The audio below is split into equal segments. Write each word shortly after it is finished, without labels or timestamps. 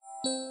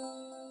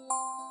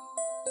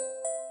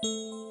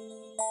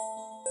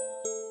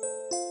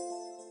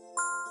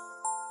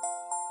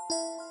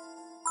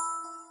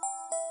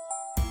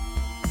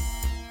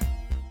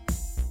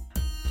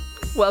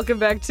Welcome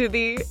back to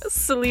the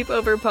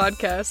Sleepover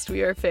Podcast.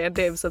 We are fan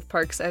dames with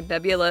Parks and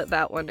Nebula.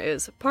 That one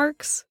is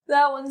Parks.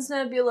 That one's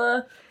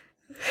Nebula.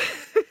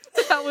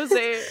 That was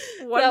a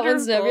wonderful, that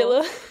one's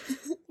Nebula.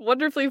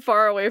 Wonderfully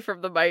far away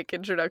from the mic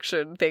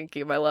introduction. Thank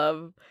you, my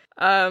love.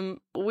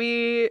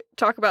 We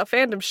talk about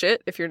fandom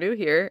shit if you're new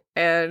here,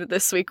 and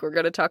this week we're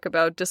going to talk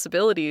about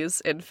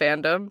disabilities in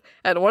fandom,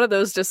 and one of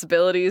those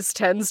disabilities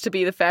tends to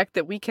be the fact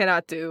that we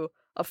cannot do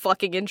a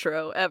fucking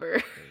intro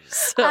ever.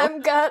 So,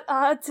 I've got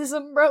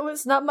autism, bro.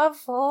 It's not my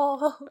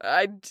fault.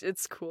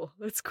 It's cool.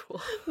 It's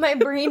cool. My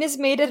brain is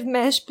made of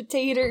mashed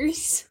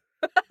potatoes.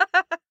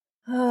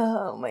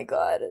 Oh my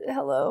god.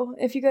 Hello.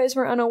 If you guys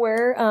were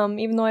unaware,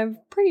 even though I'm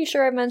pretty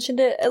sure I've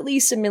mentioned it at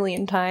least a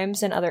million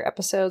times in other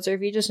episodes, or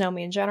if you just know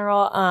me in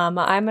general, I'm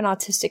an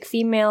autistic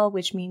female,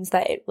 which means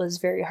that it was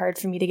very hard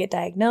for me to get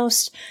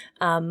diagnosed.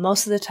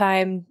 Most of the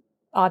time,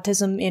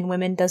 autism in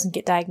women doesn't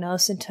get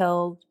diagnosed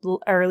until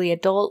early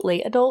adult,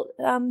 late adult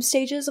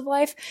stages of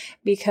life,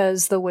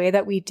 because the way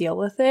that we deal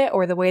with it,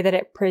 or the way that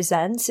it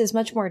presents, is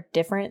much more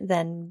different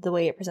than the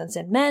way it presents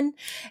in men.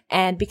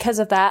 And because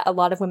of that, a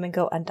lot of women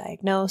go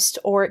undiagnosed,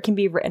 or it can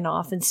be written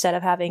off. Instead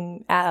of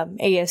having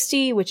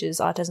ASD, which is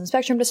autism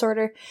spectrum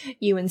disorder,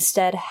 you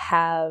instead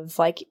have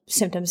like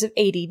symptoms of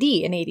ADD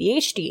and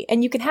ADHD,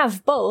 and you can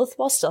have both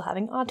while still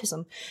having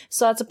autism.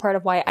 So that's a part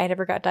of why I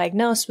never got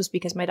diagnosed, was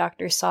because my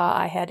doctor saw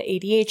I had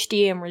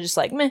ADHD and we're just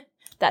like, meh,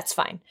 that's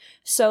fine.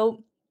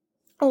 So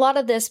a lot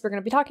of this we're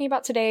going to be talking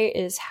about today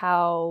is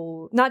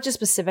how, not just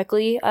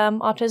specifically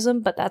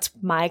autism, but that's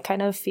my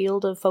kind of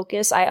field of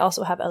focus. I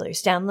also have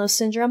Ehlers-Danlos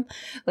syndrome,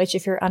 which,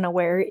 if you're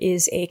unaware,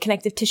 is a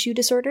connective tissue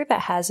disorder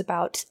that has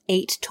about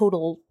 8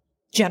 total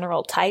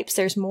general types.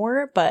 There's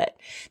more, but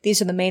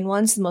these are the main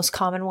ones. The most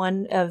common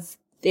one of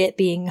it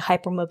being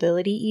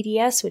hypermobility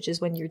EDS, which is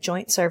when your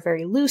joints are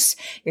very loose,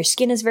 your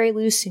skin is very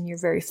loose, and you're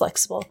very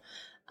flexible.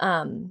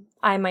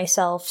 I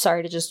myself,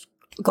 sorry to just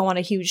go on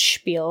a huge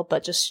spiel,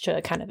 but just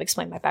to kind of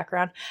explain my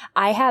background,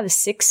 I have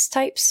 6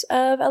 types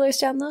of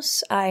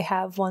Ehlers-Danlos. I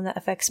have one that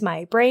affects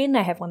my brain.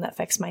 I have one that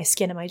affects my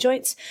skin and my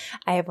joints.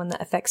 I have one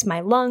that affects my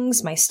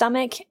lungs, my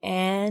stomach,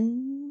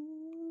 and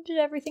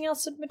everything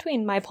else in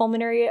between. My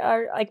pulmonary,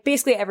 are like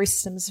basically every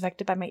system is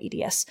affected by my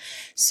EDS.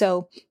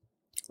 So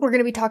we're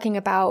going to be talking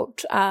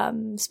about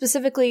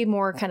specifically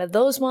more kind of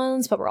those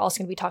ones, but we're also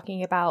going to be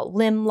talking about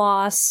limb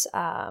loss,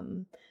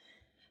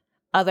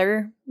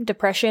 other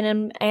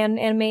depression and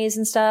animes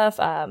and stuff,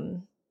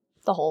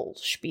 the whole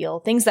spiel,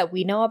 things that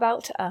we know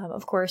about.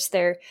 Of course,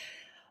 there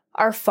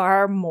are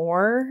far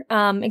more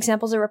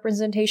examples of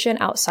representation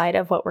outside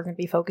of what we're going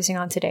to be focusing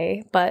on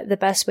today, but the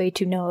best way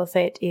to know if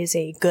it is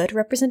a good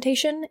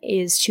representation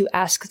is to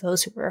ask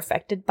those who were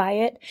affected by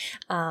it.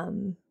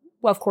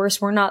 Well, of course,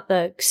 we're not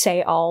the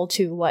say-all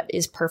to what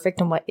is perfect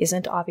and what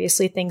isn't.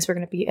 Obviously, things are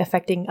going to be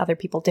affecting other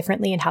people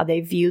differently and how they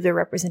view their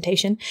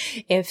representation.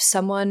 If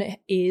someone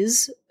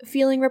is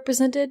feeling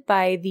represented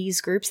by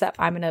these groups that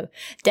I'm going to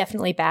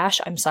definitely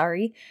bash, I'm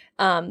sorry,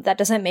 that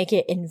doesn't make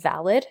it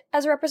invalid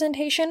as a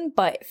representation,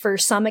 but for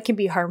some it can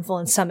be harmful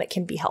and some it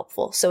can be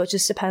helpful. So it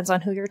just depends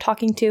on who you're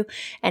talking to,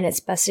 and it's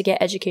best to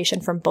get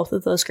education from both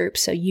of those groups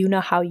so you know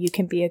how you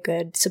can be a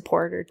good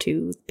supporter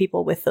to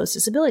people with those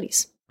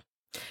disabilities.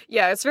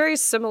 Yeah, it's very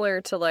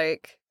similar to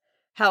like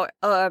how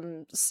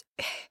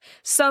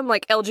some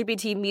like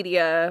LGBT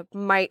media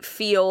might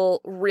feel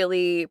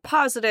really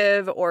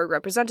positive or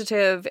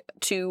representative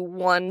to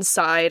one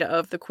side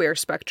of the queer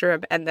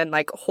spectrum and then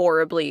like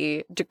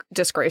horribly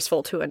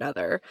disgraceful to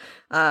another.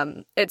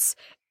 It's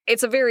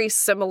a very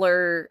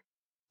similar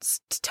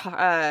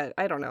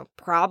I don't know,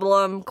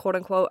 problem, quote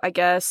unquote, I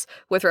guess,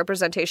 with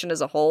representation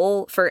as a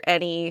whole for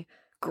any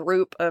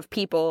group of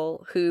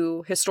people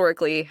who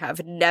historically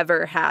have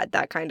never had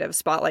that kind of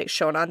spotlight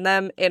shown on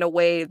them in a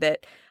way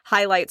that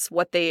highlights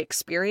what they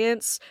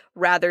experience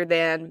rather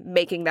than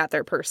making that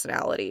their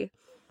personality.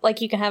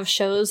 Like, you can have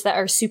shows that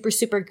are super,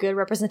 super good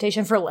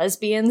representation for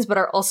lesbians, but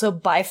are also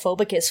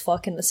biphobic as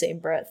fuck in the same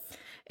breath.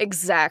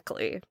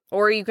 Exactly.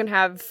 Or you can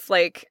have,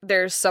 like,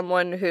 there's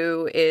someone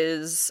who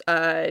is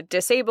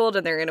disabled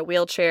and they're in a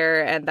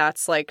wheelchair and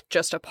that's, like,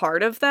 just a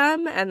part of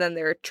them. And then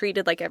they're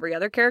treated like every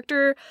other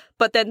character.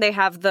 But then they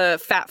have the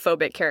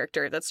fat-phobic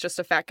character that's just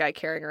a fat guy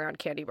carrying around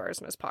candy bars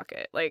in his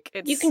pocket. Like,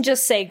 it's... You can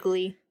just say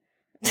Glee.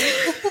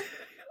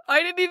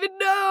 I didn't even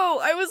know.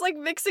 I was, like,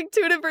 mixing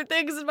 2 different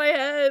things in my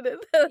head.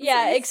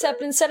 Yeah,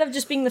 except instead of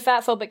just being the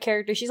fat-phobic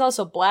character, she's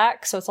also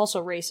black, so it's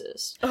also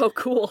racist. Oh,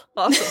 cool.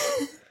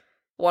 Awesome.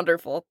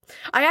 Wonderful.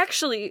 I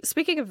actually,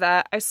 speaking of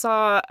that, I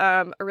saw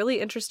a really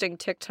interesting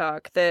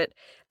TikTok that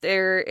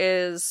there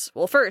is,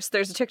 well, first,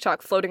 there's a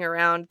TikTok floating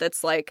around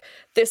that's like,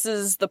 this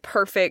is the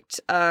perfect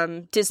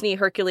Disney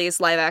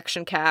Hercules live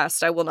action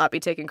cast. I will not be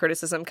taking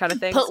criticism kind of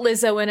thing. Put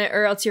Lizzo in it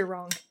or else you're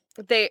wrong.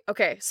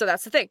 Okay, so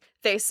that's the thing.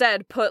 They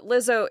said put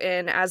Lizzo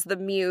in as the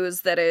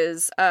muse that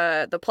is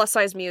the plus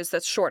size muse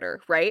that's shorter,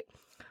 right?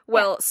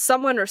 Well,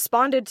 someone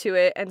responded to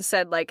it and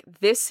said, like,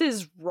 this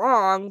is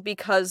wrong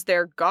because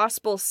they're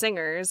gospel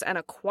singers and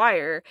a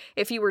choir.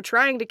 If you were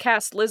trying to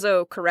cast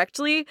Lizzo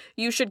correctly,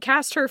 you should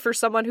cast her for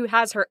someone who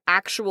has her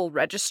actual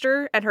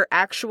register and her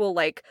actual,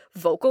 like,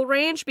 vocal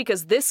range,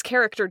 because this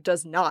character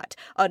does not.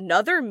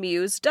 Another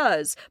muse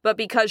does, but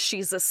because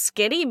she's a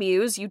skinny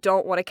muse, you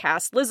don't want to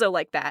cast Lizzo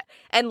like that.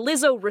 And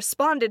Lizzo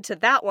responded to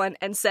that one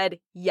and said,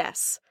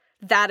 yes.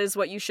 That is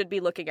what you should be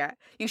looking at.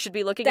 You should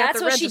be looking at the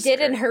register. That's what she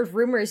did in her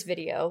rumors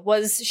video,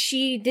 was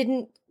she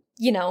didn't,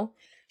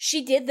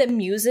 she did the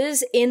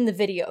muses in the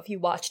video if you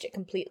watched it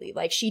completely.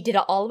 Like, she did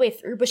it all the way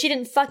through, but she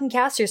didn't fucking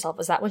cast herself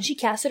as that one. She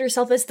casted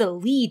herself as the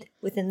lead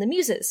within the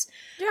muses.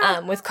 Yeah.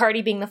 With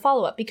Cardi being the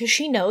follow-up, because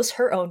she knows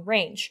her own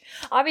range.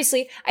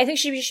 Obviously, I think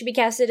she should be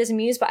casted as a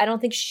muse, but I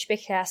don't think she should be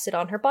casted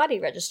on her body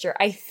register.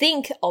 I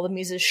think all the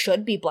muses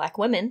should be black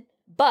women,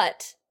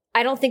 but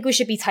I don't think we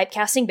should be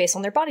typecasting based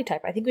on their body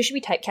type. I think we should be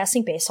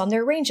typecasting based on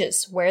their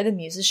ranges, where the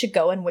muses should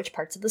go and which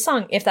parts of the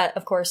song. If that,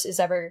 of course, is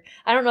ever...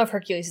 I don't know if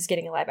Hercules is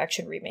getting a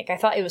live-action remake. I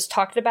thought it was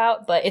talked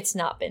about, but it's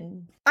not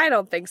been... I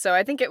don't think so.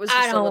 I think it was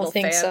just a little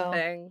fan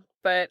thing.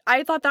 But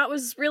I thought that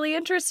was really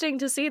interesting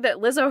to see that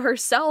Lizzo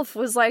herself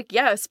was like,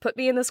 yes, put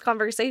me in this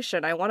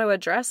conversation. I want to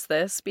address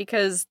this,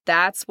 because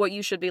that's what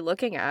you should be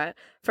looking at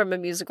from a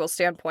musical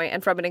standpoint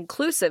and from an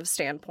inclusive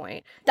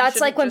standpoint. That's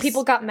like when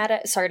people got mad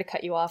at... Sorry to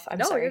cut you off.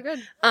 I'm sorry. No, you're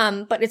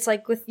good. But it's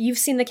like you've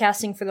seen the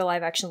casting for the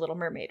live action Little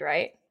Mermaid,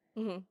 right?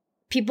 Mm-hmm.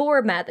 People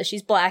were mad that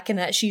she's black and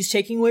that she's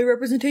taking away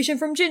representation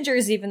from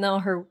gingers, even though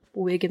her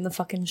wig in the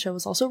fucking show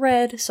is also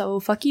red. So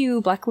fuck you.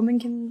 Black women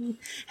can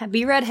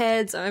be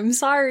redheads. I'm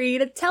sorry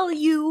to tell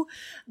you.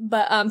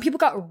 But people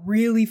got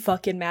really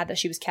fucking mad that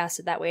she was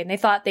casted that way. And they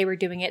thought they were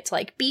doing it to,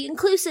 like, be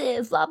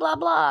inclusive, blah, blah,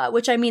 blah.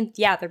 Which, I mean,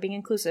 yeah, they're being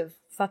inclusive.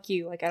 Fuck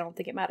you. Like, I don't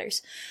think it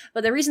matters.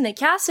 But the reason they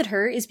casted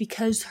her is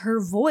because her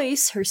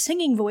voice, her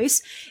singing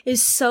voice,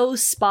 is so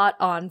spot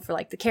on for,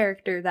 like, the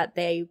character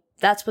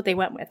that's what they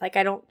went with. Like,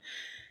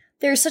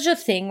 there's such a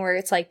thing where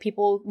it's like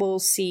people will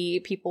see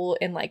people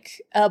in,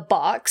 like, a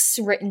box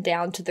written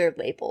down to their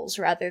labels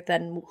rather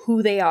than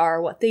who they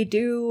are, what they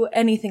do,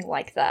 anything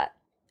like that.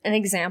 An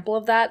example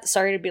of that,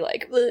 sorry to be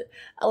like,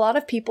 a lot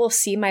of people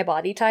see my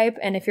body type,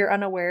 and if you're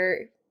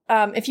unaware,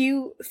 if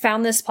you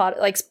found this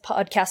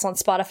podcast on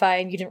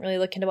Spotify and you didn't really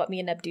look into what me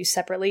and Neb do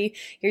separately,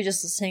 you're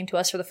just listening to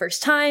us for the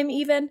first time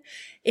even.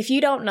 If you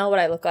don't know what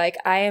I look like,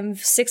 I am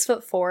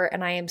 6'4"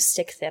 and I am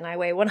stick thin. I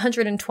weigh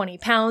 120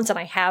 pounds and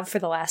I have for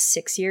the last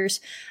 6 years.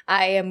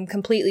 I am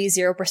completely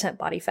 0%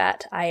 body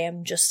fat. I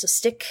am just a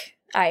stick.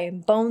 I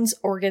am bones,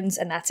 organs,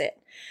 and that's it.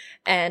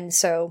 And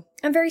so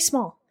I'm very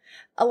small.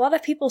 A lot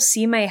of people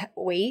see my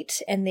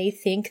weight and they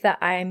think that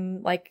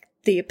I'm like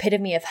the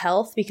epitome of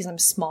health because I'm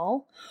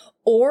small.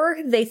 Or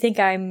they think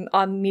I'm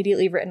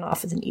immediately written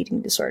off as an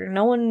eating disorder.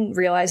 No one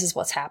realizes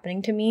what's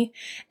happening to me.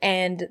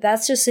 And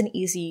that's just an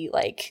easy,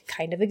 like,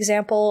 kind of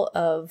example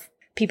of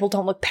people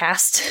don't look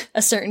past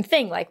a certain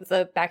thing. Like,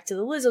 back to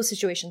the Lizzo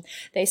situation.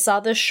 They saw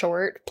the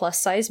short,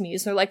 plus-size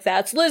muse, and they're like,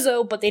 that's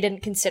Lizzo, but they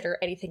didn't consider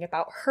anything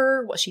about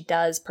her, what she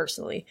does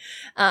personally.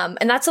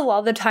 And that's a lot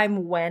of the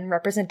time when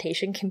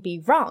representation can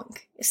be wrong.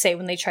 Say,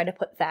 when they try to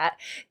put that,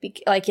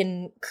 like,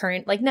 in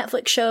current, like,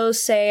 Netflix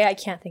shows, say, I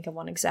can't think of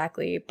one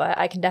exactly, but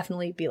I can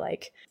definitely be,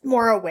 like,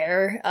 more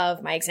aware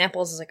of my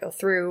examples as I go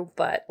through,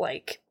 but,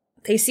 like,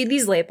 they see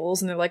these labels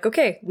and they're like,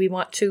 okay, we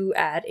want to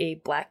add a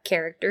black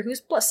character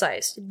who's plus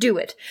sized. Do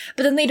it.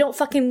 But then they don't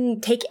fucking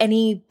take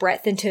any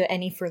breadth into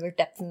any further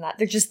depth than that.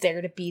 They're just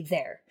there to be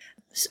there.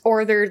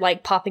 Or they're,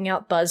 like, popping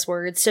out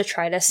buzzwords to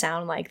try to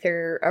sound like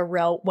they're a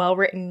real,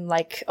 well-written,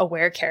 like,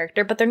 aware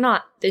character, but they're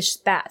not. It's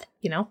just bad,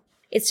 you know?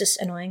 It's just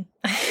annoying.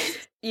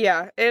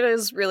 Yeah, it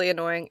is really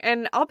annoying.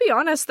 And I'll be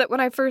honest that when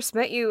I first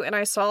met you and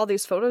I saw all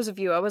these photos of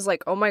you, I was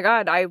like, oh my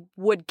God, I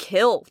would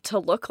kill to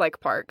look like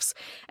Parks.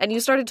 And you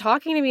started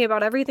talking to me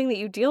about everything that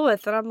you deal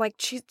with. And I'm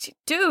like,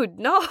 dude,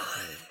 no.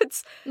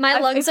 My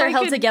lungs are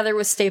held together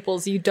with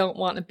staples. You don't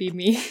want to be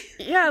me.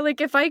 Yeah, like,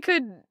 if I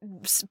could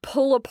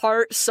pull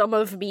apart some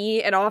of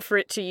me and offer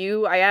it to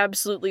you, I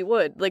absolutely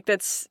would. Like,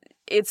 it's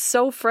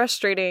so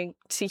frustrating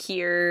to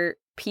hear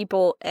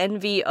people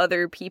envy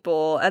other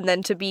people and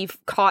then to be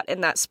caught in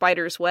that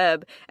spider's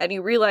web, and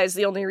you realize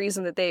the only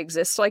reason that they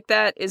exist like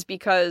that is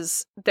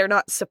because they're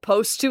not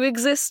supposed to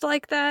exist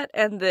like that,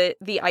 and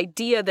the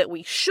idea that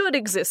we should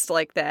exist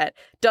like that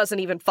doesn't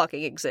even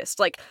fucking exist.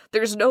 Like,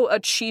 there's no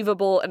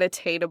achievable and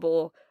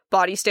attainable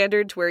body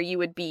standards where you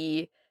would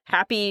be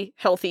happy,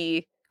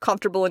 healthy,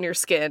 comfortable in your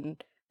skin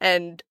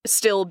and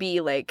still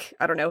be, like,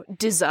 I don't know,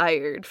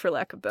 desired, for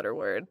lack of a better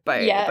word,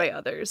 by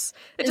others.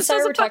 It just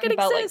doesn't fucking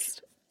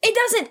exist. It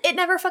doesn't. It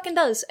never fucking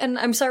does. And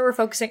I'm sorry we're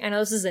focusing. I know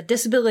this is a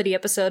disability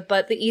episode,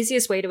 but the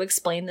easiest way to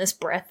explain this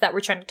breadth that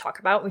we're trying to talk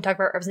about when we talk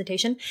about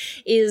representation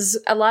is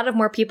a lot of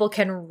more people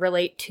can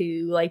relate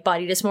to like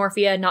body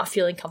dysmorphia, not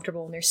feeling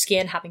comfortable in their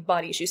skin, having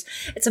body issues.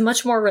 It's a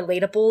much more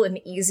relatable and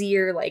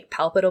easier, like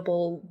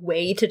palpable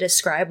way to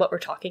describe what we're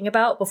talking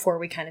about before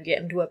we kind of get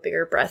into a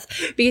bigger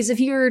breadth. Because if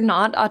you're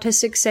not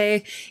autistic,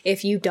 say,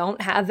 if you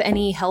don't have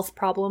any health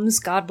problems,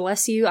 God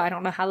bless you. I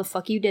don't know how the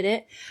fuck you did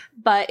it.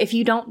 But if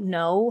you don't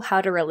know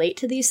how to relate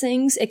to these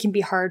things, it can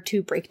be hard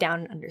to break down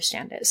and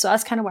understand it. So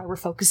that's kind of why we're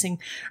focusing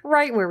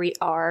right where we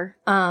are.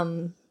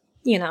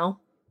 You know,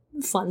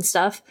 fun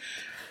stuff.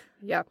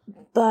 Yeah.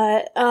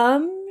 But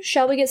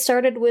shall we get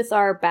started with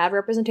our bad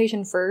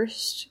representation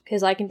first?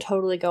 Because I can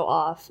totally go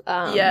off.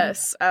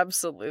 Yes,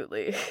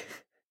 absolutely.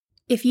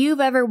 If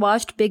you've ever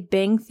watched Big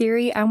Bang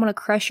Theory, I want to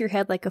crush your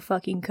head like a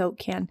fucking Coke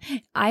can.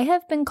 I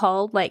have been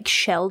called, like,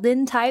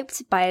 Sheldon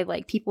typed by,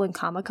 like, people in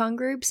Comic-Con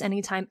groups.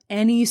 Anytime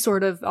any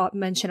sort of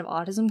mention of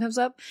autism comes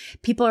up,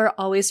 people are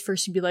always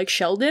first to be like,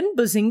 Sheldon?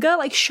 Bazinga?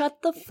 Like,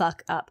 shut the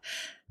fuck up.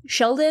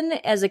 Sheldon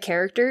as a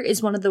character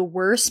is one of the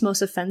worst,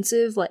 most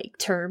offensive, like,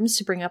 terms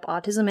to bring up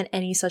autism in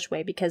any such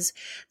way, because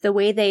the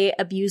way they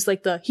abuse,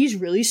 like, he's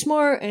really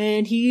smart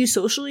and he's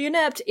socially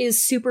inept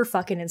is super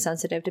fucking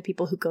insensitive to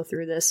people who go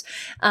through this.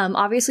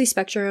 Obviously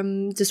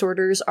spectrum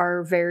disorders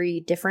are very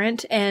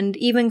different, and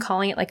even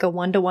calling it like a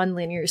 1-to-1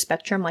 linear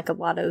spectrum, like a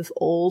lot of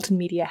old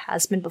media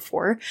has been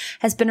before,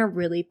 has been a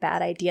really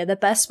bad idea. The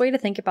best way to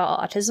think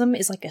about autism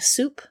is like a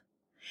soup,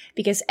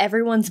 because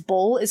everyone's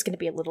bowl is going to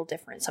be a little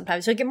different.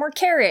 Sometimes you'll get more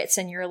carrots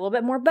and you're a little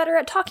bit more better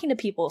at talking to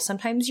people.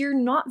 Sometimes you're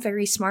not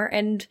very smart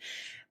and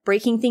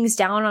breaking things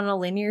down on a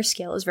linear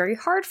scale is very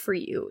hard for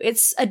you.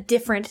 It's a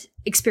different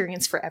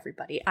experience for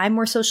everybody. I'm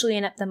more socially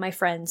inept than my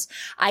friends.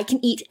 I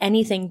can eat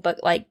anything,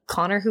 but like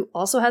Connor, who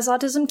also has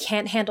autism,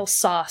 can't handle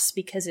sauce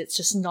because it's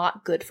just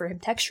not good for him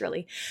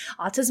texturally.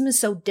 Autism is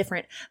so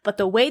different, but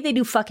the way they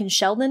do fucking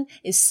Sheldon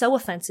is so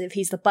offensive.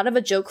 He's the butt of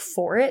a joke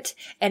for it,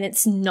 and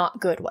it's not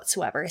good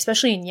whatsoever.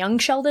 Especially in young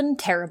Sheldon,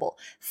 terrible.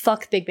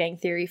 Fuck Big Bang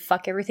Theory.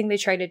 Fuck everything they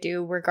try to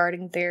do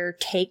regarding their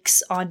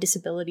takes on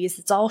disabilities.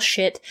 It's all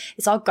shit.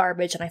 It's all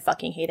garbage, and I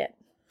fucking hate it.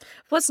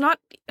 Well, it's not,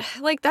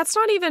 like, that's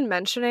not even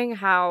mentioning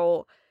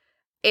how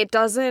it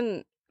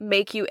doesn't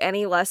make you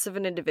any less of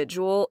an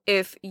individual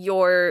if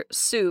your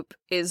soup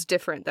is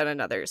different than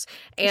another's.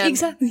 And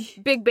exactly.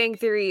 Big Bang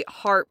Theory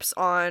harps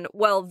on,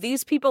 well,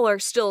 these people are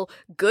still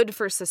good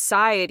for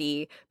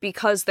society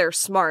because they're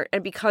smart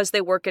and because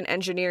they work in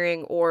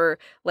engineering, or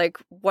like,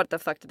 what the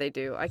fuck do they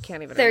do? I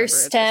can't even remember. They're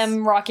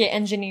STEM, rocket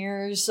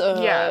engineers,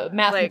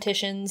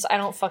 mathematicians, like, I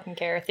don't fucking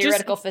care.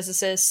 Theoretical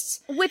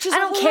physicists. Which is a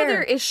whole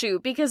other issue,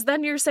 because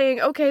then you're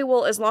saying, okay,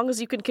 well, as long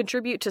as you can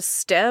contribute to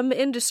STEM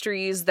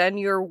industries, then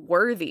you're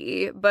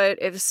worthy. But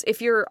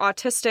if you're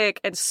autistic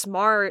and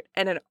smart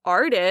and an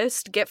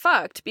artist, get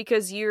fucked,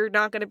 because you're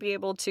not going to be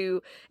able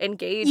to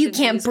engage. You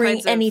can't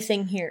bring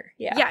anything here.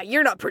 Yeah,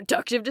 you're not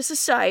productive to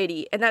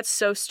society, and that's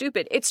so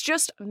stupid. It's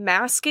just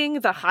masking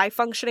the high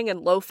functioning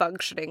and low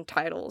functioning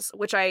titles,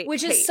 which hate.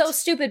 Is so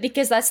stupid,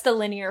 because that's the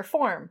linear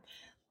form.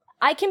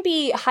 I can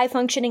be high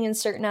functioning in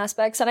certain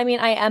aspects, and I mean,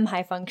 I am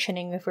high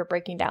functioning if we're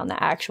breaking down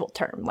the actual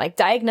term. Like,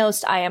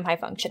 diagnosed, I am high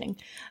functioning.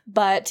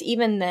 But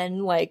even then,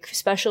 like,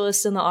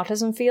 specialists in the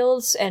autism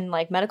fields and,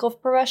 like, medical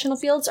professional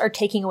fields are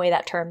taking away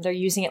that term. They're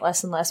using it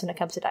less and less when it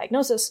comes to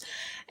diagnosis.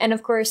 And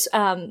of course,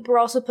 we're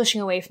also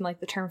pushing away from, like,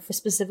 the term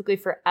specifically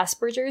for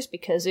Asperger's,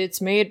 because it's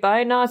made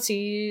by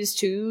Nazis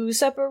to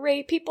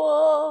separate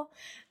people.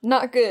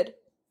 Not good.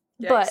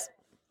 Yikes. But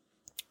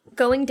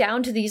going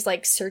down to these,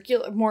 like,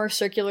 more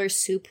circular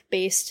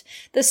soup-based...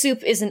 The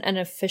soup isn't an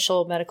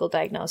official medical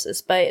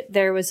diagnosis, but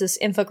there was this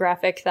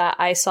infographic that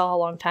I saw a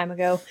long time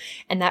ago,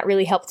 and that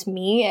really helped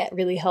me. It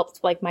really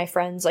helped, like, my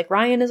friends. Like,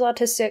 Ryan is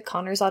autistic,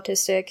 Connor's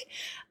autistic.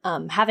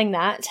 Having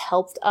that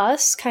helped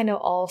us kind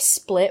of all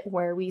split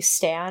where we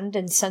stand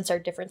and sense our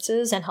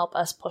differences and help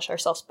us push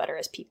ourselves better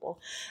as people.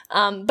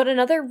 But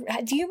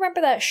do you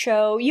remember that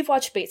show? You've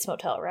watched Bates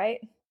Motel, right?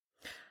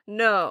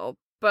 No,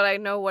 but I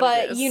know what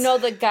it is. But you know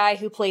the guy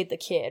who played the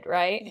kid,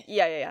 right?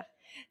 Yeah.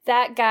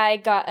 That guy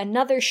got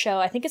another show,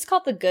 I think it's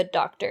called The Good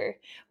Doctor,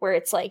 where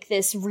it's like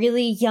this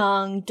really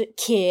young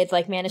kid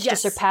like managed to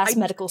surpass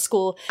medical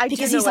school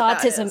because he's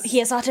autism. He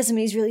has autism and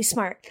he's really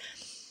smart.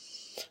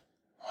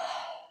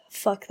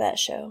 Fuck that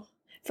show.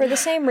 For the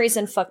same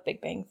reason, fuck Big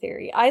Bang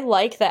Theory. I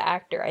like the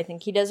actor. I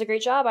think he does a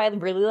great job. I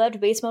really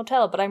loved Bates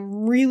Motel, but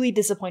I'm really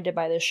disappointed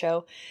by this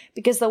show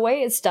because the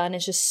way it's done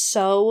is just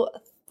so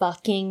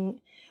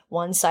fucking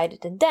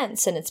one-sided and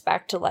dense, and it's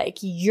back to like,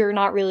 you're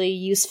not really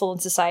useful in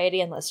society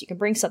unless you can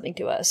bring something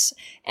to us.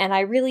 And I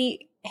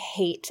really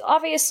hate,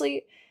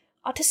 obviously,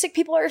 autistic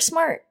people are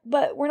smart,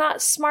 but we're not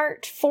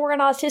smart for an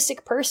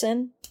autistic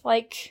person.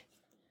 Like,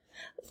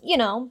 you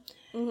know,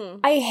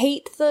 I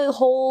hate the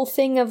whole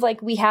thing of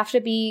like, we have to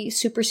be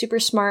super, super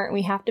smart and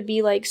we have to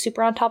be like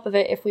super on top of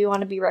it if we want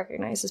to be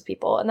recognized as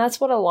people. And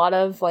that's what a lot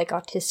of like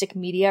autistic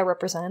media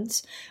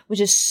represents, which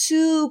is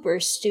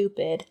super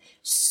stupid,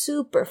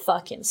 super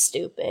fucking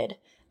stupid.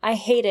 I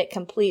hate it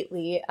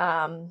completely.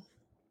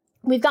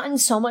 We've gotten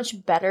so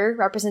much better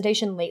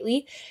representation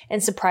lately,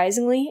 and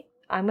surprisingly,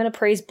 I'm gonna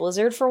praise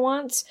Blizzard for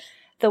once.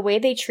 The way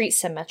they treat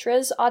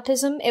Symmetra's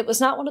autism, it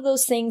was not one of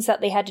those things that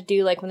they had to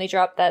do, like when they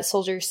dropped that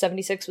Soldier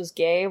 76 was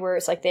gay, where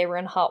it's like they were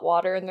in hot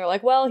water and they're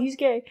like, well, he's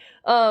gay.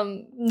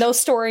 No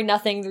story,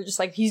 nothing. They're just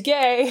like, he's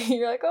gay.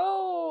 You're like,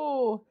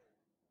 oh,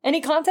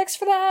 any context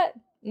for that?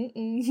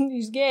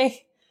 He's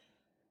gay.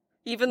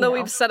 Even though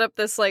we've set up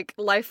this, like,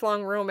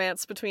 lifelong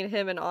romance between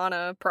him and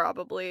Anna,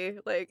 probably.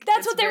 Like,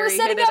 that's what they were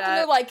setting up, and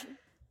they're like,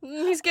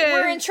 he's gay.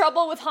 We're in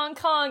trouble with Hong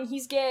Kong,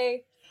 he's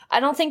gay. I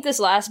don't think this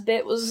last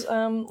bit was,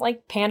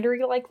 like,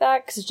 pandery like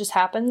that, because it just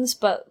happens,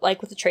 but, like,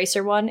 with the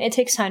Tracer one, it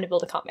takes time to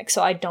build a comic,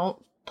 so I don't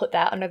put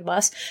that under the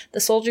bus. The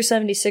Soldier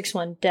 76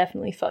 one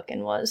definitely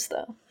fucking was,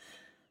 though.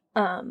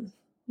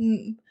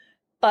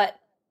 But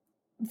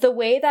the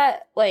way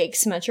that, like,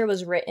 Symmetra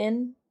was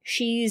written,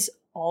 she's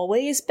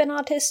always been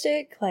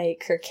autistic.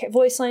 Like, her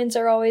voice lines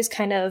are always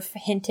kind of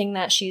hinting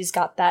that she's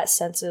got that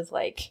sense of,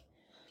 like,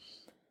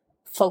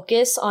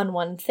 focus on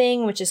one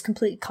thing, which is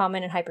completely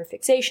common in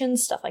hyperfixation,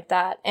 stuff like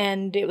that.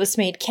 And it was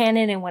made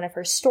canon in one of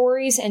her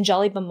stories, and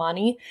Jolly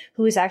Bamani,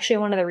 who is actually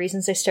one of the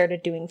reasons I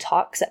started doing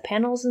talks at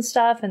panels and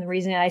stuff, and the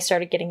reason I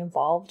started getting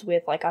involved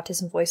with, like,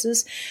 autism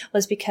voices,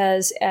 was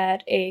because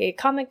at a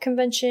comic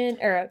convention,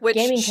 or a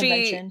gaming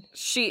convention...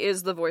 She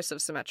is the voice of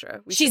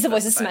Symmetra. She's the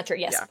voice of Symmetra,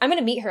 yes. Yeah. I'm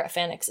gonna meet her at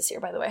FanX this year,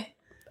 by the way.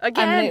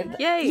 Again!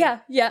 Yay!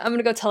 Yeah, I'm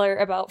gonna go tell her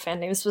about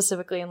fan names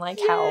specifically, and, like,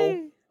 how...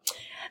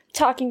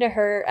 talking to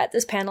her at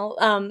this panel.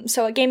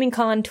 So at Gaming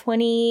Con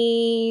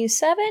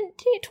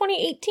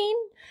 2018,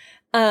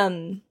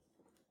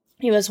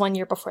 it was 1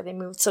 year before they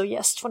moved, so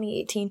yes,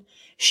 2018.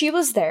 She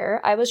was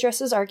there. I was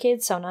dressed as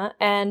Arcade Sona,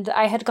 and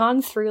I had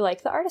gone through,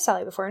 like, the Artist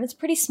Alley before, and it's a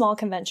pretty small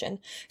convention.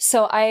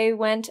 So I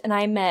went and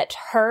I met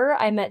her,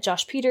 I met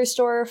Josh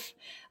Petersdorf,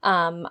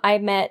 I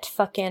met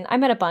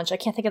a bunch, I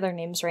can't think of their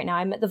names right now.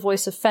 I met the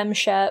voice of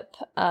Femshep,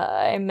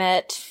 I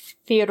met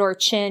Theodore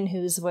Chin,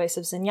 who's the voice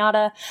of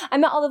Zenyatta. I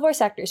met all the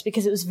voice actors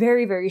because it was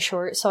very, very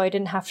short, so I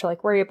didn't have to,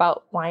 like, worry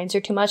about lines or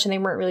too much, and they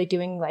weren't really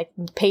doing, like,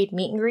 paid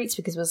meet and greets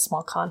because it was a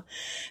small con.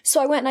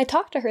 So I went and I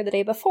talked to her the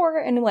day before,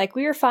 and, like,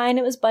 we were fine.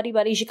 It was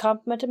buddy-buddy. She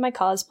complimented my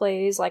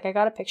cosplays. Like, I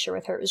got a picture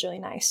with her. It was really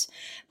nice.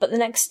 But the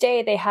next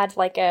day, they had,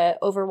 like, a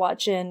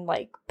Overwatch and,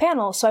 like,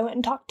 panel, so I went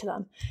and talked to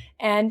them.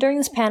 And during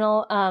this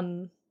panel,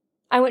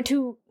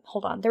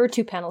 there were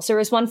two panels. There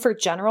was one for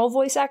general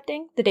voice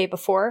acting the day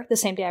before. The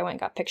same day I went and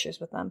got pictures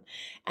with them.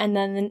 And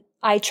then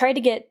I tried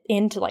to get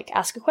in to, like,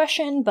 ask a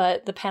question,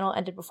 but the panel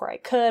ended before I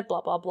could, blah,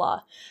 blah,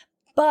 blah.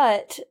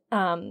 But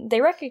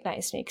they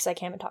recognized me because I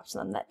came and talked to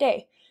them that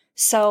day.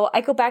 So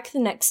I go back the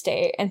next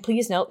day, and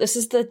please note, this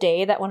is the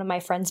day that one of my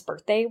friend's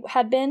birthday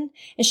had been,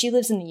 and she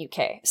lives in the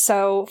UK.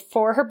 So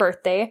for her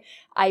birthday,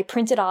 I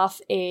printed off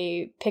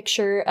a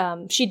picture.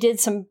 She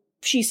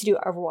used to do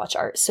Overwatch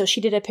art, so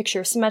she did a picture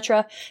of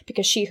Symmetra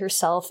because she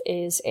herself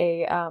is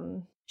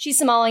she's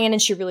Somalian,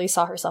 and she really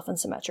saw herself in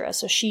Symmetra,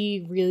 so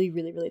she really,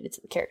 really related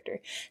to the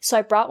character. So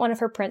I brought one of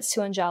her prints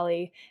to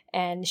Anjali,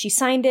 and she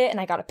signed it, and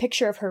I got a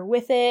picture of her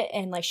with it,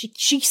 and, like,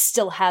 she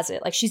still has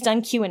it. Like, she's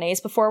done Q&As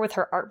before with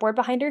her artboard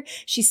behind her.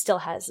 She still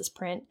has this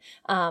print.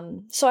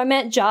 So I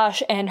met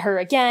Josh and her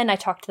again. I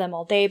talked to them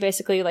all day,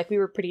 basically. Like, we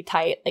were pretty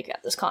tight, like,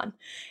 at this con.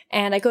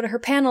 And I go to her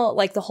panel,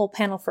 like, the whole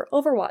panel for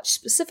Overwatch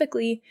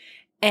specifically,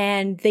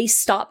 and they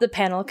stopped the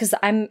panel because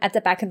I'm at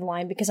the back of the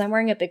line because I'm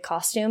wearing a big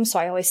costume, so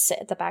I always sit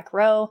at the back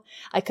row.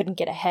 I couldn't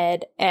get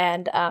ahead,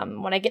 and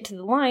when I get to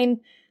the line,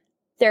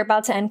 they're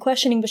about to end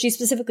questioning, but she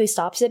specifically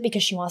stops it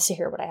because she wants to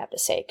hear what I have to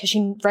say, because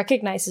she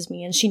recognizes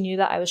me, and she knew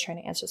that I was trying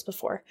to answer this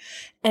before.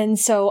 And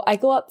so I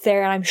go up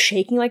there, and I'm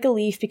shaking like a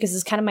leaf because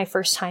it's kind of my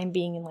first time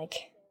being in,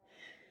 like,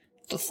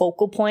 the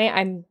focal point.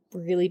 I'm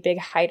really big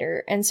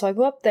hider, and so I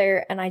go up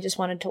there and I just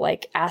wanted to,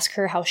 like, ask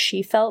her how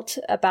she felt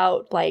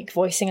about, like,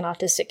 voicing an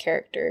autistic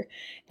character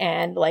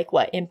and, like,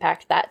 what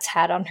impact that's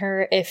had on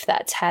her, if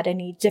that's had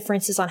any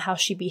differences on how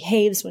she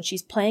behaves when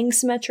she's playing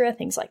Symmetra,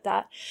 things like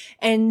that.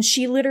 And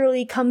she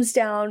literally comes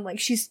down, like,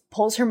 she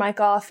pulls her mic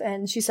off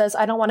and she says,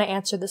 I don't want to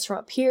answer this from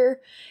up here.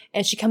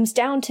 And she comes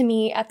down to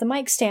me at the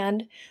mic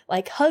stand,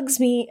 like, hugs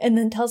me, and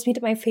then tells me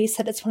to my face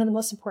that it's one of the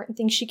most important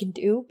things she can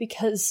do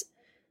because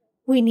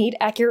we need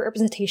accurate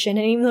representation.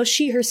 And even though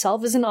she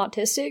herself isn't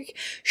autistic,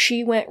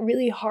 she went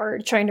really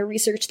hard trying to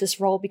research this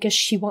role because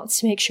she wants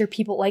to make sure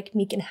people like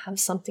me can have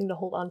something to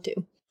hold on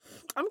to.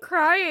 I'm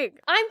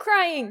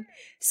crying.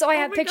 So I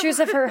have pictures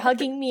of her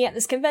hugging me at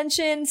this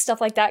convention, stuff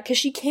like that, because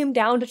she came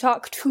down to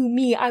talk to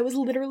me. I was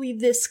literally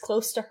this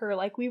close to her.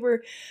 Like, we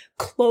were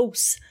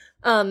close.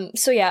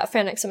 So yeah, at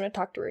FanX, I'm going to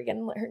talk to her again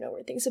and let her know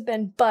where things have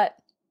been. But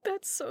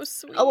that's so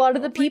sweet. A lot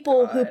of the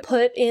people who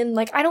put in,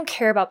 like, I don't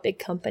care about big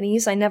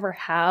companies. I never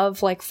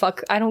have. Like,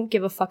 I don't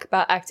give a fuck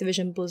about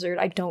Activision Blizzard.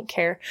 I don't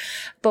care.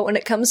 But when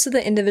it comes to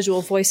the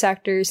individual voice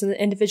actors and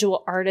the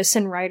individual artists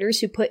and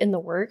writers who put in the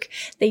work,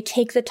 they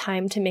take the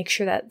time to make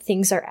sure that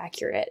things are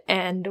accurate.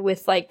 And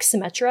with, like,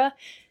 Symmetra,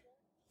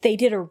 they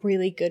did a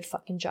really good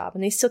fucking job,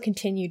 and they still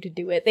continue to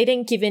do it. They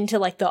didn't give in to,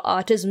 like, the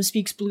Autism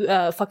Speaks blue,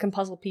 fucking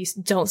puzzle piece.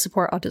 Don't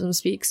support Autism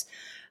Speaks.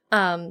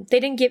 They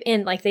didn't give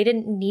in, like, they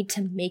didn't need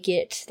to make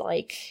it,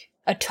 like,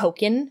 a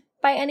token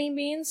by any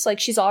means. Like,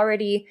 she's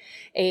already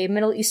a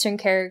Middle Eastern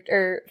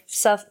character,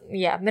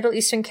 Middle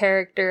Eastern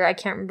character. I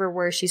can't remember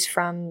where she's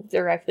from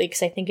directly,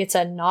 because I think it's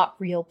a not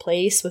real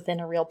place within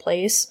a real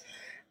place.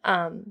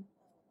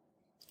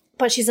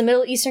 But she's a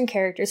Middle Eastern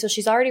character, so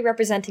she's already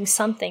representing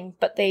something,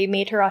 but they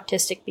made her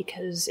autistic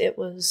because it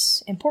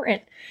was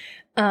important.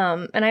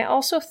 And I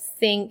also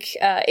think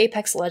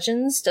Apex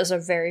Legends does a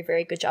very,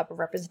 very good job of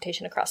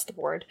representation across the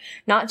board.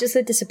 Not just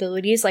the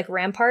disabilities, like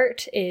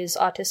Rampart is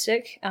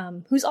autistic,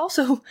 who's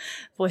also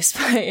voiced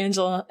by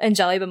Anjali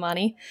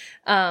Bhimani,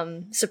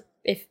 so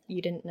if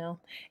you didn't know.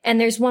 And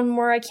there's one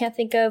more I can't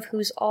think of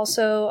who's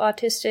also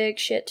autistic.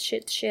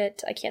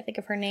 Shit. I can't think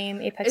of her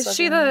name. Apex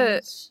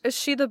Legends. Is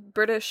she the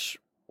British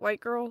white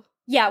girl?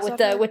 Yeah, with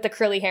the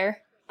curly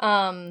hair.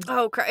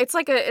 It's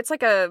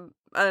like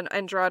an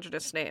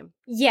androgynous name.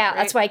 Yeah, right?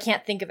 That's why I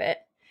can't think of it.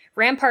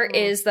 Rampart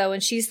is, though,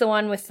 and she's the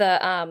one with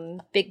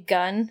the big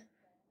gun.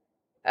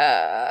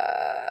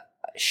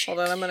 Shit.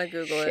 Hold on, I'm gonna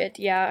Google it.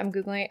 Yeah, I'm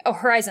Googling it. Oh,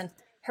 Horizon.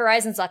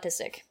 Horizon's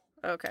autistic.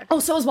 Okay. Oh,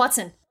 so is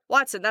Watson.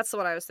 Watson, that's the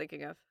one I was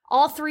thinking of.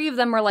 All three of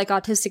them are, like,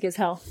 autistic as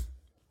hell.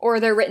 Or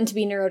they're written to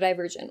be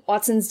neurodivergent.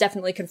 Watson's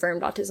definitely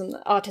confirmed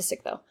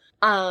autistic, though.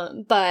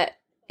 But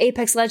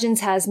Apex Legends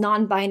has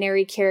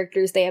non-binary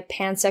characters. They have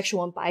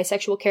pansexual and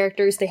bisexual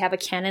characters. They have a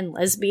canon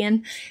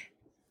lesbian.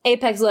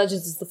 Apex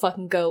Legends is the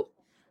fucking GOAT.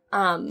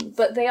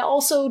 But they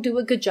also do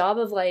a good job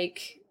of,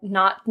 like,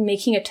 not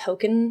making a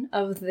token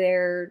of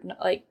their,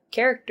 like,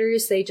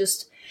 characters.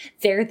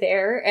 They're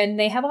there, and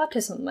they have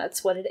autism.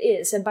 That's what it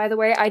is. And by the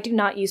way, I do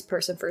not use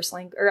person-first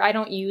language, or I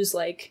don't use,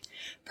 like,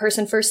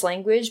 person-first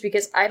language,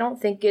 because I don't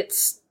think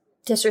it's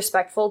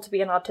disrespectful to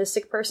be an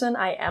autistic person.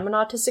 I am an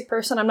autistic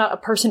person. I'm not a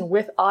person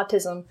with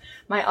autism.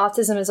 My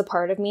autism is a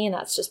part of me, and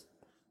that's just,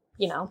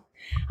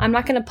 I'm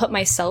not going to put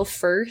myself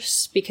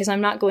first, because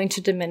I'm not going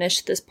to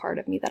diminish this part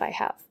of me that I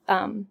have.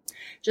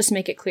 Just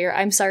make it clear.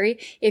 I'm sorry.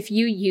 If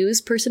you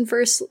use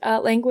person-first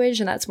language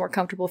and that's more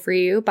comfortable for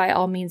you, by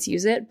all means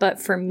use it.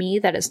 But for me,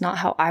 that is not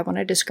how I want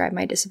to describe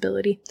my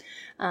disability.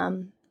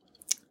 Sorry,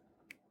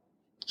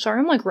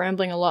 I'm, like,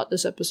 rambling a lot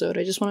this episode.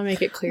 I just want to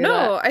make it clear.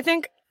 No, I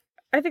think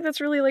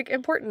that's really, like,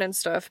 important and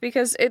stuff,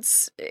 because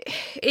it's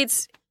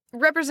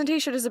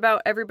representation is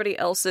about everybody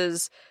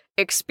else's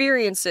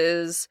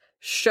experiences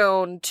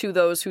shown to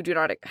those who do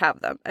not have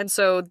them. And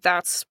so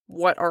that's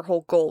what our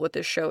whole goal with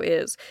this show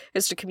is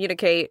to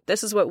communicate,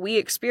 this is what we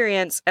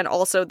experience, and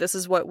also this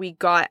is what we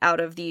got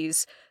out of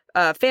these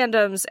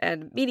fandoms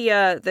and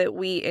media that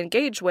we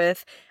engage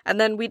with. And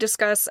then we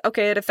discuss,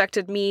 okay, it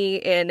affected me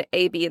in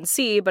A, B, and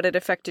C, but it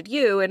affected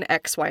you in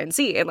X, Y, and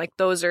Z. And, like,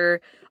 those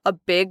are a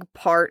big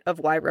part of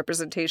why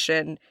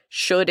representation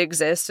should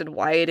exist, and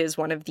why it is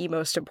one of the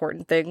most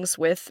important things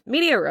with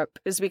media rep,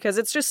 is because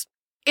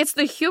it's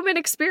the human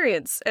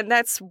experience, and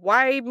that's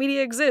why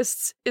media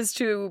exists, is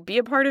to be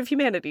a part of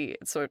humanity.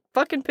 So it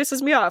fucking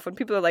pisses me off when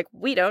people are like,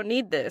 we don't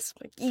need this.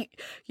 Like,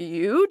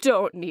 you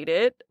don't need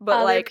it, but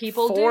other like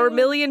people 4 do.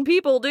 million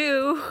people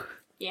do.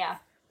 Yeah.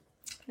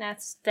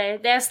 That's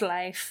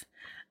life.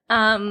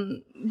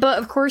 But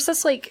of course,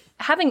 that's, like,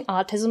 having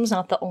autism is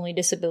not the only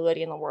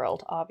disability in the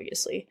world,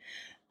 obviously.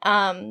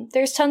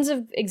 There's tons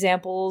of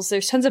examples.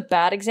 There's tons of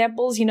bad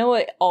examples. You know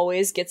what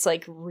always gets,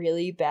 like,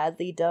 really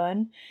badly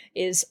done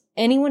is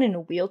anyone in a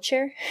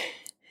wheelchair.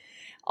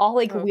 All,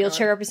 like,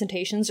 wheelchair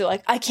representations are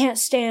like, I can't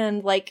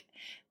stand, like,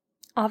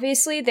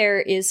 obviously there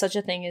is such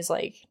a thing as,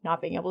 like,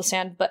 not being able to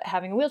stand but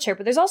having a wheelchair.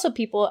 But there's also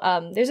people,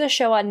 there's a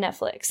show on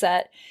Netflix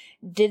that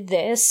did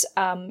this.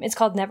 It's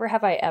called Never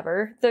Have I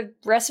Ever. The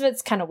rest of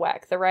it's kind of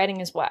whack. The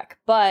writing is whack.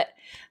 But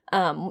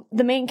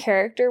the main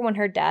character, when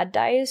her dad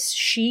dies,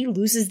 she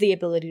loses the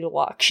ability to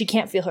walk. She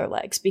can't feel her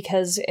legs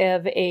because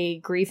of a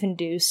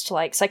grief-induced,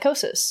 like,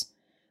 psychosis,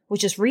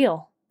 which is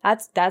real.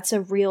 That's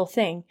a real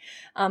thing.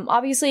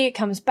 Obviously it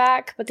comes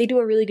back, but they do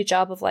a really good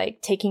job of,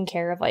 like, taking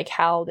care of, like,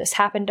 how this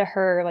happened to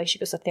her. Like, she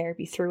goes to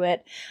therapy through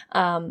it.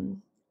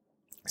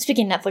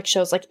 Speaking of Netflix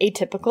shows, like,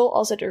 Atypical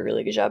also did a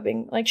really good job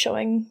being, like,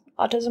 showing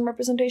autism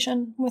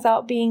representation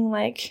without being,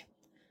 like,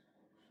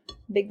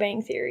 Big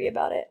Bang Theory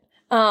about it.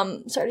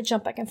 Sorry to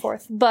jump back and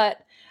forth,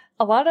 but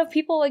a lot of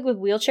people, like, with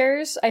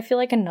wheelchairs, I feel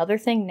like another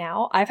thing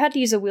now, I've had to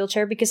use a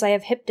wheelchair because I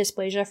have hip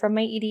dysplasia from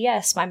my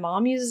EDS. My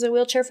mom uses a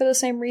wheelchair for the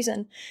same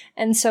reason.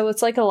 And so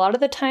it's like a lot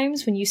of the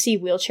times when you see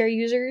wheelchair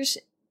users,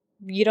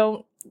 you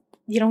don't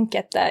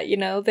get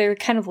that, they're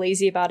kind of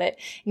lazy about it.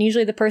 And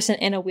usually the person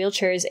in a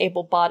wheelchair is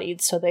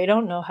able-bodied, so they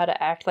don't know how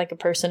to act like a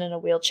person in a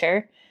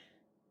wheelchair.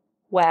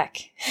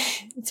 Whack.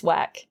 It's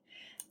whack.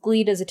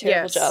 Glee does a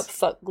terrible job.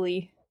 Fuck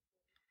Glee.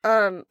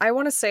 I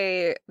want to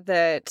say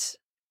that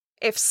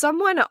if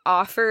someone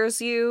offers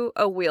you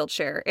a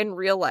wheelchair in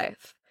real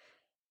life,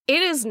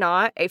 it is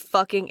not a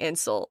fucking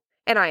insult.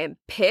 And I am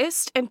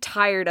pissed and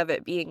tired of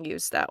it being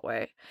used that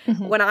way.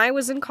 Mhm. When I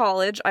was in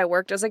college, I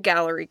worked as a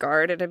gallery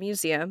guard at a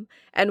museum.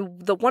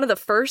 And one of the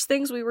first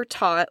things we were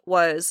taught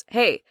was,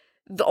 hey,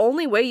 the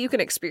only way you can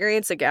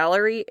experience a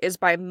gallery is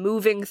by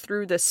moving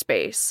through the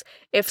space.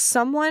 If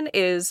someone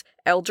is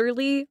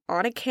elderly,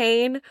 on a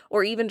cane,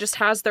 or even just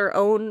has their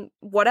own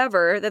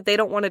whatever that they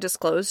don't want to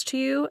disclose to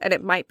you, and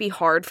it might be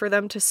hard for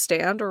them to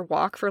stand or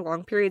walk for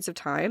long periods of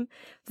time,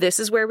 this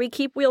is where we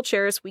keep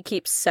wheelchairs. We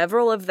keep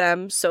several of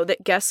them so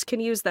that guests can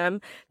use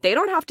them. They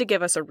don't have to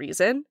give us a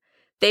reason.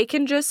 They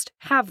can just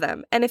have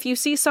them. And if you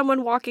see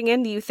someone walking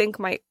in that you think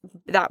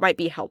that might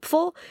be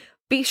helpful,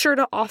 be sure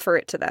to offer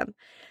it to them.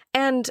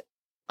 And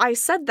I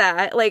said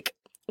that, like,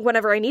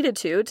 whenever I needed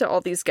to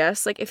all these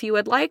guests, like, if you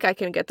would like, I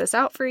can get this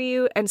out for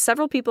you. And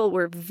several people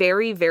were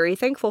very, very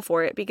thankful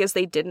for it because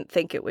they didn't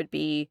think it would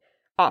be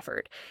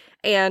offered.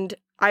 And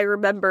I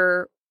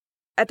remember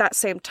at that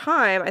same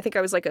time, I think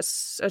I was like a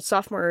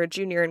sophomore or a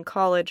junior in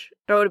college.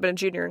 No, it would have been a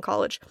junior in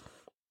college.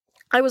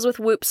 I was with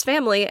Whoop's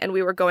family and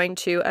we were going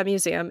to a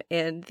museum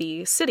in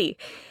the city.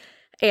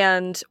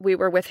 And we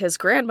were with his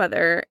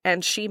grandmother,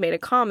 and she made a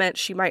comment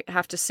she might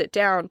have to sit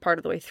down part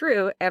of the way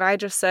through. And I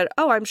just said,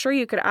 oh, I'm sure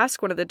you could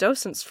ask one of the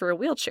docents for a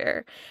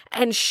wheelchair.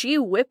 And she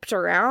whipped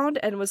around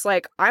and was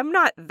like, I'm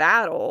not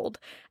that old.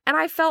 And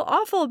I felt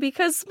awful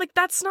because, like,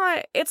 it's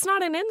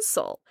not an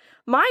insult.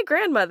 My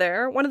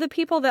grandmother, one of the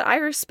people that I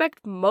respect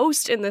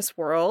most in this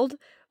world,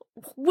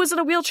 was in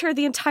a wheelchair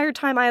the entire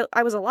time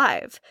I was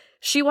alive.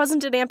 She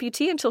wasn't an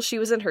amputee until she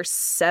was in her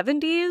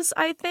 70s,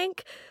 I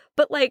think.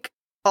 But, like,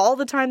 all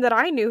the time that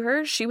I knew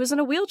her, she was in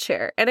a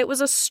wheelchair, and it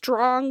was a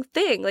strong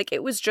thing. Like,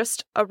 it was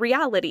just a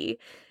reality.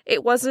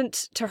 It wasn't,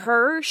 to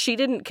her, she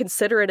didn't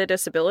consider it a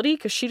disability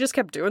because she just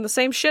kept doing the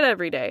same shit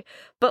every day.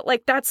 But,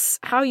 like, that's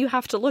how you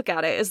have to look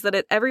at it, is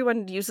that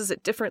everyone uses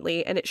it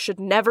differently, and it should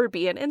never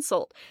be an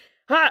insult.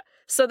 Ha!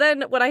 So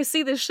then when I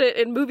see this shit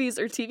in movies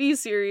or TV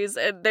series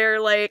and they're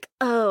like,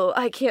 oh,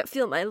 I can't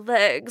feel my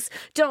legs.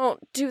 Don't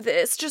do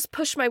this. Just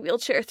push my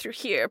wheelchair through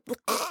here.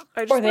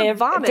 I just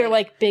vomit. They're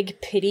like big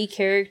pity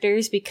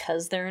characters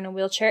because they're in a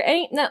wheelchair.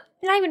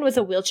 Not even with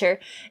a wheelchair.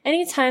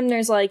 Anytime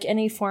there's like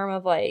any form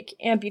of like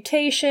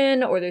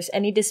amputation or there's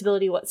any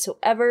disability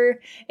whatsoever,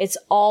 it's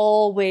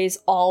always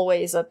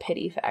a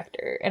pity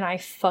factor. And I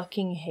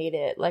fucking hate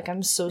it. Like,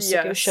 I'm so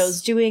sick of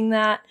shows doing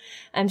that.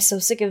 I'm so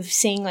sick of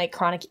seeing like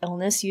chronic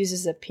illness used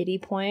as a pity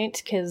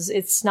point because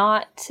it's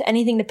not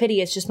anything to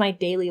pity. It's just my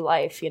daily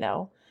life, you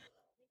know?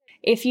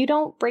 If you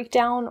don't break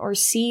down or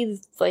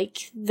see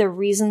like the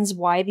reasons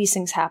why these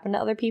things happen to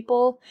other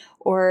people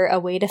or a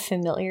way to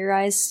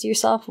familiarize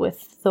yourself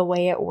with the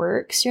way it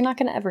works, you're not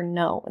going to ever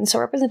know. And so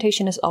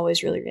representation is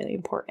always really, really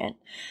important.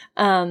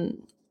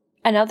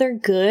 Another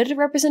good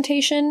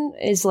representation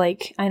is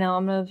like, I know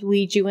I'm going to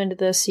lead you into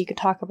this so you could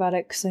talk about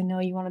it because I know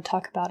you want to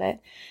talk about it.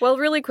 Well,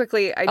 really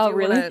quickly, I do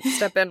want to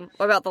step in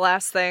about the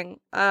last thing,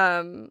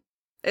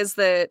 is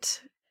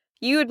that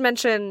you had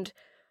mentioned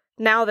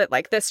now that,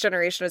 like, this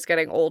generation is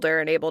getting older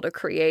and able to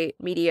create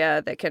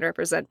media that can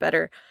represent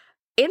better.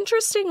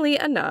 Interestingly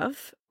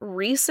enough,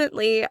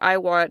 recently I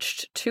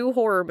watched 2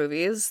 horror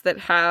movies that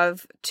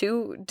have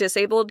 2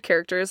 disabled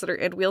characters that are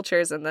in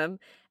wheelchairs in them,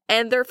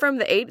 and they're from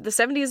the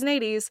 70s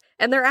and 80s,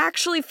 and they're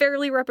actually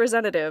fairly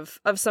representative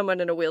of someone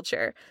in a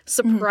wheelchair,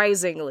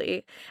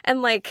 surprisingly. Mm-hmm.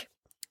 And, like,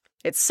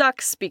 it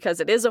sucks because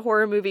it is a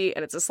horror movie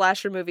and it's a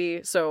slasher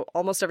movie, so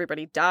almost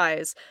everybody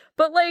dies.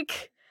 But,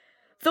 like,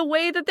 the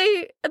way that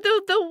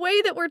the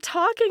way that we're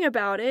talking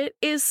about it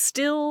is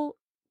still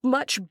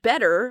much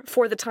better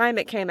for the time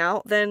it came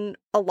out than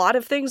a lot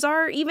of things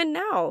are even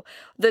now.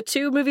 The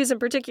 2 movies in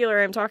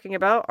particular I'm talking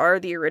about are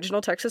the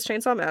original Texas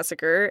Chainsaw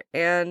Massacre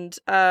and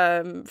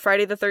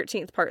Friday the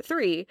 13th Part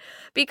 3.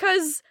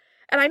 Because,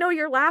 and I know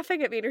you're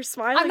laughing at me and you're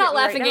smiling I'm not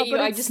laughing right now, at you,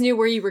 I just knew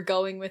where you were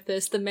going with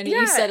this. The minute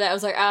you said it, I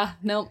was like,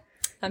 nope.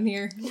 I'm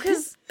here.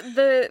 Because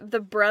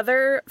the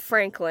brother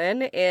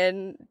Franklin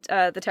in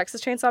the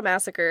Texas Chainsaw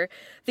Massacre,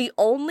 the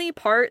only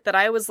part that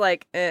I was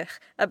like,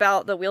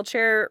 about the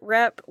wheelchair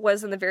rep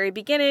was in the very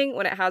beginning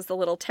when it has the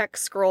little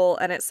text scroll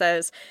and it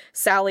says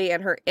Sally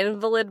and her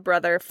invalid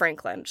brother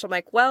Franklin. So I'm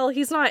like, well,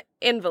 he's not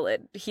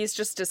invalid. He's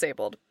just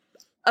disabled.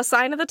 A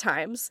sign of the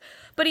times.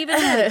 But even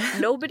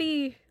then,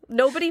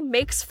 nobody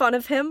makes fun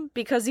of him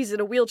because he's in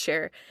a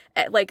wheelchair.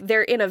 Like,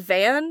 they're in a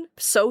van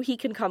so he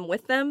can come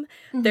with them.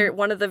 Mm-hmm.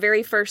 One of the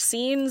very first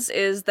scenes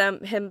is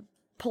him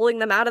pulling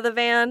them out of the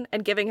van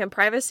and giving him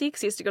privacy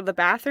because he has to go to the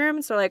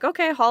bathroom. So like,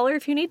 okay, holler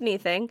if you need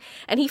anything.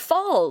 And he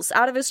falls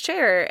out of his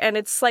chair. And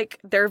it's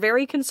like, they're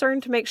very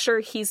concerned to make sure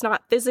he's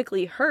not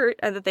physically hurt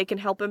and that they can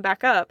help him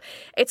back up.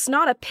 It's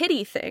not a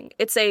pity thing.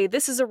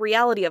 This is a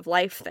reality of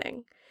life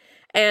thing.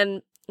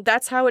 And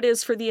that's how it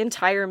is for the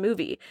entire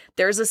movie.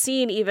 There's a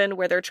scene even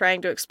where they're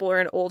trying to explore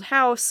an old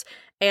house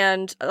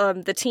and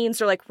the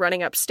teens are like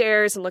running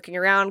upstairs and looking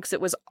around because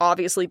it was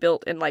obviously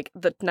built in like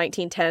the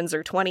 1910s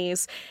or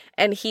 20s.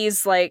 And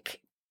he's like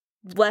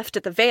left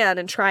at the van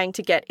and trying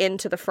to get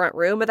into the front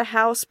room of the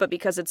house, but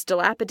because it's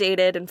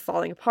dilapidated and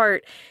falling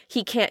apart,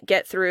 he can't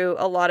get through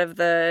a lot of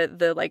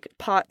the like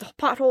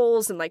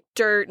potholes and like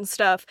dirt and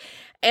stuff.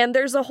 And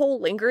there's a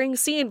whole lingering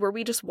scene where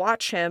we just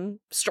watch him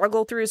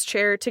struggle through his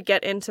chair to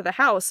get into the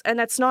house. And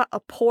that's not a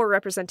poor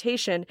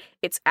representation.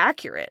 It's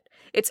accurate.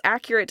 It's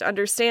accurate to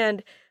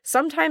understand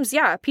sometimes,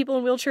 yeah, people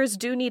in wheelchairs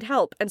do need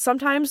help, and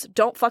sometimes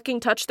don't fucking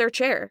touch their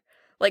chair.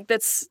 Like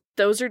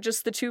those are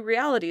just the two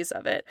realities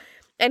of it.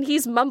 And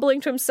he's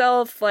mumbling to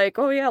himself, like,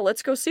 oh yeah,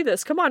 let's go see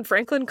this. Come on,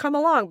 Franklin, come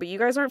along. But you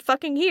guys aren't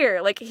fucking here.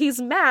 Like, he's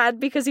mad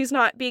because he's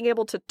not being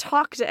able to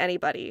talk to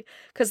anybody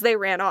because they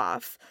ran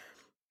off.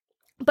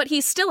 But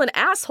he's still an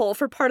asshole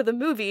for part of the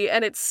movie,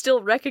 and it's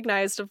still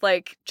recognized of,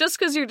 like, just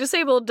because you're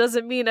disabled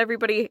doesn't mean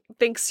everybody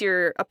thinks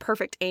you're a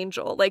perfect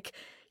angel. Like,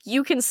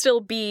 you can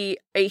still be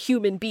a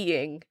human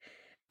being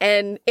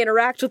and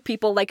interact with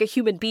people like a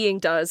human being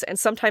does, and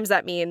sometimes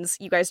that means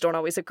you guys don't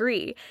always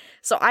agree.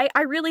 So I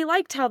really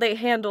liked how they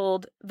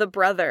handled the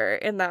brother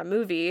in that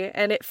movie,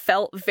 and it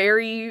felt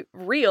very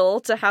real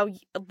to how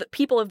the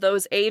people of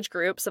those age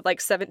groups of like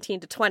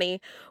 17 to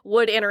 20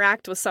 would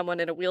interact with someone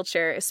in a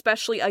wheelchair,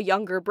 especially a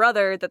younger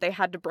brother that they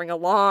had to bring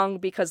along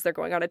because they're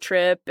going on a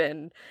trip,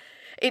 and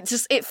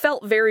it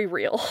felt very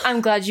real. I'm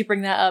glad you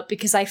bring that up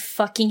because I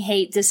fucking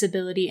hate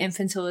disability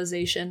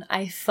infantilization.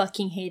 I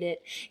fucking hate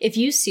it. If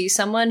you see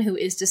someone who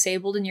is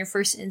disabled and your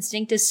first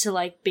instinct is to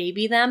like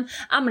baby them,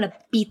 I'm gonna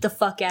beat the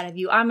fuck out of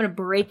you. I'm gonna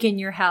break in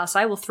your house.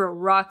 I will throw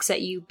rocks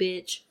at you,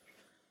 bitch.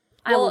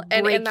 I will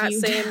break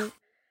you.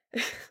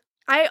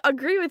 I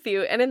agree with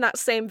you. And in that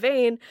same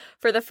vein,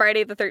 for the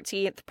Friday the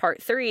 13th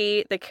Part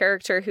 3, the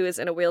character who is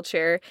in a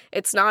wheelchair,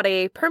 it's not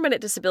a permanent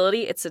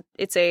disability, it's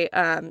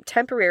a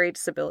temporary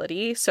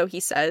disability. So he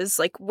says,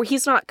 like,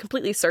 he's not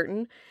completely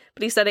certain,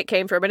 but he said it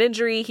came from an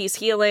injury, he's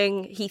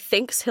healing, he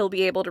thinks he'll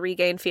be able to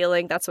regain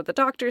feeling, that's what the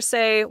doctors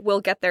say, we'll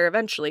get there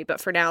eventually,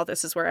 but for now,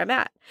 this is where I'm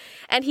at.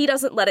 And he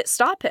doesn't let it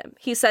stop him.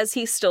 He says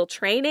he's still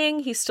training,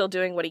 he's still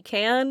doing what he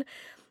can,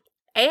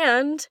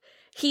 and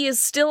he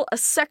is still a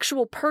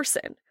sexual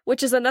person,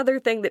 which is another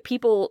thing that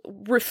people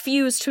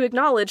refuse to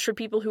acknowledge for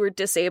people who are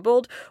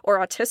disabled or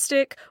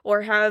autistic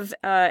or have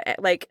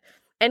like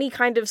any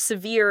kind of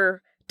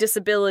severe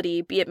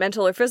disability, be it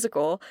mental or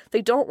physical.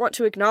 They don't want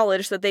to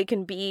acknowledge that they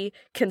can be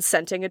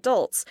consenting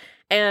adults.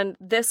 And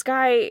this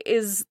guy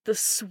is the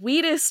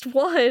sweetest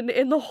one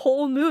in the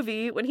whole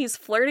movie when he's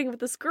flirting with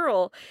this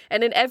girl.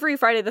 And in every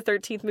Friday the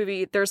 13th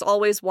movie, there's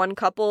always one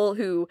couple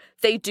who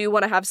they do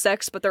want to have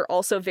sex, but they're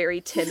also very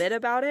timid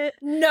about it.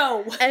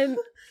 No. And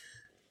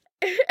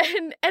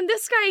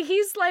this guy,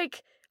 he's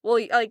like, well,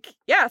 like,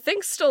 yeah,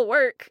 things still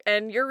work,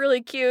 and you're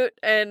really cute,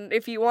 and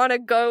if you want to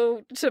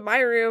go to my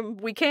room,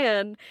 we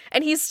can.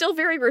 And he's still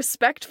very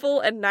respectful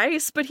and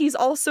nice, but he's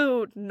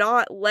also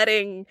not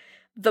letting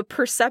the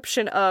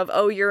perception of,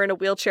 oh, you're in a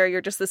wheelchair, you're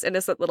just this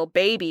innocent little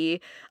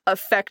baby,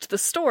 affect the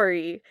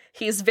story.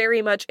 He's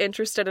very much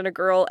interested in a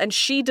girl, and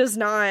she does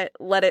not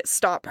let it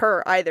stop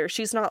her either.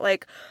 She's not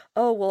like,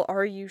 oh, well,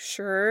 are you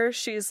sure?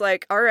 She's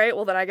like, all right,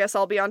 well, then I guess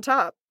I'll be on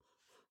top.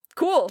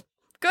 Cool.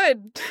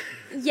 Good.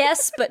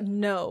 Yes, but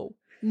no.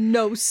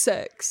 No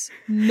sex.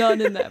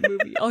 None in that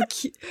movie.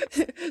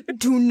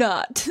 Do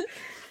not.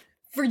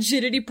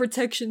 Virginity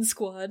Protection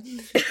Squad.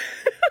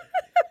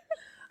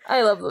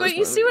 I love those But you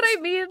movies. see what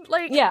I mean?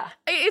 Like, yeah.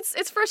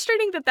 It's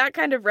frustrating that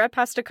kind of rep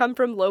has to come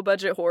from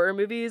low-budget horror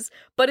movies,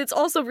 but it's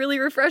also really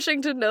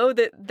refreshing to know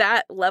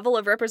that level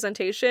of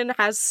representation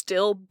has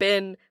still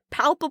been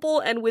palpable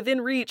and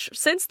within reach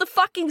since the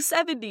fucking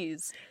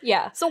 70s.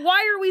 Yeah. So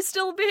why are we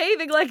still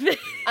behaving like this?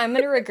 I'm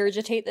gonna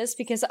regurgitate this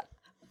because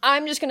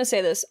I'm just gonna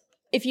say this.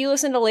 If you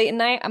listen to Leighton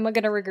Night, I'm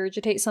gonna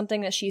regurgitate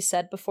something that she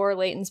said before,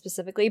 Leighton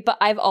specifically, but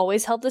I've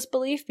always held this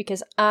belief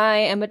because I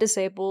am a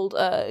disabled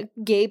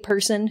gay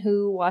person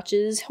who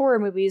watches horror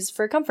movies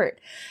for comfort.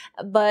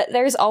 But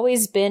there's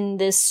always been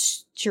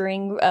this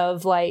string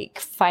of like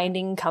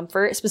finding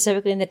comfort,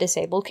 specifically in the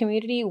disabled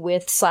community,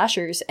 with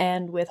slashers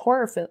and with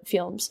horror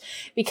films.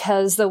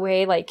 Because the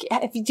way, like,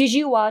 did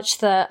you watch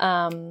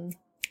the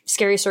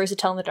Scary Stories to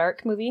Tell in the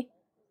Dark movie?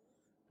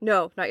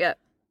 No, not yet.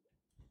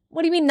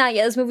 What do you mean not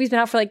yet? This movie's been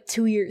out for like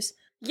 2 years.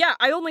 Yeah,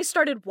 I only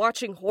started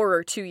watching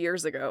horror 2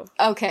 years ago.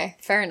 Okay,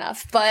 fair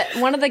enough. But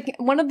one of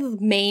the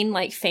main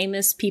like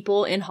famous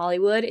people in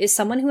Hollywood is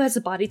someone who has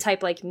a body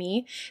type like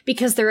me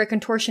because they're a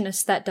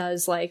contortionist that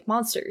does like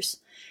monsters.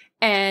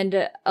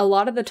 And a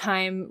lot of the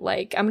time,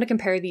 like, I'm gonna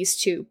compare these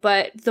two,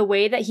 but the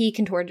way that he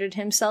contorted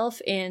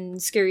himself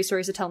in Scary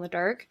Stories to Tell in the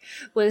Dark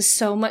was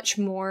so much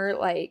more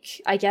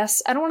like, I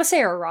guess, I don't want to say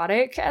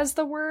erotic as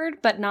the word,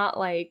 but not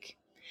like,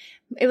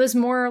 it was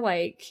more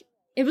like,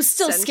 it was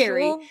still sensual?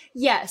 Scary.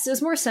 Yes, it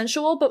was more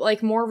sensual, but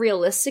like more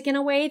realistic in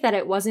a way that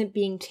it wasn't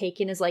being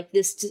taken as like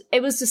this.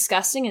 It was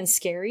disgusting and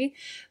scary,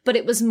 but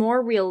it was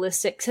more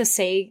realistic to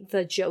say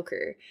the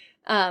Joker.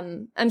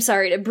 I'm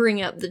sorry to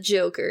bring up the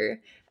Joker,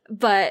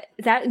 but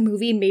that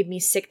movie made me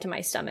sick to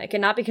my stomach,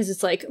 and not because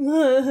it's like,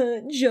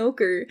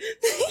 Joker.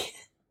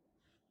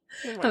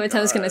 Oh How many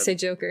times can I say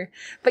Joker?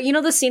 But you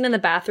know the scene in the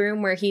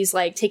bathroom where he's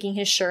like taking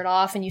his shirt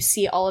off and you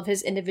see all of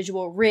his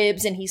individual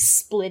ribs and he's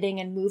splitting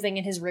and moving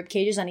and his rib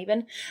cage is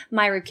uneven?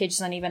 My rib cage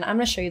is uneven. I'm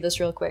going to show you this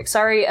real quick.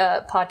 Sorry,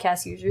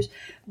 podcast users.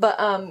 But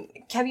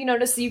have you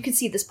noticed that you can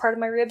see this part of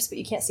my ribs, but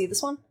you can't see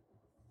this one?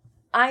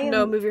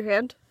 No, move your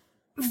hand.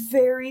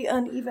 Very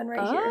uneven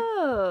right here.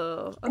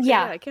 Oh. Okay,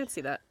 yeah, I can't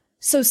see that.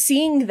 So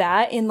seeing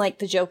that in, like,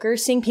 the Joker,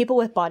 seeing people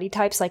with body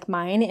types like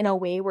mine in a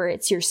way where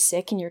it's you're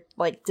sick and you're,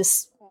 like,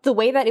 the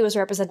way that it was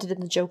represented in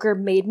the Joker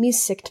made me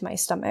sick to my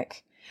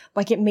stomach.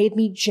 Like, it made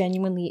me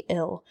genuinely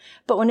ill.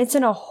 But when it's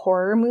in a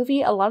horror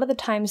movie, a lot of the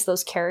times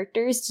those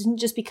characters didn't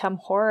just become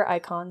horror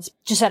icons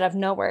just out of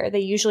nowhere. They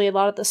usually, a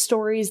lot of the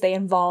stories, they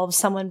involve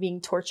someone being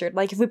tortured.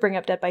 Like, if we bring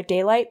up Dead by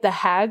Daylight, the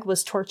hag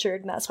was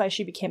tortured and that's why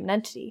she became an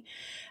entity.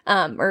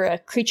 Or a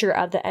creature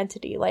of the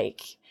entity.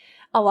 Like,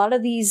 a lot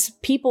of these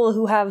people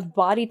who have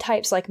body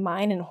types like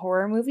mine in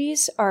horror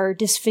movies are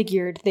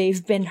disfigured.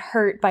 They've been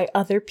hurt by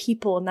other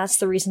people, and that's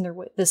the reason they're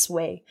this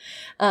way.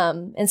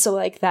 And so,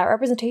 like, that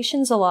representation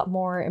is a lot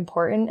more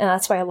important, and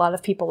that's why a lot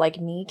of people like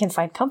me can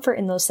find comfort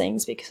in those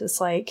things, because it's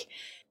like,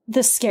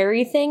 the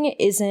scary thing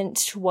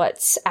isn't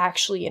what's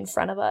actually in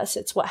front of us,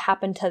 it's what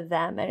happened to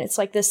them. And it's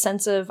like this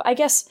sense of, I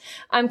guess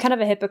I'm kind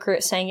of a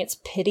hypocrite saying it's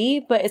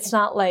pity, but it's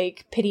not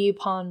like pity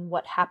upon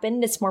what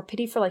happened, it's more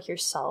pity for like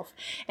yourself.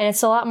 And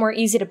it's a lot more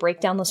easy to break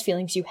down those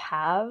feelings you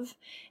have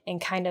and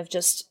kind of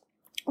just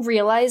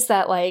realize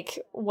that, like,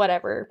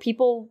 whatever,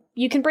 people,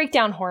 you can break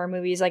down horror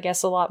movies, I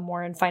guess, a lot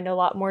more and find a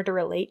lot more to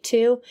relate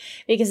to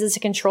because it's a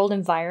controlled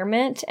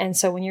environment. And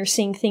so when you're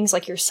seeing things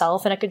like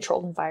yourself in a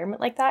controlled environment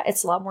like that,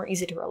 it's a lot more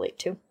easy to relate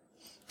to.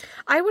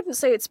 I wouldn't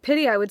say it's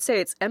pity, I would say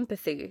it's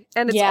empathy.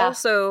 And it's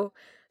also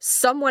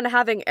someone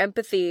having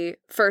empathy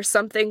for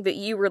something that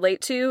you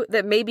relate to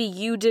that maybe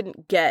you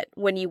didn't get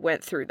when you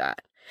went through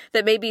that.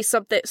 That maybe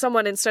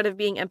someone, instead of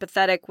being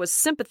empathetic, was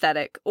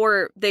sympathetic,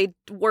 or they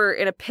were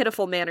in a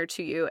pitiful manner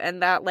to you,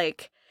 and that,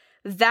 like,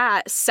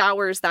 that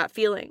sours that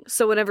feeling.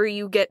 So whenever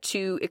you get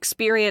to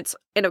experience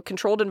in a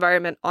controlled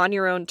environment on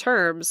your own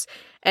terms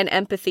an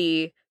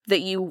empathy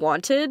that you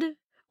wanted,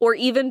 or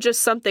even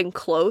just something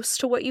close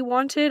to what you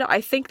wanted,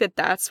 I think that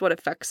that's what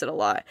affects it a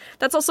lot.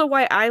 That's also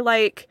why I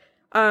like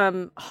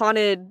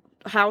haunted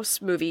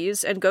house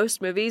movies and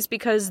ghost movies,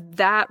 because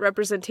that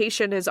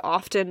representation is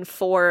often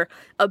for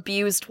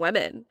abused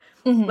women.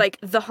 Mm-hmm. Like,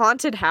 the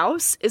haunted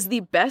house is the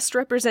best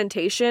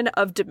representation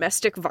of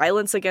domestic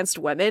violence against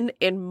women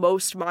in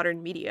most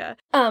modern media.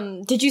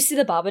 Did you see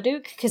The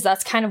Babadook? Because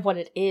that's kind of what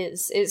it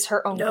is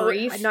her own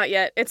grief. Not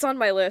yet. It's on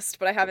my list,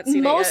 but I haven't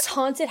seen it yet. Most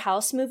haunted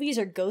house movies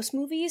are ghost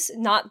movies,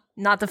 not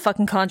the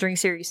fucking Conjuring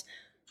series.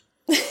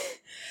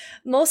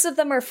 Most of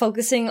them are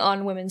focusing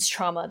on women's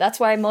trauma. That's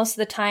why most of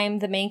the time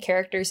the main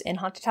characters in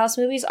haunted house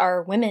movies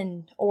are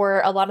women,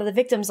 or a lot of the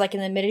victims, like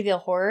in the medieval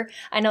horror.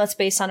 I know it's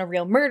based on a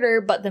real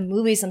murder, but the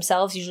movies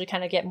themselves usually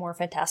kind of get more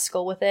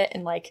fantastical with it,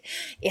 and like,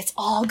 it's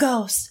all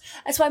ghosts.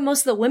 That's why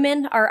most of the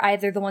women are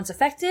either the ones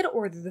affected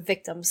or the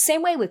victims.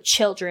 Same way with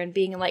children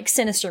being in like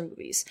sinister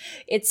movies.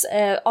 It's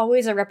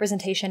always a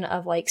representation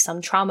of like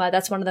some trauma.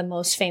 That's one of the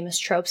most famous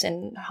tropes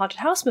in haunted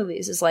house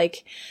movies, is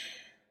like,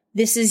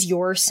 this is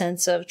your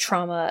sense of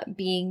trauma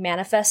being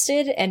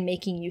manifested and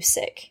making you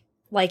sick.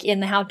 Like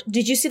in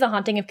did you see The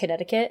Haunting of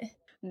Connecticut?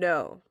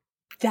 No.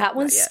 That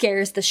one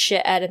scares the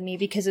shit out of me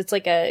because it's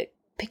like a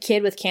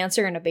kid with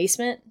cancer in a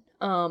basement.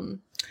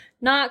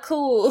 Not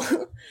cool.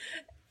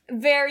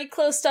 Very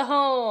close to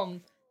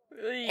home.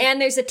 And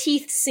there's a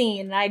teeth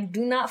scene, and I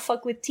do not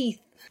fuck with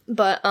teeth.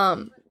 But,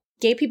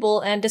 gay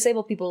people and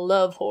disabled people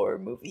love horror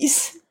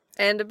movies.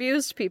 And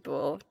abused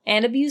people.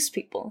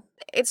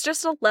 It's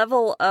just a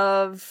level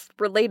of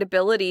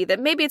relatability that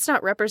maybe it's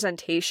not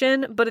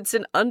representation, but it's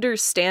an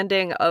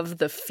understanding of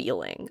the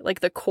feeling, like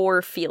the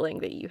core feeling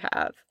that you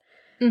have.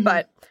 Mm-hmm.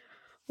 But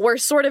we're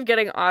sort of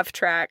getting off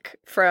track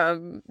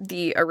from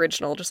the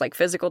original, just like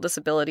physical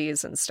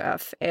disabilities and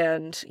stuff.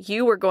 And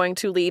you were going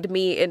to lead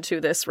me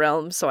into this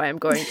realm, so I am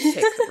going to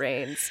take the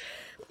reins.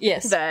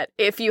 Yes. That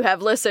if you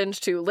have listened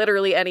to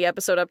literally any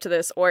episode up to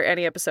this, or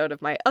any episode of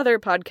my other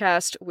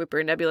podcast,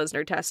 Whipper Nebula's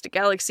Nerdtastic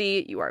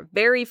Galaxy, you are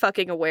very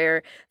fucking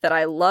aware that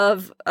I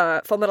love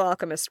Fullmetal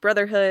Alchemist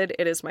Brotherhood.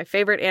 It is my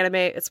favorite anime.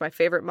 It's my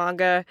favorite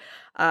manga.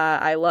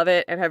 I love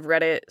it and have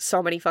read it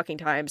so many fucking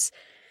times.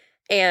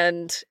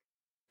 And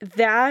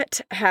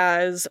that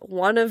has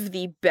one of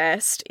the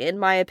best, in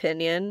my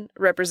opinion,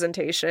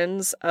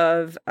 representations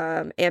of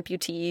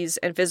amputees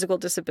and physical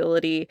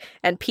disability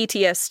and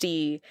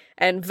PTSD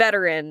and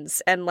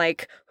veterans, and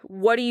like,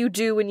 what do you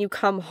do when you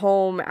come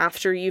home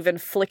after you've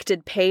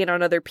inflicted pain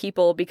on other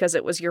people because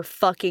it was your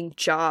fucking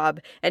job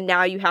and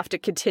now you have to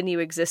continue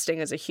existing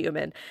as a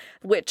human,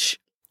 which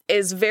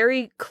is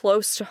very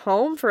close to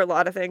home for a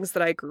lot of things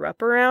that I grew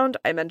up around.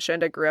 I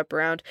mentioned I grew up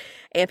around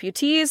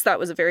amputees. That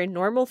was a very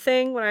normal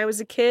thing when I was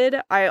a kid.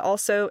 I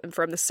also am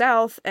from the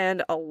South,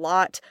 and a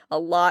lot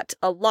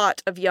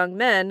of young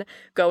men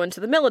go into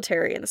the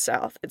military in the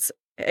South. It's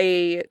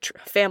a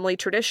family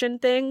tradition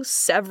thing.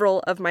 Several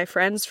of my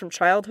friends from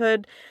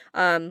childhood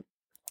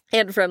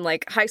and from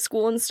like high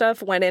school and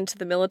stuff went into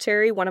the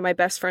military. One of my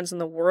best friends in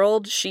the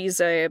world, she's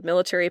a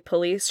military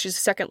police. She's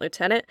a second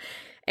lieutenant,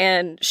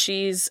 and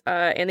she's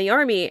in the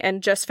army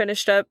and just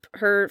finished up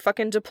her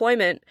fucking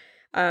deployment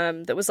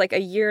that was like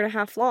a year and a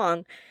half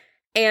long.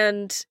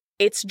 And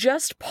it's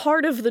just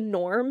part of the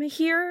norm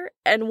here.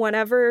 And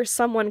whenever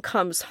someone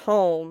comes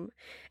home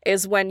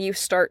is when you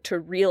start to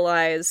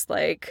realize,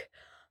 like,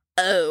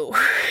 oh,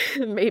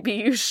 maybe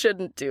you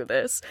shouldn't do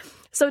this.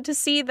 So to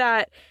see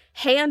that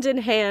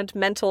hand-in-hand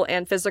mental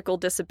and physical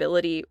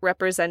disability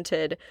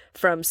represented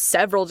from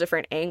several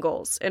different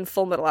angles in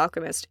Full Metal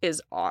Alchemist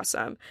is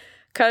awesome.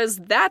 Because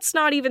that's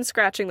not even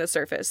scratching the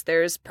surface.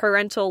 There's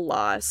parental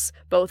loss,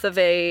 both of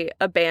a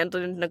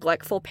abandoned,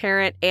 neglectful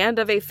parent and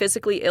of a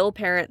physically ill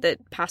parent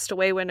that passed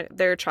away when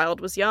their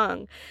child was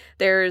young.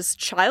 There's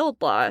child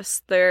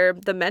loss.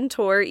 The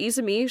mentor,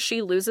 Izumi,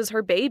 she loses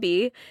her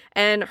baby,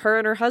 and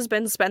her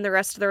husband spend the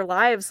rest of their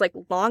lives like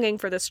longing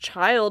for this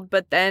child,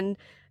 but then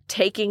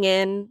taking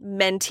in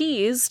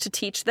mentees to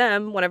teach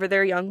them whenever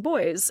they're young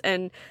boys.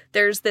 And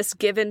there's this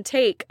give and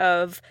take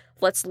of,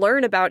 let's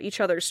learn about each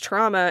other's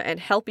trauma and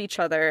help each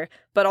other,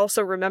 but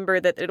also remember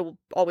that it'll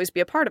always be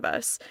a part of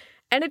us.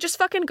 And it just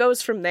fucking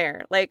goes from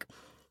there. Like,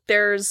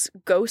 there's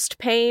ghost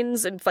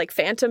pains and like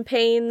phantom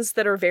pains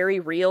that are very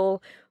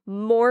real,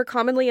 more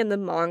commonly in the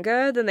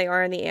manga than they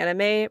are in the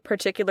anime,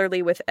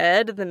 particularly with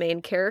Ed, the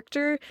main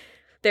character.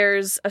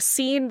 There's a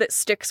scene that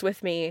sticks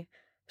with me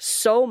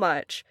so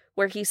much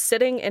where he's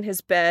sitting in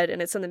his bed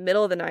and it's in the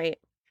middle of the night,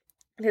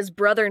 and his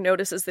brother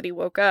notices that he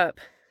woke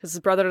up. His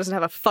brother doesn't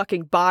have a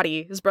fucking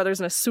body. His brother's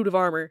in a suit of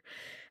armor.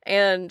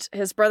 And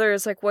his brother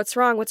is like, what's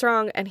wrong? What's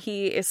wrong? And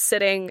he is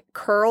sitting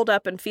curled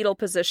up in fetal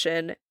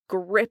position,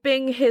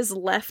 gripping his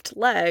left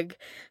leg,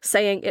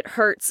 saying, it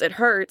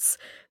hurts,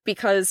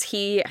 because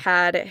he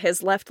had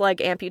his left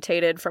leg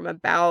amputated from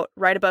about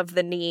right above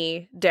the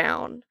knee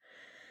down.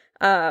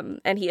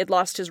 And he had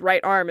lost his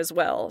right arm as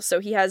well. So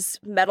he has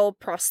metal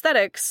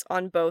prosthetics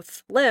on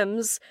both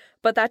limbs,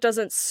 but that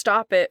doesn't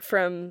stop it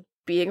from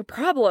being a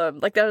problem.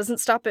 Like, that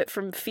doesn't stop it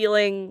from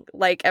feeling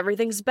like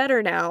everything's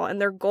better now, and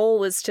their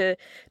goal is to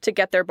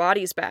get their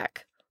bodies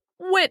back.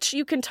 Which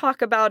you can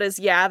talk about as,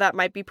 yeah, that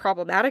might be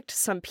problematic to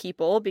some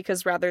people,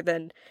 because rather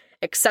than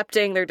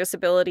accepting their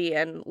disability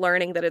and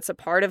learning that it's a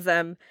part of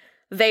them,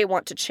 they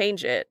want to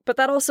change it. But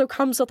that also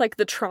comes with like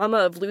the trauma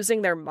of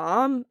losing their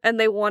mom, and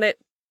they want it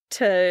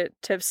they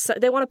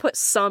want to put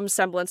some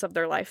semblance of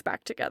their life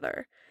back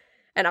together.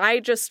 And I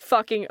just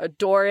fucking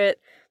adore it.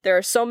 There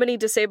are so many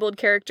disabled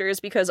characters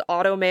because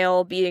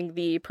automail being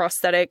the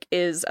prosthetic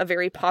is a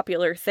very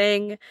popular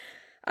thing.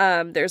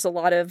 There's a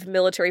lot of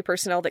military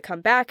personnel that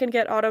come back and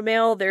get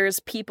automail. There's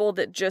people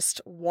that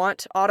just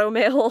want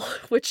automail,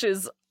 which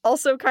is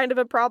also kind of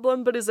a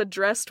problem, but is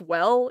addressed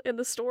well in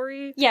the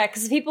story. Yeah,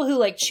 because the people who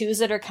like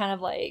choose it are kind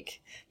of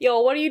like, yo,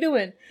 what are you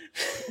doing?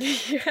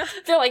 Yeah.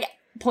 They're like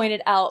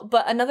pointed out.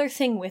 But another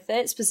thing with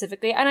it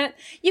specifically, and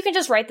you can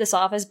just write this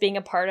off as being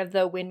a part of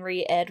the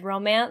Winry Ed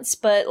romance,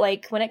 but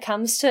like when it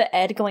comes to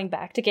Ed going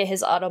back to get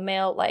his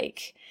automail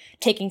like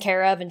taken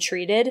care of and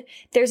treated,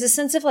 there's a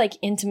sense of like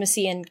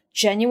intimacy and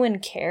genuine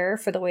care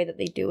for the way that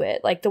they do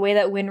it. Like the way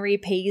that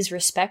Winry pays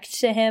respect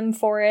to him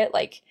for it.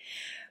 Like,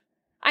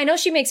 I know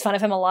she makes fun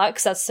of him a lot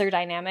because that's their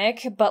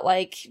dynamic, but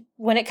like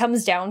when it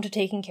comes down to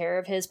taking care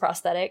of his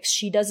prosthetics,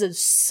 she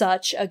does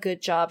such a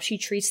good job. She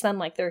treats them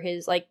like they're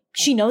his, like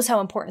she knows how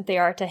important they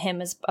are to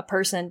him as a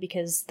person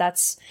because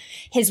that's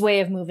his way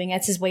of moving.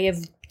 That's his way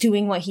of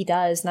doing what he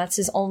does. And that's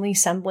his only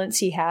semblance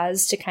he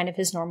has to kind of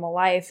his normal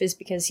life, is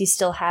because he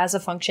still has a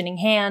functioning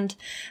hand,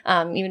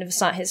 even if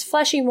it's not his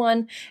fleshy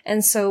one.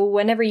 And so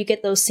whenever you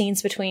get those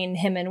scenes between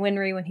him and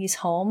Winry when he's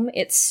home,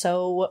 it's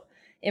so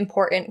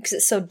important because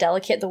it's so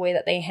delicate the way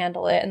that they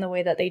handle it and the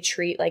way that they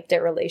treat like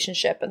their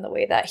relationship and the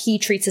way that he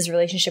treats his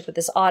relationship with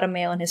his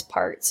automail and his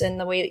parts and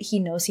the way that he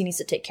knows he needs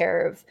to take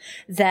care of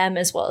them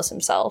as well as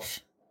himself.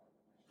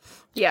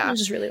 Yeah. I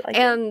just really like it.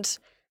 And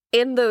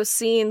in those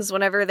scenes,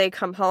 whenever they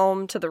come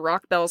home to the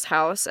Rockbell's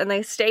house and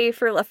they stay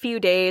for a few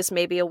days,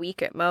 maybe a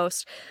week at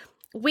most,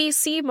 we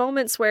see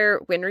moments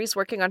where Winry's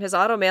working on his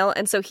automail,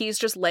 and so he's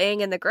just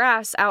laying in the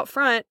grass out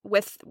front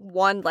with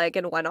one leg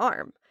and one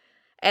arm.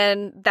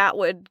 And that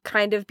would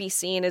kind of be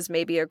seen as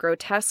maybe a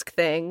grotesque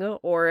thing,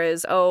 or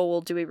as, oh,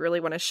 well, do we really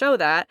want to show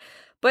that?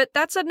 But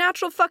that's a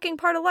natural fucking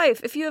part of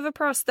life. If you have a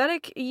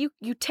prosthetic, you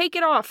take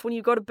it off when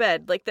you go to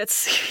bed. Like,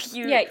 that's,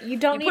 you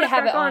don't need to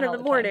have it on in the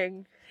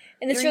morning.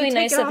 And it's really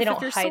nice that they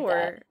don't hide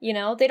that, you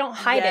know? They don't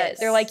hide it.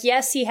 They're like,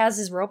 yes, he has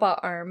his robot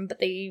arm, but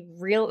they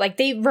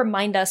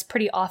remind us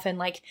pretty often,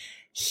 like,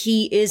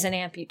 he is an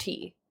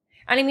amputee.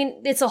 And I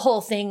mean, it's a whole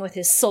thing with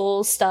his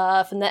soul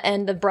stuff and the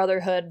end of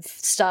Brotherhood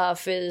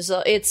stuff is,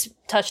 it's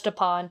touched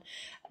upon,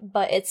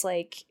 but it's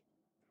like,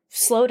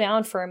 slow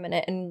down for a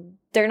minute, and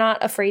they're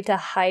not afraid to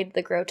hide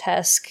the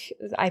grotesque.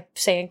 I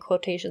say in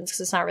quotations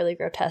because it's not really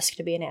grotesque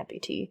to be an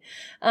amputee.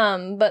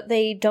 But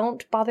they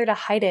don't bother to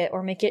hide it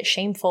or make it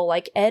shameful.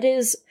 Like, Ed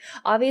is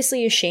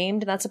obviously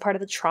ashamed, and that's a part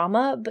of the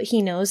trauma, but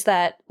he knows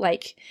that,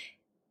 like,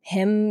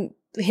 him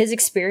his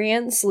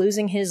experience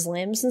losing his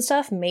limbs and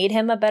stuff made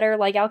him a better,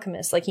 like,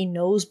 alchemist. Like, he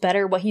knows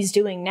better what he's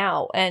doing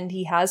now, and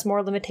he has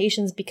more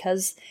limitations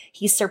because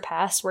he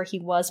surpassed where he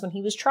was when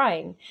he was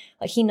trying.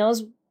 Like, he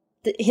knows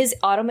his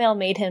automail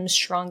made him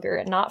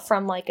stronger, not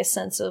from, like, a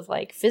sense of,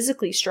 like,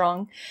 physically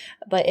strong,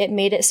 but it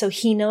made it so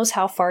he knows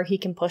how far he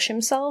can push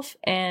himself,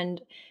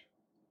 and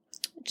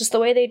just the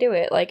way they do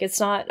it, like, it's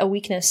not a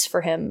weakness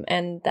for him,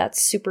 and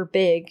that's super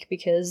big,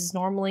 because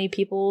normally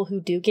people who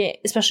do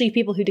get, especially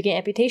people who do get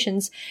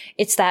amputations,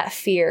 it's that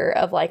fear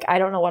of, like, I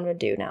don't know what I'm gonna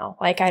do now.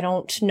 Like, I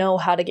don't know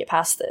how to get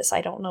past this.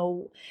 I don't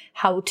know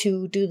how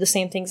to do the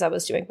same things I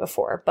was doing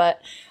before.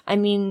 But, I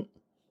mean,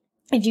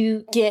 if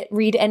you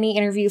read any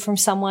interview from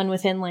someone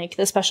within, like,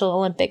 the Special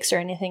Olympics or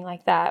anything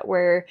like that,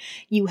 where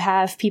you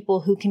have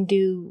people who can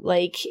do,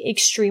 like,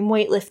 extreme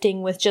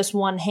weightlifting with just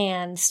one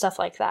hand, stuff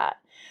like that,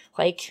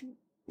 like,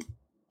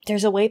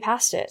 there's a way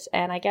past it.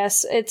 And I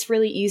guess it's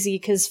really easy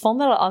because Full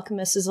Metal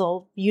Alchemist is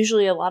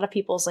usually a lot of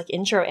people's, like,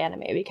 intro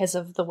anime because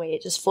of the way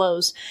it just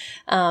flows.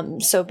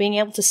 So being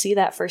able to see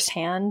that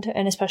firsthand,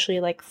 and especially,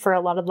 like, for a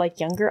lot of, like,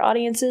 younger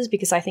audiences,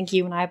 because I think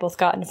you and I both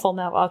got into Full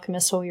Metal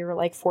Alchemist when we were,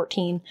 like,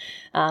 14.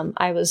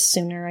 I was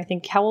sooner, I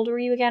think. How old were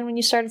you again when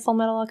you started Full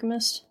Metal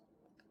Alchemist?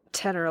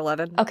 10 or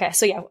 11. Okay,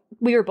 so yeah,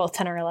 we were both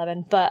 10 or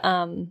 11, but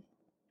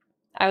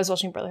I was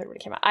watching Brotherhood when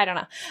it came out. I don't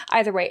know.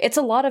 Either way, it's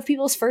a lot of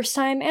people's first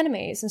time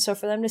animes. And so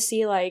for them to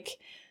see, like,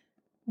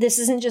 this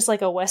isn't just,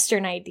 like, a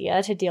Western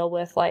idea to deal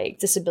with, like,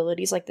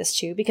 disabilities like this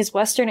too, because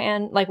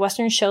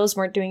Western shows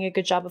weren't doing a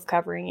good job of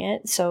covering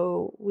it.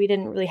 So we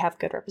didn't really have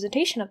good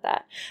representation of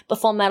that.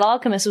 But Full Metal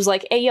Alchemist was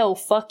like, hey, yo,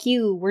 fuck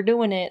you. We're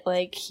doing it.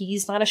 Like,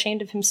 he's not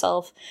ashamed of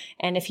himself.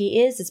 And if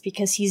he is, it's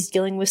because he's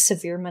dealing with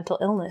severe mental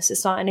illness.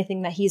 It's not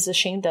anything that he's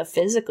ashamed of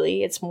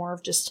physically. It's more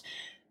of just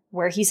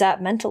where he's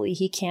at mentally.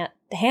 He can't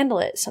handle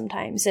it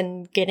sometimes,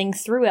 and getting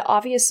through it.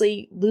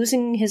 Obviously,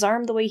 losing his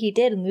arm the way he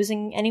did and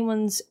losing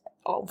anyone's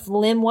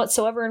limb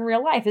whatsoever in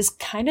real life is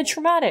kind of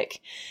traumatic.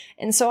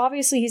 And so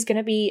obviously he's going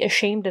to be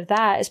ashamed of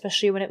that,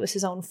 especially when it was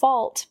his own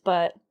fault.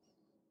 But,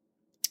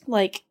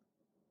 like,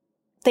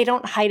 they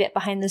don't hide it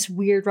behind this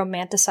weird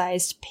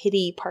romanticized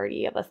pity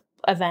party of a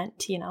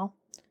event, you know?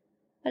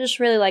 I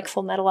just really like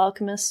Full Metal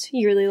Alchemist.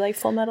 You really like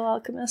Full Metal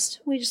Alchemist.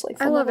 We just like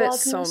Full Metal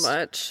Alchemist. I love it so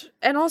much.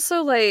 And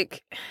also,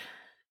 like,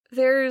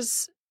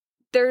 there's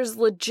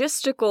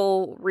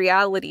logistical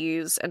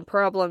realities and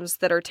problems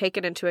that are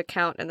taken into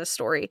account in the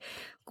story.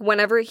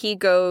 Whenever he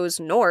goes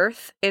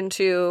north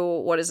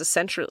into what is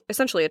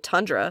essentially a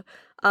tundra,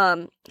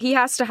 he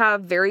has to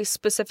have very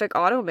specific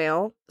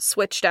automail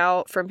switched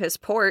out from his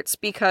ports,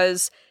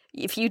 because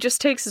if he just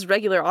takes his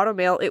regular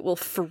automail, it will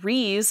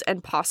freeze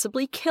and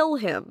possibly kill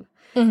him.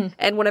 Mm-hmm.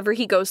 And whenever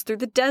he goes through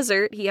the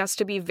desert, he has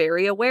to be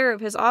very aware of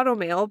his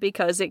automail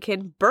because it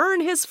can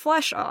burn his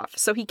flesh off,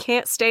 so he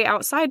can't stay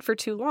outside for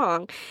too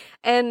long.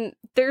 And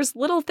there's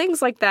little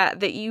things like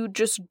that you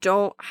just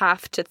don't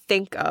have to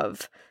think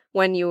of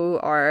when you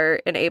are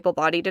an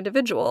able-bodied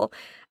individual.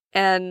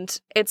 And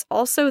it's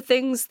also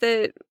things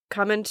that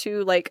come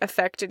into, like,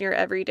 effect in your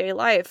everyday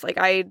life. Like,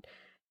 I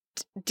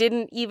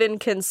didn't even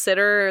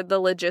consider the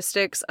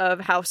logistics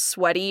of how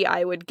sweaty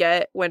I would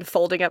get when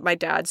folding up my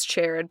dad's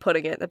chair and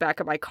putting it in the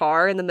back of my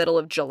car in the middle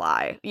of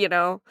July, you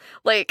know?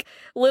 Like,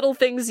 little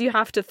things you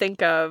have to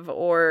think of,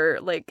 or,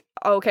 like,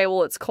 okay,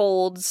 well, it's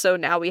cold, so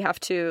now we have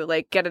to,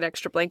 like, get an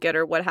extra blanket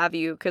or what have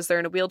you because they're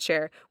in a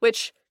wheelchair,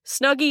 which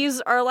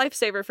Snuggies are a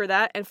lifesaver for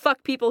that, and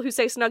fuck people who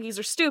say Snuggies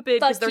are stupid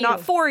because they're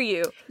not for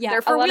you. Yeah,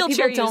 they're for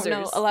wheelchair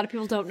users. A lot of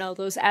people don't know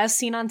those as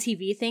seen on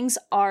TV things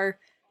are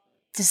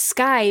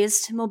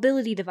disguised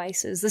mobility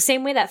devices. The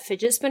same way that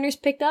fidget spinners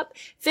picked up.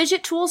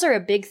 Fidget tools are a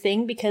big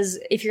thing because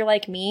if you're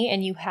like me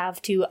and you have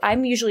to,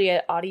 I'm usually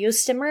an audio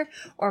stimmer,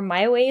 or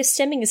my way of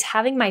stimming is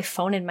having my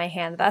phone in my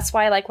hand. That's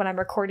why, like, when I'm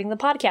recording the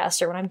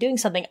podcast or when I'm doing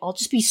something, I'll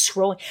just be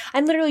scrolling.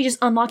 I'm literally just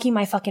unlocking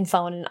my fucking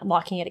phone and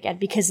unlocking it again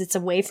because it's a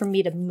way for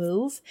me to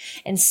move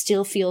and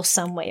still feel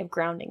some way of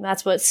grounding.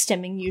 That's what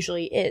stimming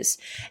usually is.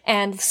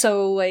 And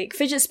so, like,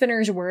 fidget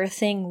spinners were a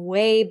thing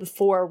way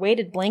before.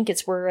 Weighted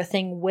blankets were a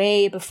thing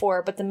way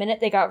before. But the minute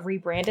they got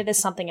rebranded as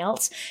something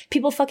else,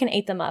 people fucking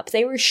ate them up.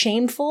 They were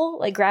shameful.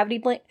 Like,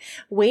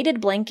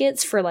 weighted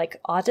blankets for, like,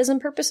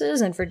 autism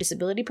purposes and for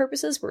disability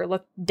purposes were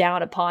looked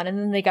down upon, and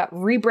then they got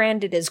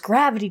rebranded as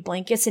gravity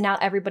blankets, and now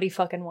everybody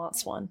fucking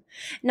wants one.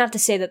 Not to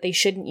say that they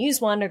shouldn't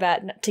use one or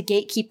that to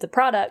gatekeep the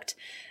product,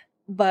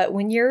 but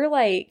when you're,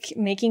 like,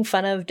 making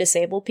fun of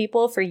disabled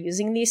people for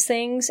using these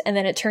things, and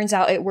then it turns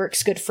out it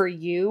works good for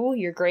you,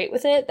 you're great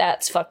with it,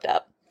 that's fucked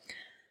up.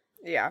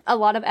 Yeah. A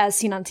lot of as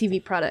seen on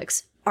TV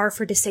products are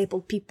for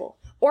disabled people.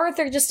 Or if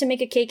they're just to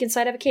make a cake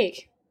inside of a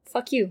cake.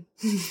 Fuck you.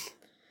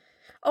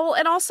 Oh,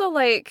 and also,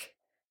 like,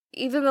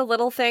 even the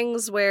little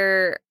things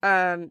where,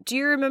 do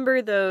you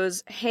remember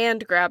those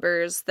hand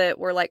grabbers that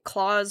were, like,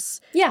 claws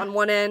on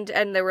one end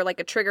and they were, like,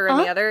 a trigger on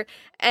the other?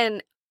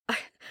 And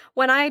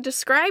when I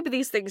describe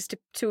these things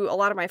to a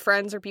lot of my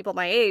friends or people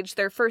my age,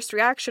 their first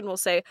reaction will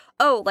say,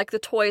 oh, like the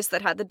toys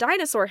that had the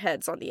dinosaur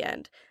heads on the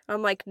end. And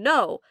I'm like,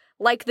 no,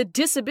 like the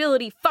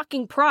disability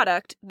fucking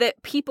product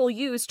that people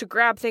use to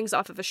grab things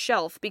off of a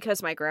shelf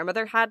because my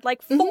grandmother had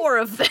like 4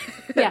 of them.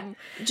 Yeah,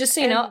 just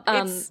so you know,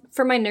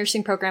 for my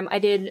nursing program, I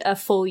did a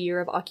full year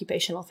of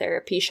occupational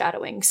therapy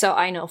shadowing, so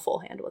I know full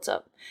hand what's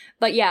up.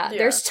 But yeah,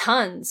 there's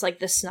tons. Like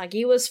the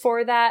Snuggie was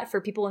for that,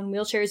 for people in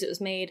wheelchairs. It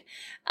was made.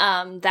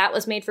 That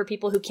was made for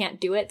people who can't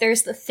do it.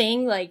 There's the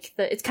thing like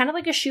it's kind of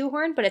like a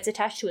shoehorn, but it's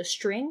attached to a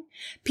string.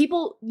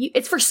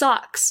 It's for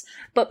socks,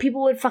 but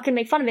people would fucking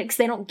make fun of it because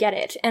they don't get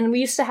it. And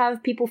we used to have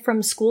people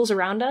from schools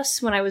around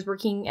us when I was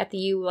working at the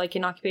U, like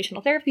in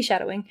occupational therapy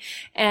shadowing.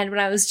 And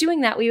when I was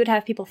doing that, we would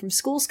have people from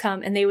schools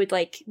come and they would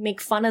like make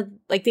fun of,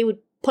 like they would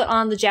put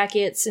on the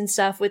jackets and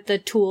stuff with the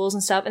tools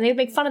and stuff, and they would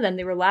make fun of them.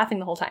 They were laughing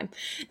the whole time,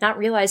 not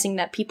realizing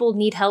that people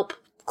need help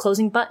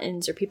closing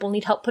buttons, or people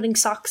need help putting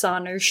socks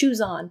on or shoes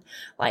on.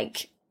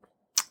 Like,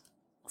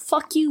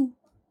 fuck you.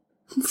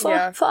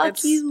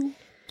 Fuck you.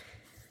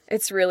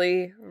 It's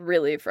really,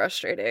 really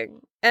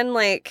frustrating. And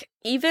like,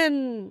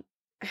 even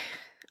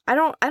I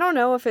don't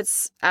know if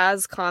it's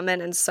as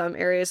common in some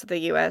areas of the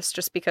US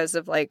just because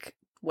of like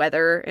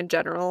weather in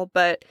general,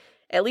 but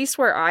at least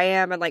where I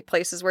am and like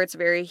places where it's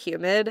very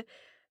humid,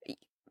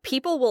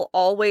 people will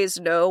always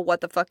know what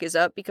the fuck is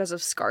up because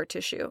of scar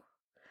tissue.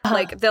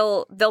 Like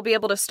they'll be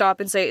able to stop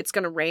and say it's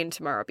going to rain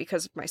tomorrow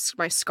because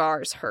my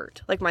scars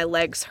hurt. Like my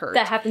legs hurt.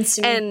 That happens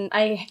to me. And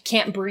I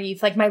can't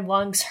breathe. Like my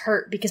lungs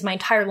hurt because my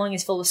entire lung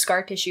is full of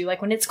scar tissue.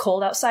 Like when it's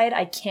cold outside,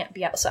 I can't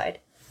be outside.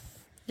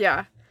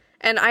 Yeah.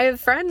 And I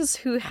have friends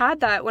who had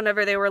that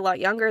whenever they were a lot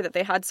younger, that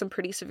they had some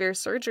pretty severe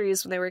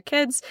surgeries when they were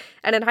kids.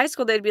 And in high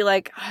school, they'd be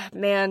like, oh,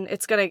 man,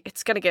 it's gonna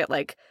get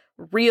like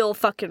real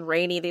fucking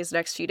rainy these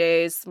next few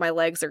days. My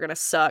legs are gonna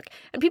suck.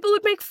 And people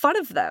would make fun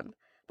of them.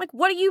 Like,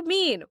 what do you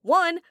mean?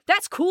 1,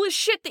 that's cool as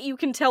shit that you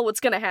can tell what's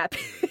gonna happen.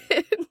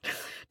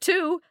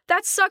 2,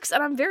 that sucks,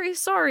 and I'm very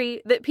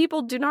sorry that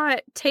people do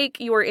not take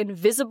your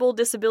invisible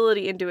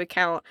disability into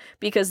account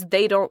because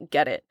they don't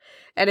get it.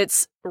 And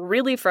it's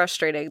really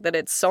frustrating that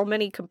it's so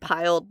many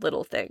compiled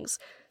little things.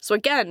 So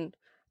again,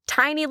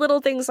 tiny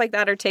little things like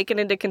that are taken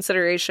into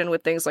consideration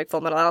with things like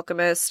Fullmetal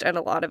Alchemist and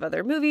a lot of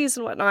other movies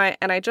and whatnot,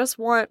 and I just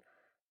want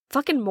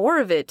fucking more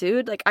of it,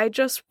 dude. Like, I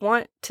just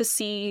want to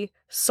see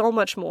so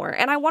much more.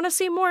 And I want to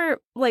see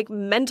more, like,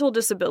 mental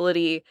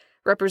disability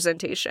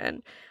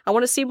representation. I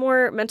want to see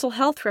more mental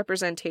health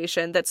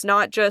representation that's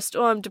not just,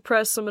 oh, I'm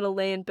depressed, so I'm going to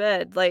lay in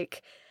bed.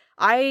 Like,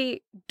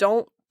 I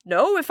don't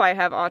know if I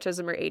have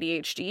autism or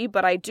ADHD,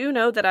 but I do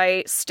know that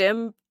I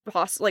stim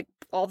like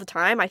all the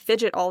time. I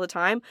fidget all the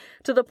time,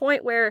 to the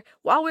point where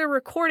while we were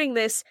recording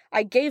this,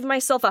 I gave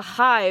myself a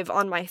hive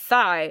on my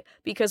thigh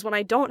because when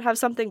I don't have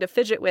something to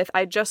fidget with,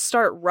 I just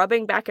start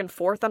rubbing back and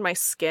forth on my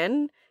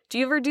skin. Do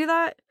you ever do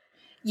that?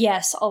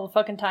 Yes, all the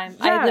fucking time.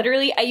 Yeah.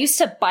 I used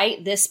to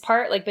bite this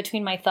part, like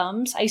between my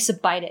thumbs. I used to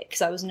bite it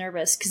because I was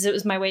nervous, because it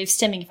was my way of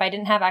stimming. If I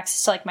didn't have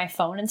access to like my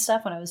phone and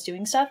stuff when I was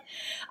doing stuff,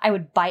 I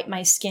would bite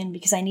my skin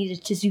because I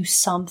needed to do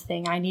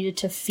something. I needed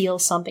to feel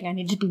something. I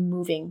needed to be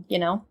moving, you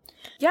know?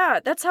 Yeah,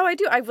 that's how I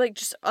do. I've like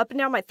just up and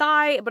down my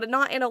thigh, but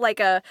not in a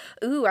like a,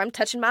 ooh, I'm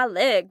touching my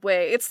leg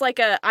way. It's like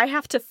I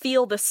have to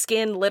feel the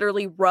skin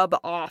literally rub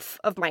off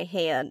of my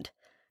hand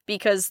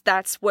because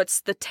that's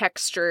what's the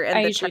texture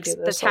and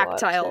the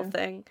tactile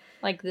thing.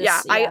 Like this.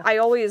 Yeah, I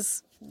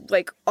always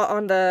like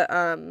on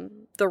the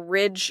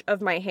ridge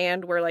of my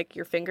hand where like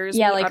your fingers.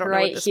 Yeah, meet. like I don't know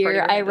right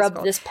here. I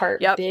rub this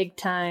part Yep. big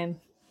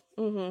time.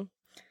 Mm-hmm.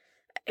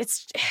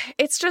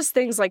 It's just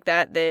things like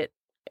that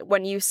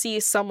when you see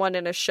someone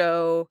in a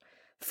show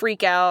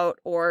freak out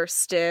or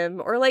stim,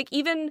 or like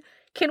even,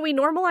 can we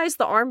normalize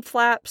the arm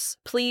flaps,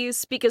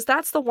 please? Because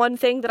that's the one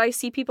thing that I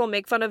see people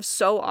make fun of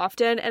so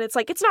often, and it's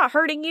like, it's not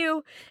hurting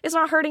you. It's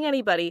not hurting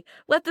anybody.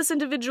 Let this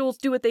individual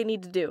do what they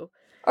need to do.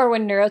 Or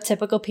when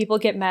neurotypical people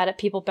get mad at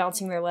people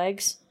bouncing their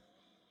legs.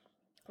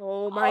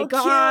 Oh my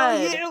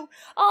God.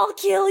 I'll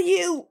kill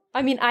you!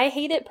 I mean, I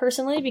hate it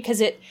personally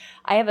because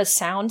I have a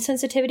sound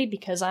sensitivity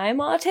because I'm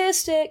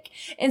autistic.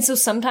 And so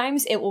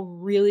sometimes it will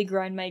really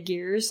grind my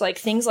gears. Like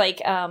things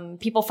like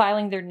people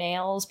filing their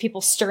nails, people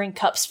stirring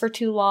cups for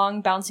too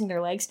long, bouncing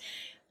their legs,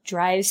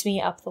 drives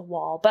me up the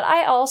wall. But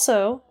I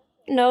also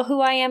know who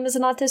I am as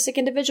an autistic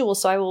individual,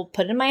 so I will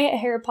put in my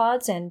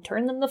AirPods and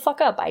turn them the fuck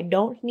up. I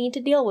don't need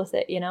to deal with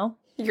it, you know?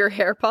 Your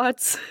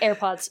AirPods?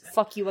 AirPods.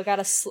 Fuck you.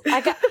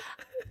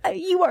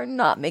 You are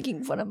not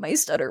making fun of my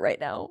stutter right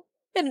now.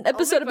 In an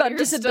episode about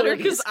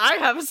disabilities. Because I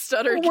have a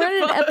stutter. We're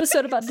in an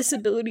episode about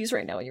disabilities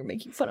right now and you're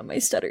making fun of my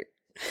stutter.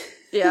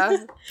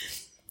 Yeah.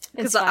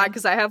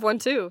 Because I have one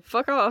too.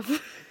 Fuck off.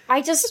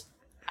 I just...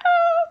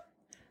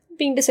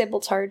 being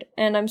disabled's hard.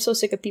 And I'm so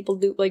sick of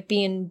people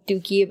being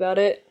dookie about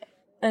it.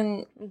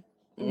 And,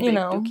 you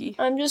know, dookie.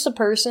 I'm just a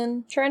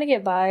person trying to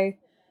get by.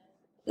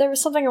 There was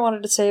something I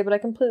wanted to say, but I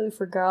completely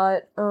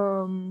forgot.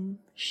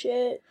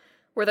 Shit.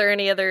 Were there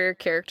any other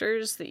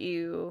characters that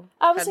you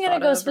I wasn't going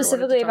to go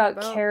specifically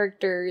about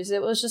characters.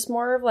 It was just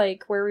more of,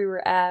 like, where we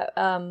were at.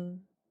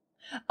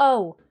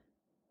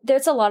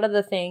 there's a lot of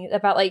the thing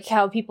about like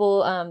how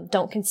people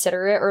don't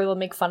consider it, or they'll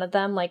make fun of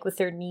them like with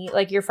their knee,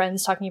 like your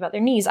friends talking about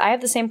their knees. I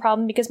have the same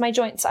problem because my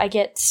joints, I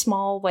get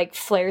small like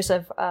flares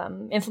of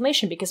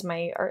inflammation because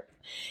my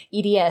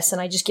EDS, and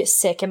I just get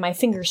sick and my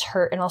fingers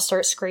hurt and I'll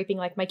start scraping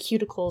like my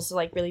cuticles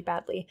like really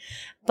badly.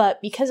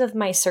 But because of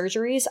my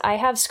surgeries, I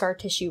have scar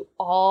tissue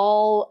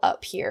all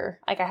up here.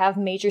 Like I have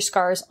major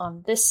scars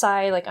on this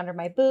side, like under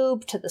my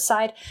boob to the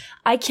side.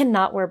 I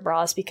cannot wear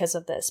bras because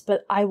of this,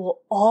 but I will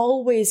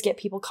always get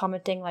people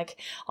commenting like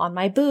on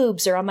my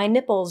boobs or on my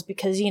nipples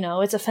because, you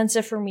know, it's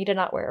offensive for me to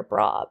not wear a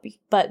bra.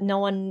 But no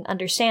one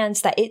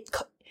understands that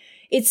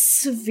it's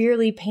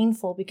severely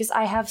painful because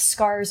I have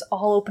scars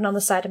all open on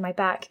the side of my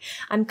back.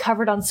 I'm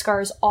covered on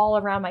scars all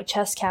around my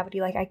chest cavity.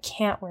 Like I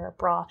can't wear a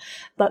bra,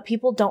 but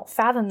people don't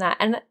fathom that.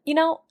 And you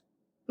know,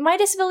 my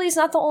disability is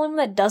not the only one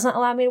that doesn't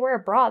allow me to wear a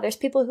bra. There's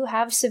people who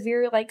have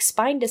severe like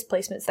spine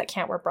displacements that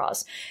can't wear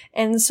bras.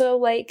 And so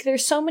like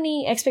there's so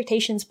many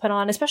expectations put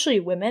on, especially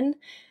women,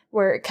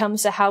 where it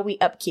comes to how we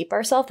upkeep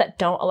ourselves that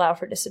don't allow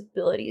for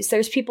disabilities.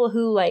 There's people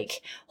who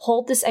like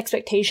hold this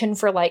expectation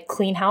for like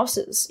clean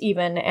houses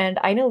even. And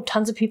I know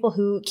tons of people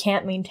who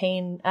can't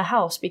maintain a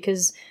house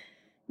because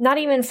not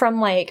even from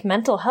like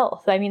mental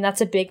health. I mean, that's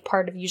a big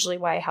part of usually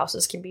why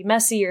houses can be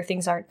messy or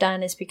things aren't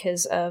done is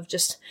because of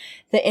just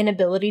the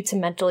inability to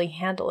mentally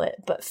handle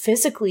it. But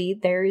physically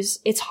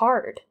it's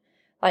hard.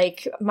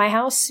 Like my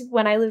house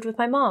when I lived with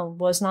my mom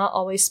was not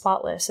always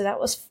spotless. So that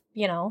was,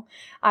 you know,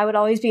 I would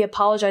always be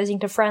apologizing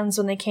to friends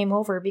when they came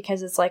over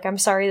because it's like, I'm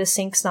sorry, the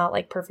sink's not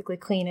like perfectly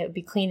clean. It would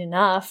be clean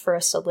enough for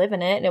us to live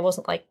in it. And it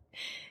wasn't like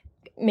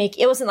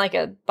it wasn't like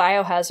a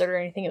biohazard or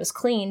anything. It was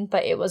clean,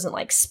 but it wasn't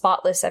like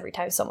spotless every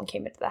time someone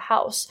came into the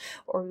house.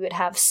 Or we would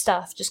have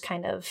stuff just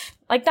kind of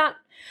like that.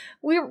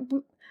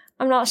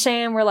 I'm not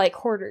saying we're like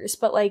hoarders,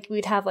 but like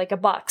we'd have like a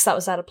box that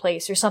was out of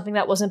place or something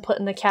that wasn't put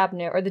in the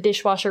cabinet or the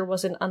dishwasher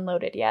wasn't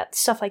unloaded yet,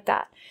 stuff like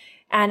that.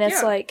 And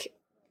it's like,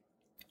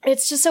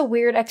 it's just a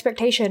weird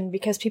expectation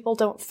because people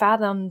don't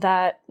fathom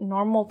that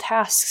normal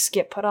tasks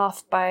get put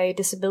off by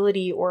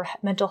disability or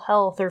mental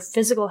health or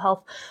physical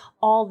health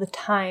all the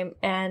time.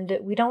 And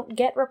we don't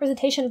get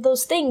representation of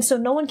those things. So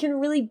no one can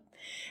really,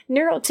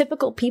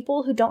 neurotypical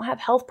people who don't have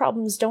health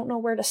problems don't know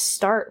where to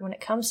start when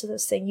it comes to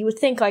this thing. You would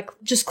think like,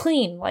 just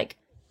clean, like,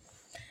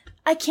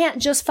 I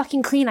can't just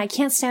fucking clean. I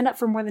can't stand up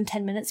for more than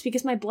 10 minutes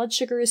because my blood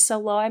sugar is so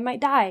low I might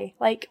die.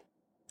 Like,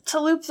 to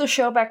loop the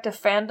show back to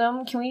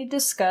fandom, can we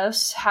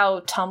discuss how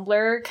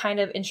Tumblr kind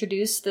of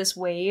introduced this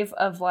wave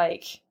of,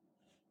 like,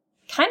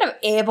 kind of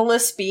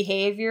ableist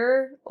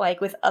behavior, like,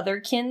 with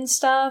otherkin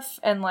stuff?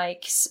 And,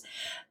 like,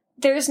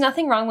 there's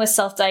nothing wrong with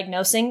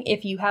self-diagnosing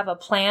if you have a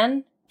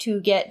plan to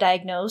get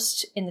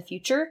diagnosed in the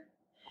future.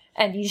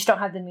 And you just don't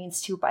have the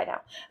means to by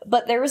now.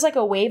 But there was like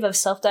a wave of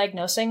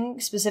self-diagnosing,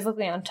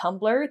 specifically on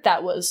Tumblr,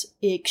 that was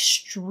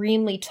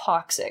extremely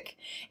toxic.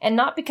 And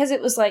not because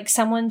it was like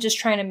someone just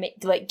trying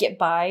to get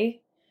by,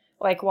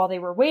 like while they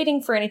were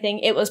waiting for anything.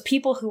 It was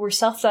people who were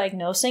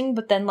self-diagnosing,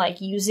 but then like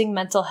using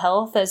mental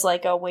health as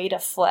like a way to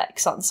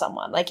flex on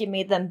someone. Like it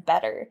made them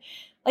better.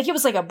 Like it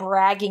was like a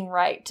bragging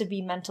right to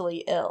be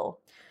mentally ill.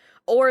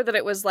 Or that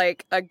it was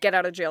like a get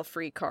out of jail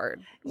free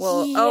card.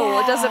 Well,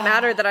 it doesn't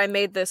matter that I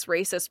made this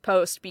racist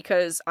post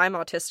because I'm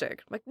autistic.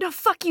 I'm like, no,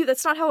 fuck you,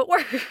 that's not how it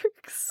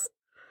works.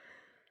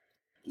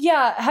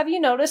 Yeah, have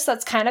you noticed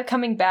that's kind of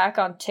coming back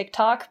on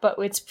TikTok, but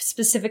it's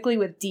specifically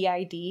with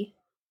DID?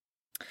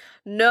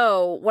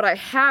 No, what I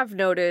have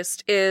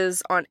noticed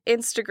is on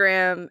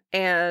Instagram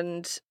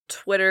and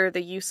Twitter,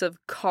 the use of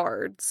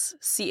cards,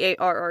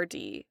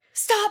 CARRD.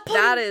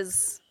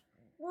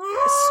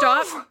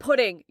 Stop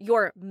putting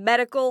your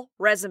medical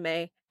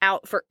resume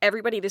out for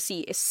everybody to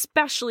see,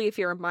 especially if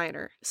you're a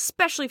minor.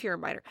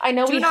 I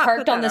know we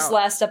harped on this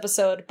last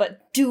episode,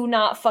 but do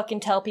not fucking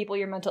tell people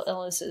your mental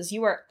illnesses.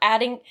 You are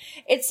adding...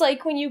 It's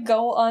like when you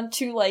go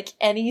onto, like,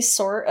 any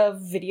sort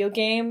of video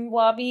game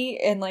lobby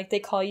and, like, they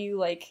call you,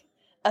 like,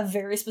 a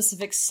very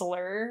specific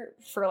slur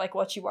for, like,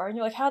 what you are, and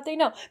you're like, how'd they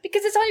know?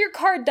 Because it's on your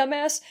card,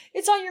 dumbass!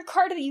 It's on your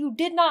card that you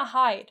did not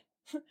hide.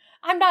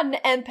 I'm not an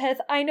empath.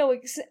 I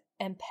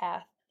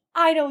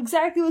know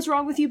exactly what's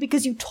wrong with you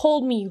because you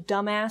told me, you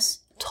dumbass.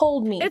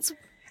 Told me. It's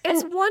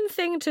one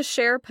thing to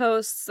share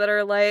posts that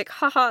are like,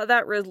 haha,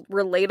 that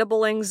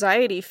relatable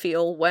anxiety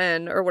feel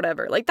when, or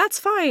whatever. Like, that's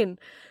fine.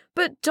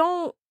 But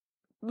don't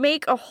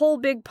make a whole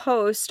big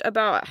post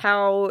about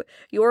how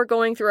you're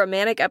going through a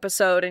manic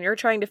episode and you're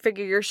trying to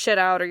figure your shit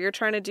out or you're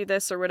trying to do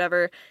this or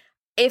whatever.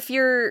 If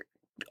you're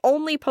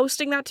only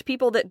posting that to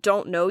people that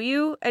don't know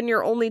you and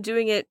you're only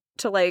doing it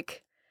to,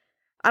 like,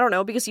 I don't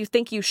know, because you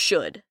think you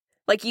should.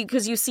 Like,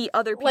 because you see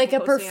other people like a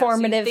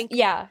performative,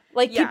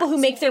 people who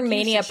make their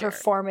mania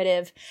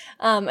performative.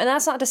 And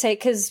that's not to say,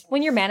 because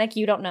when you're manic,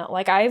 you don't know.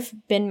 Like, I've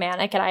been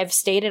manic, and I've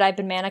stated I've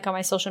been manic on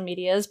my social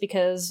medias,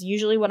 because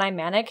usually when I'm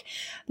manic,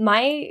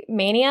 my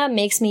mania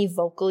makes me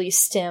vocally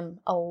stim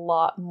a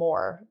lot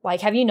more.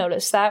 Like, have you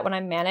noticed that when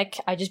I'm manic,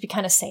 I just be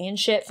kind of saying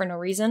shit for no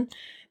reason?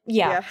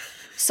 Yeah.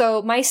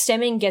 So my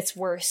stimming gets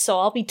worse. So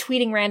I'll be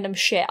tweeting random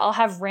shit. I'll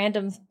have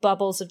random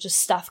bubbles of just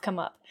stuff come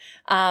up.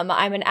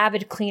 I'm an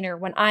avid cleaner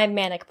when I'm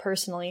manic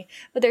personally,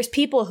 but there's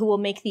people who will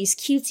make these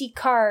cutesy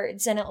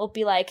cards and it will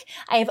be like,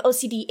 I have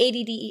OCD,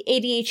 ADD,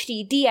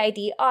 ADHD,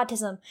 DID,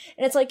 autism.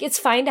 And it's like, it's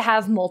fine to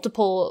have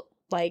multiple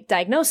like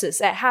diagnosis.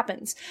 That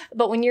happens.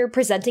 But when you're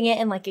presenting it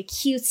in like a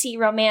cutesy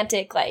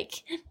romantic,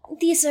 like,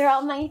 these are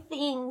all my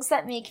things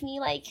that make me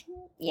like,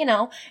 you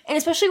know, and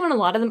especially when a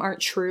lot of them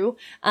aren't true.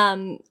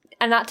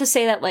 And not to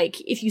say that, like,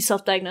 if you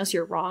self-diagnose,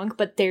 you're wrong,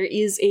 but there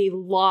is a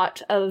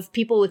lot of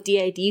people with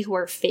DID who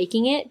are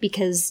faking it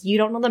because you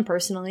don't know them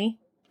personally.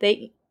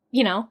 They,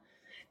 you know,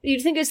 you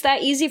think it's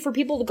that easy for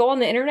people to go on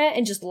the internet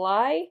and just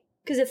lie?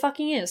 Because it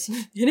fucking is.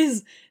 It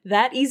is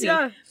that easy.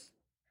 Yeah.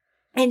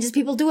 And just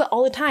people do it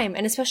all the time.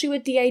 And especially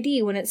with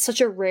DID, when it's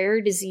such a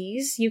rare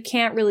disease, you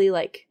can't really,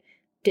 like,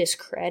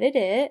 discredit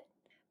it.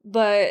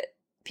 But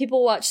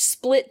people watch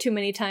Split too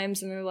many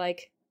times and they're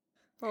like,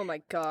 oh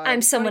my god.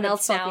 I'm someone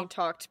else now. Fucking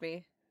talk to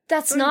me.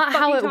 That's not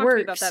how it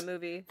works. About that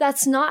movie.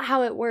 That's not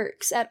how it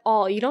works at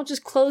all. You don't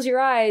just close your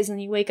eyes and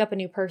you wake up a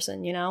new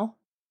person, you know?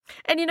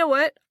 And you know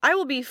what? I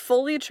will be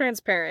fully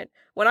transparent.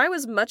 When I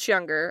was much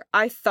younger,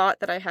 I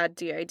thought that I had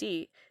DID.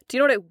 Do you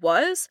know what it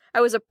was?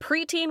 I was a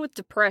preteen with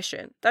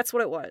depression. That's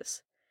what it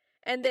was.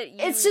 And that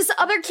It's just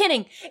other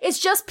kidding. It's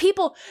just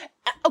people.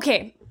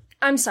 Okay,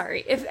 I'm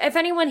sorry. If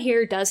anyone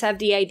here does have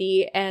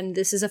DID and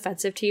this is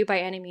offensive to you by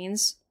any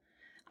means,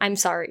 I'm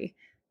sorry.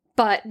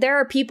 But there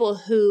are people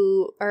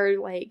who are,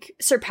 like,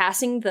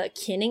 surpassing the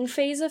kinning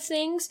phase of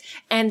things,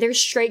 and they're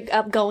straight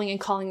up going and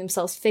calling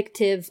themselves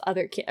fictive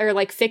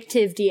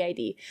fictive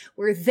DID,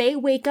 where they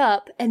wake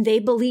up and they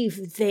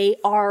believe they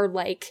are,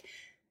 like,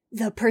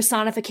 the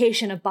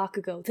personification of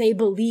Bakugou. They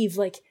believe,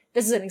 like,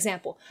 this is an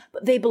example,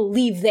 but they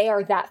believe they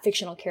are that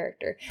fictional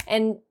character.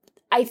 And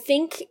I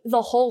think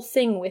the whole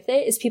thing with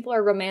it is people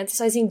are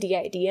romanticizing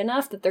DID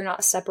enough that they're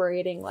not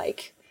separating,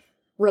 like,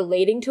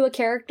 relating to a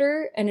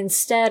character and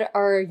instead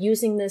are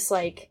using this,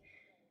 like,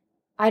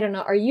 I don't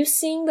know, are you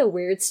seeing the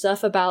weird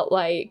stuff about,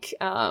 like,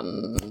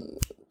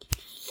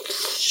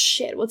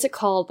 shit, what's it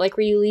called? Like,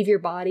 where you leave your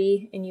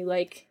body and you,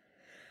 like...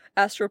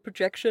 Astral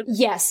projection?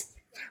 Yes.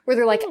 Where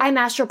they're like, I'm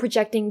astral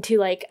projecting to,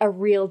 like, a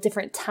real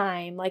different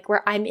time, like,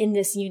 where I'm in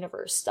this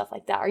universe, stuff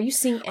like that. Are you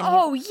seeing any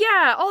Oh,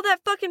 yeah, all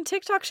that fucking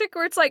TikTok shit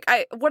where it's like,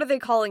 what are they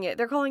calling it?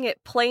 They're calling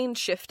it plane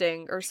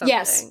shifting or something.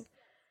 Yes.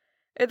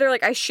 They're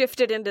like, I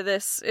shifted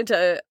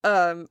into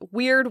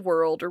weird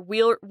world or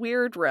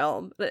weird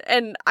realm.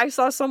 And I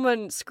saw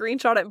someone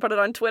screenshot it and put it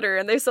on Twitter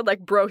and they said,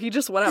 like, bro, he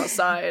just went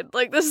outside.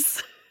 Like,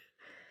 this...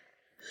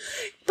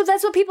 But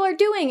that's what people are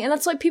doing, and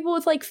that's what people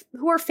with, like,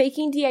 who are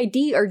faking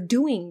DID are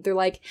doing. They're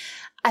like,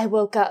 I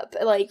woke up,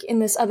 like, in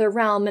this other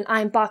realm, and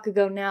I'm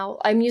Bakugou now.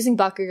 I'm using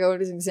Bakugou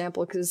as an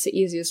example because it's the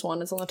easiest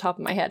one. It's on the top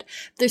of my head.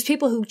 There's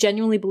people who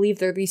genuinely believe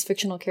they're these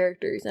fictional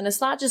characters, and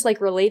it's not just, like,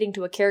 relating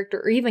to a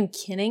character or even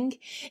kinning.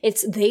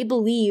 It's they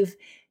believe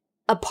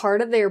a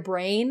part of their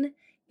brain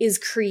is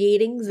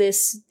creating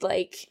this,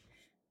 like,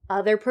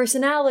 other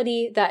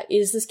personality that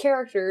is this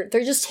character.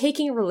 They're just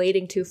taking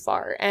relating too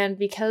far, and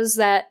because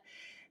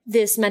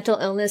this mental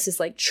illness is,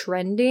 like,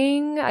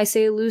 trending. I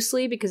say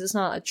loosely because it's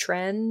not a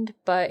trend,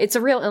 but it's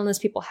a real illness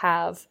people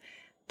have.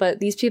 But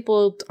these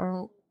people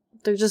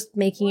they're just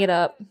making it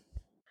up.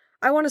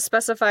 I want to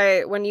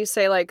specify when you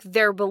say, like,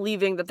 they're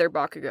believing that they're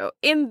Bakugou.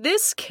 In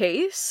this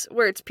case,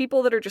 where it's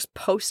people that are just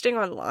posting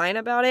online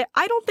about it,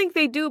 I don't think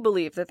they do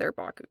believe that they're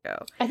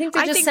Bakugou. I think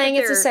they're just saying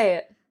it to say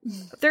it.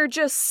 They're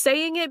just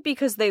saying it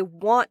because they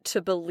want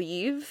to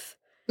believe.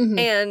 Mm-hmm.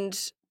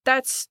 And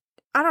that's...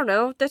 I don't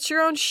know. That's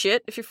your own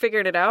shit if you're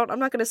figuring it out. I'm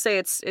not going to say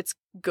it's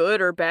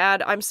good or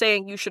bad. I'm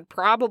saying you should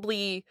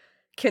probably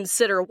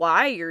consider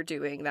why you're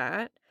doing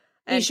that.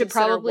 And you should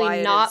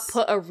probably not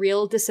put a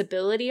real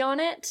disability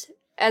on it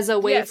as a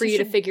way for you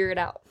to figure it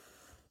out.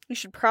 You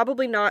should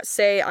probably not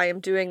say, I am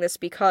doing this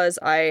because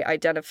I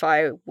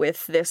identify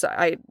with this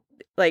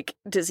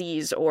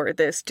disease or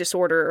this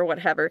disorder or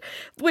whatever,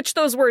 which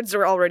those words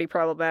are already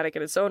problematic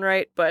in its own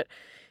right, but...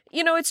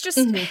 You know, it's just,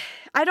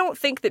 I don't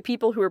think that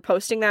people who are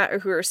posting that or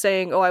who are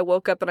saying, oh, I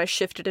woke up and I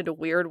shifted into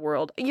weird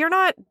world, you're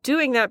not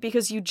doing that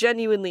because you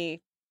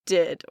genuinely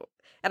did.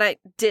 And I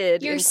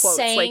did, you're in quotes.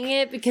 Saying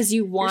it because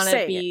you want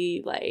to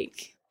be,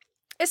 like...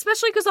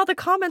 Especially because all the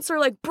comments are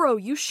like, bro,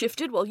 you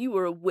shifted while you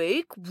were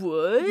awake?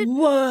 What?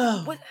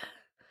 Whoa. What?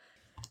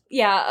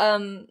 Yeah,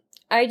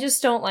 I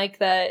just don't like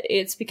that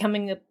it's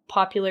becoming a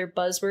popular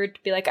buzzword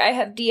to be like, I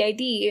have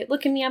DID,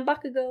 look at me, I'm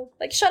Bakugou.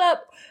 Like, shut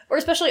up! Or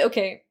especially,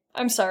 okay,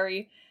 I'm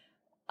sorry.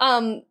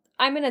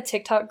 I'm in a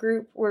TikTok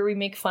group where we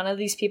make fun of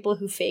these people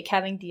who fake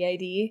having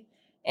DID,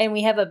 and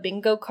we have a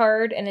bingo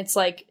card, and it's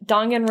like,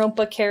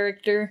 Danganronpa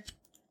character,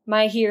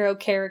 My Hero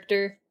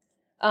character,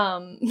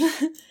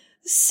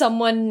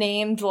 someone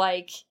named,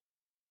 like,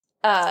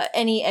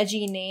 any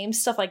edgy name,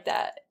 stuff like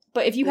that.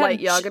 But if you have... Light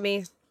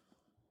Yagami.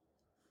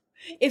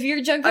 If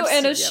you're Junko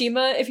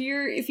Enoshima, if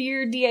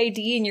your DID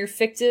and your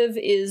fictive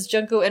is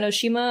Junko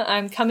Enoshima,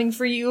 I'm coming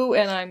for you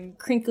and I'm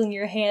crinkling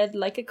your head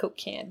like a Coke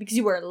can because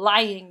you are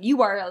lying.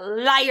 You are a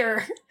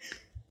liar.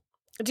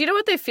 Do you know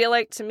what they feel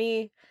like to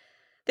me?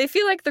 They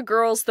feel like the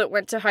girls that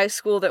went to high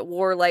school that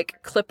wore,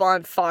 like,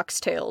 clip-on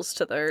foxtails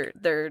to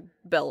their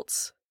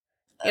belts.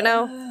 You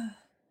know?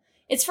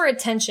 It's for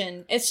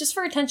attention. It's just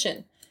for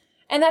attention.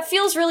 And that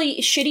feels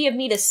really shitty of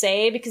me to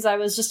say because I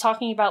was just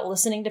talking about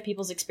listening to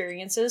people's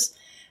experiences.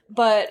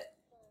 But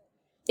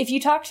if you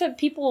talk to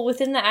people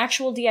within the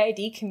actual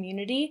DID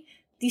community,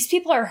 these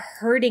people are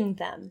hurting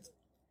them.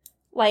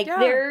 Like,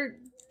 they're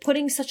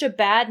putting such a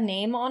bad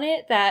name on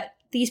it that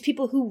these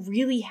people who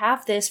really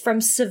have this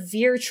from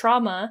severe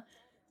trauma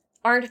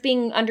aren't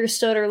being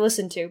understood or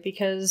listened to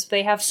because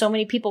they have so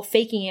many people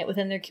faking it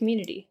within their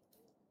community.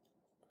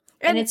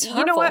 And it's harmful.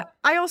 You know what?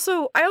 I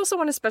also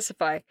want to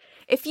specify,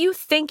 if you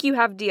think you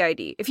have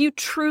DID, if you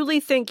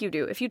truly think you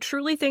do, if you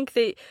truly think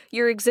that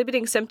you're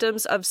exhibiting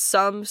symptoms of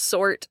some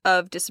sort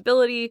of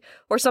disability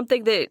or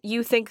something that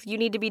you think you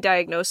need to be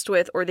diagnosed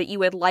with or that you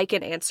would like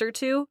an answer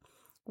to,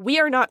 we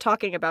are not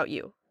talking about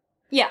you.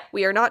 Yeah.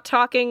 We are not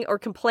talking or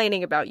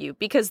complaining about you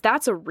because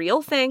that's a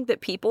real thing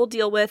that people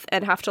deal with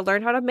and have to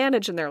learn how to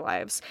manage in their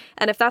lives.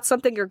 And if that's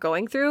something you're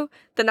going through,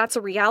 then that's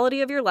a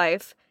reality of your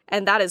life.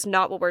 And that is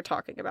not what we're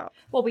talking about.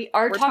 Well,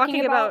 we're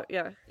talking about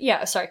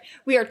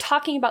we are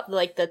talking about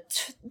like the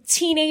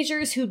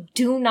teenagers who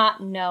do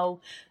not know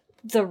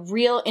the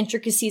real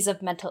intricacies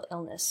of mental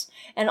illness.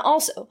 And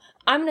also,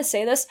 I'm going to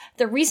say this,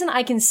 the reason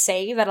I can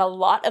say that a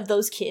lot of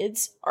those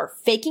kids are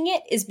faking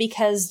it is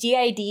because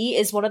DID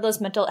is one of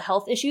those mental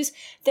health issues.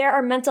 There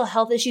are mental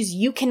health issues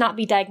you cannot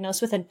be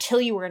diagnosed with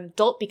until you are an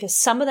adult because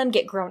some of them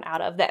get grown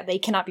out of that they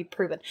cannot be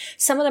proven.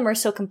 Some of them are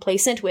so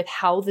complacent with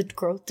how the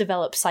growth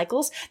develops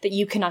cycles that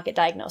you cannot get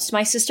diagnosed.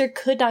 My sister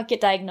could not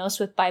get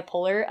diagnosed with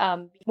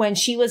bipolar when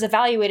she was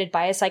evaluated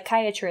by a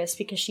psychiatrist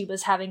because she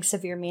was having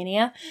severe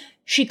mania.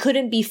 She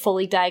couldn't be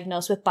fully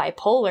diagnosed with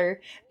bipolar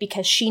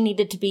because she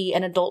needed to be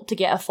an adult to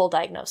get a full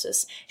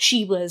diagnosis.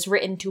 She was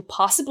written to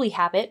possibly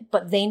have it,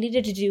 but they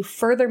needed to do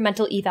further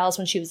mental evals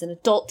when she was an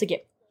adult to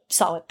get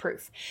solid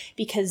proof.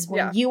 Because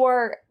when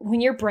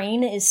your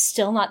brain is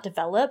still not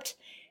developed,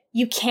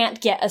 you can't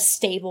get a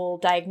stable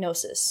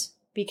diagnosis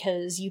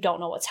because you don't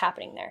know what's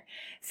happening there.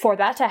 For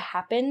that to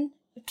happen,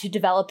 to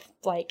develop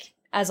like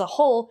as a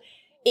whole,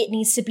 it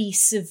needs to be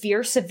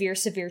severe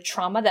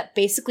trauma that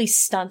basically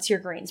stunts your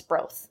brain's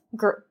growth.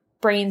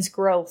 Brain's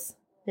growth.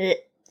 Ugh.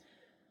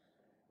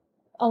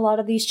 A lot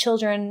of these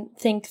children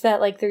think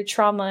that like their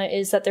trauma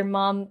is that their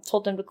mom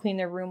told them to clean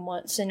their room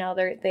once and now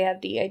they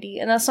have DID.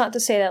 And that's not to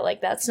say that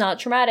like that's not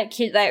traumatic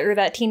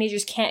that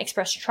teenagers can't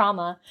express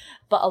trauma,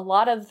 but a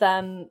lot of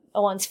them,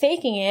 the ones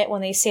faking it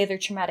when they say their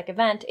traumatic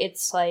event,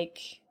 it's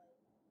like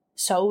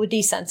so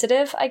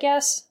desensitive, I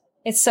guess.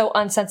 It's so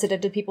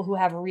unsensitive to people who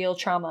have real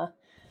trauma.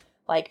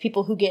 Like,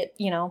 people who get,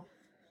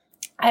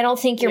 I don't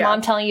think your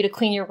mom telling you to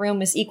clean your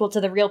room is equal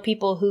to the real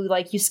people who,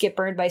 like, used to get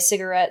burned by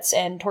cigarettes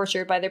and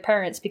tortured by their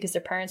parents because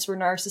their parents were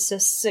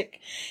narcissistic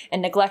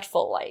and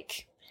neglectful.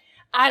 Like,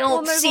 I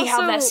don't see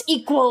how this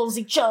equals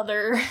each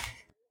other.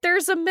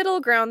 There's a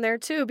middle ground there,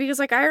 too, because,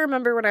 like, I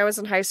remember when I was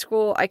in high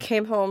school, I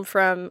came home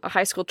from a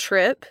high school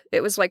trip.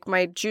 It was, like,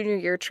 my junior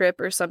year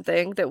trip or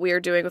something that we were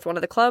doing with one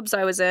of the clubs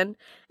I was in.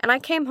 And I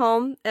came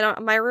home,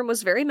 and my room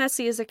was very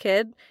messy as a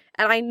kid,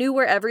 and I knew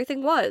where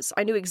everything was.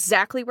 I knew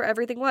exactly where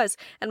everything was.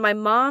 And my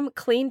mom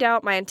cleaned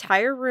out my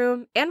entire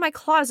room and my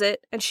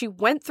closet, and she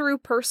went through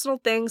personal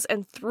things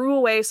and threw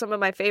away some of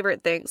my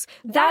favorite things.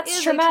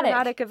 That's traumatic. A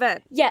traumatic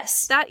event.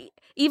 Yes.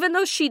 Even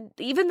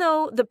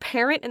though the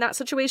parent in that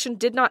situation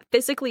did not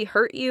physically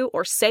hurt you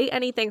or say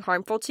anything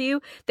harmful to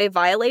you, they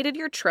violated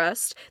your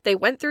trust, they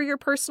went through your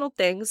personal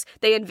things,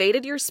 they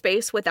invaded your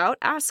space without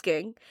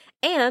asking,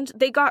 and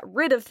they got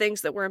rid of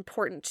things that were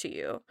important to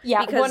you.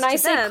 Yeah, when I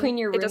say clean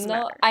your room,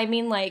 though, I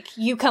mean, like,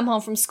 you come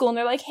home from school and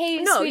they're like,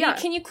 hey, sweetie,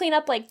 can you clean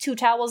up, like, 2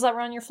 towels that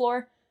were on your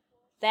floor?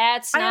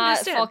 That's not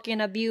fucking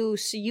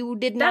abuse. You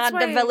did not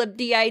develop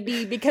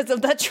DID because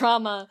of that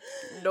trauma.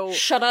 No.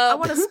 Shut up. I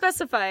want to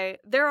specify,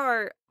 there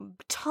are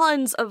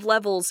tons of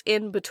levels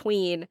in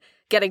between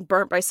getting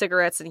burnt by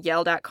cigarettes and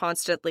yelled at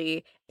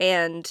constantly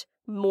and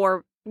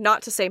more,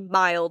 not to say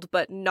mild,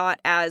 but not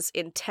as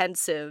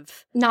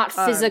intensive. Not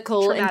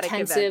physical,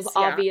 intensive,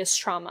 obvious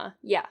trauma.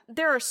 Yeah.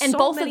 There are so and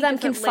both many of them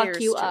can different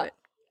fuck you layers to up. it.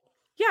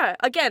 Yeah,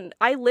 again,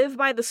 I live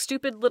by the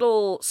stupid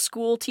little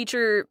school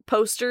teacher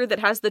poster that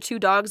has the 2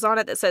 dogs on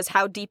it that says,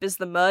 how deep is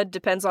the mud?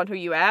 Depends on who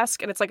you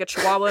ask. And it's like a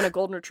chihuahua and a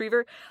golden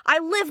retriever. I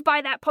live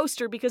by that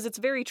poster because it's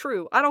very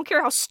true. I don't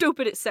care how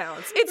stupid it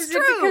sounds. It's true.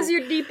 It because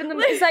you're deep in the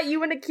mud? Is that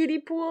you in a kiddie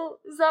pool?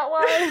 Is that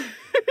why?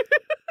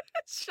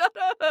 Shut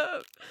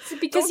up. Is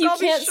it because you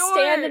can't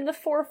stand in the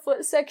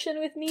 4-foot section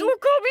with me?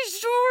 Don't call me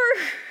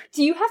short.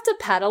 Do you have to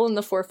paddle in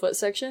the 4-foot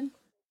section?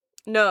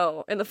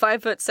 No, in the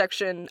 5-foot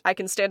section, I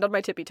can stand on my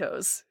tippy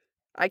toes.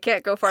 I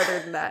can't go farther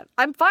than that.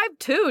 I'm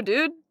 5'2",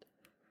 dude.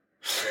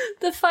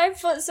 The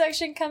 5-foot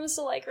section comes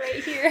to, like,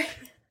 right here.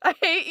 I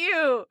hate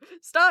you.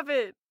 Stop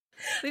it.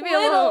 Leave me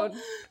alone.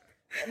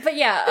 But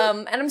yeah,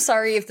 and I'm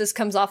sorry if this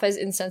comes off as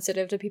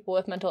insensitive to people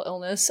with mental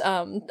illness,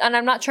 and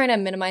I'm not trying to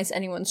minimize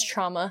anyone's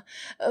trauma,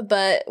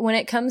 but when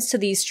it comes to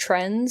these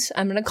trends,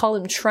 I'm going to call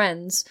them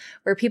trends,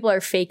 where people are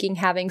faking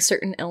having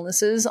certain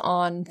illnesses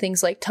on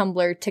things like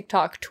Tumblr,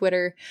 TikTok,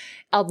 Twitter,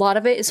 a lot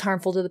of it is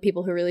harmful to the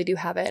people who really do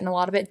have it, and a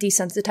lot of it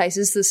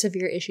desensitizes the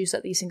severe issues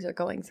that these things are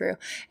going through.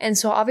 And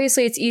so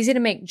obviously it's easy to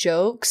make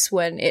jokes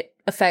when it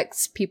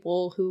affects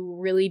people who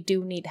really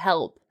do need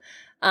help.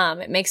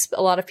 It makes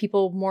a lot of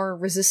people more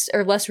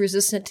less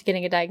resistant to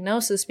getting a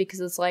diagnosis,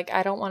 because it's like,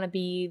 I don't want to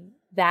be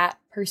that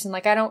person.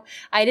 Like,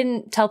 I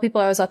didn't tell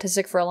people I was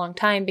autistic for a long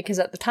time, because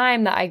at the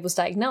time that I was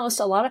diagnosed,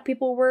 a lot of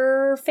people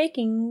were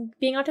faking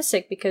being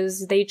autistic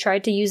because they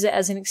tried to use it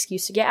as an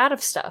excuse to get out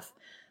of stuff.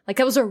 Like,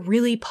 that was a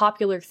really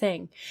popular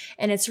thing.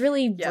 And it's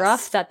really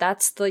rough that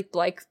that's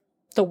like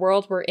the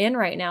world we're in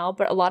right now,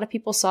 but a lot of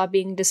people saw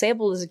being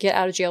disabled as a get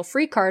out of jail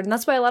free card, and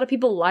that's why a lot of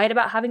people lied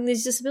about having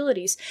these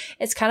disabilities.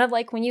 It's kind of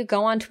like when you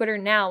go on Twitter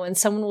now and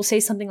someone will say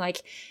something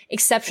like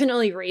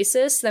exceptionally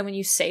racist, then when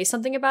you say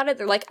something about it,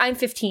 they're like, I'm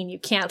 15, you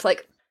can't.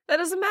 Like, that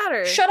doesn't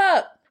matter. Shut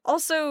up!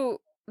 Also,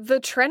 the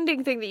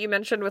trending thing that you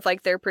mentioned with,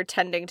 like, they're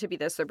pretending to be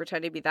this, they're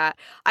pretending to be that,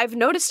 I've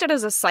noticed it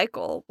as a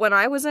cycle. When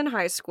I was in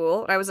high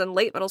school, I was in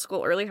late middle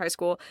school, early high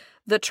school,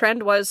 the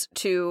trend was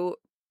to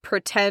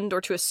pretend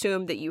or to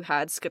assume that you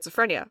had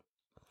schizophrenia.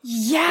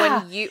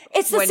 Yeah,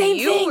 it's the same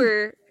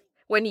thing.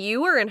 When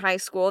you were in high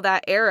school,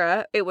 that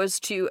era, it was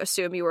to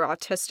assume you were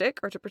autistic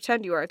or to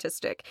pretend you were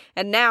autistic.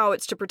 And now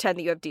it's to pretend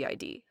that you have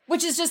DID.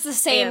 Which is just the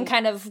same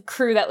kind of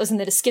crew that was in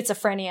the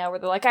schizophrenia, where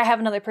they're like, I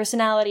have another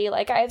personality,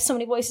 like, I have so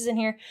many voices in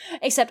here,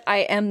 except I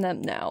am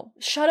them now.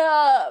 Shut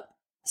up!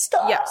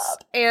 Stop! Yes,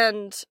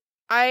 and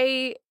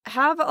I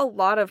have a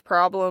lot of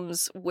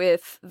problems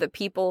with the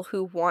people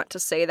who want to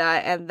say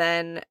that and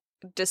then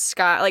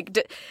disguise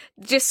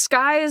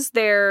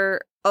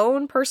their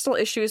own personal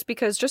issues,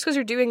 because just because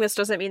you're doing this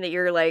doesn't mean that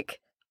you're, like,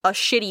 a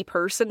shitty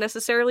person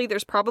necessarily.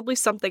 There's probably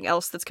something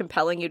else that's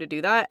compelling you to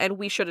do that, and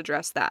we should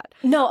address that.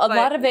 No, a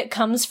lot of it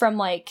comes from,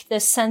 like,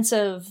 this sense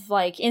of,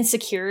 like,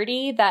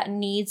 insecurity that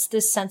needs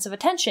this sense of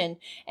attention.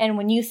 And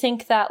when you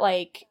think that,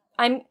 like,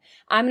 I'm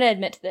gonna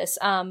admit to this.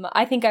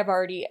 I think I've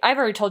already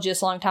told you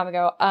this a long time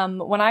ago.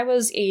 When I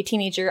was a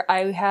teenager,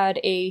 I had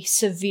a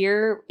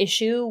severe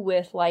issue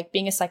with, like,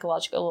 being a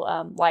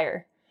psychological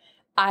liar.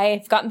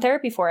 I've gotten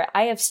therapy for it.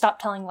 I have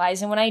stopped telling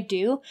lies, and when I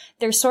do,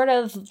 there's sort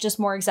of just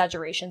more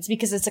exaggerations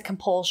because it's a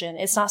compulsion.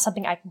 It's not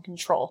something I can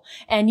control.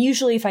 And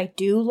usually if I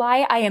do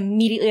lie, I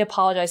immediately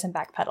apologize and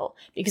backpedal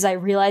because I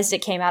realized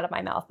it came out of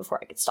my mouth before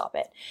I could stop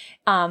it.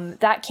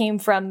 That came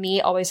from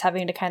me always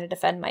having to kind of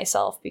defend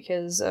myself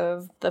because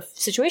of the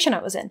situation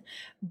I was in.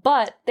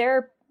 But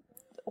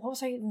what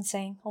was I even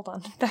saying? Hold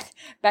on.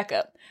 Back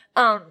up.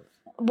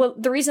 Well,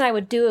 the reason I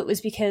would do it was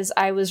because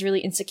I was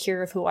really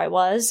insecure of who I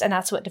was, and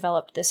that's what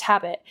developed this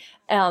habit.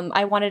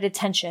 I wanted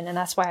attention, and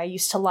that's why I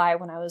used to lie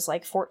when I was,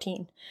 like,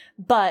 14.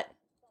 But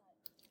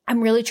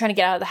I'm really trying to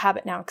get out of the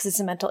habit now because it's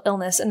a mental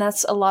illness, and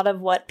that's a lot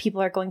of what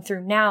people are going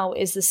through now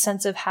is the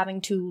sense of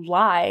having to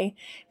lie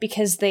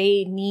because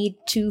they need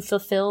to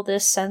fulfill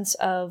this sense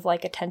of,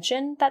 like,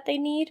 attention that they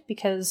need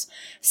because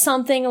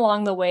something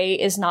along the way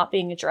is not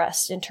being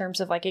addressed in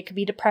terms of, like, it could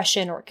be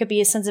depression or it could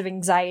be a sense of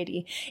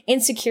anxiety.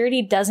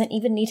 Insecurity doesn't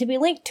even need to be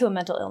linked to a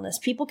mental illness.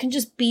 People can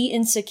just be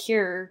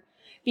insecure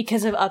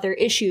because of other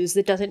issues.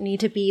 That doesn't need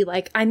to be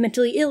like, I'm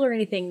mentally ill or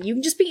anything. You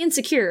can just be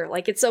insecure.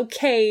 Like, it's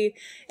okay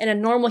in a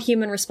normal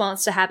human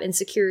response to have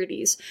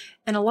insecurities.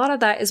 And a lot of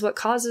that is what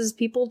causes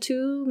people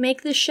to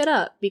make this shit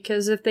up.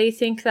 Because if they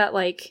think that,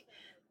 like,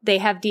 they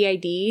have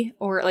DID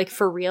or, like,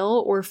 for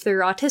real, or if they're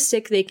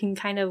autistic, they can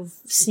kind of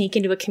sneak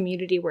into a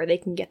community where they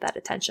can get that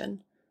attention.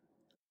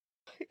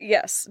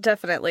 Yes,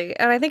 definitely.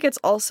 And I think it's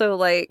also,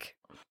 like,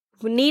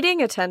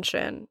 needing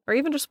attention or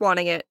even just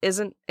wanting it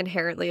isn't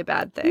inherently a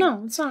bad thing.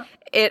 No, it's not.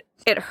 It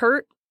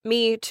hurt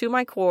me to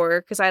my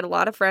core because I had a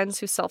lot of friends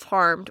who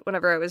self-harmed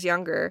whenever I was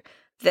younger,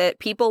 that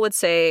people would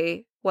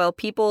say, well,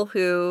 people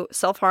who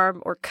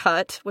self-harm or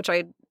cut, which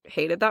I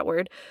hated that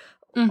word,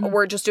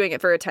 were just doing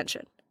it for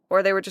attention,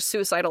 or they were just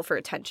suicidal for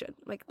attention.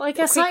 Like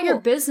that's not your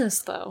business,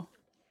 though.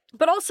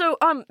 But also,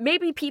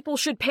 maybe people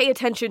should pay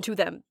attention to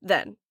them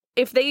then.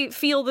 If they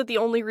feel that the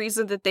only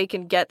reason that they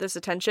can get this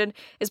attention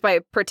is by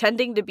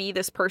pretending to be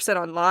this person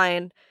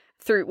online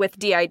with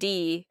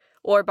DID,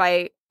 or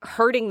by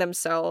hurting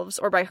themselves,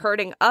 or by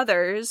hurting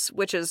others,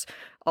 which is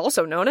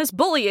also known as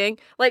bullying,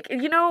 like,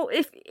 you know,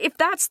 if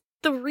that's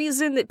the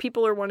reason that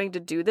people are wanting to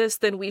do this,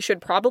 then we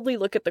should probably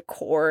look at the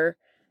core,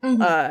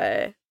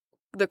 the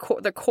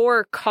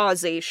core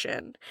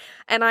causation.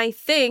 And I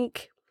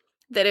think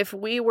that if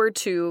we were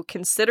to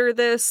consider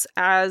this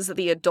as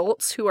the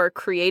adults who are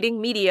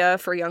creating media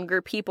for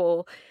younger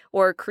people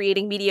or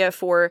creating media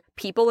for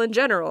people in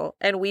general,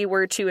 and we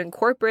were to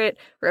incorporate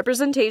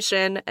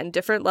representation and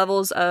different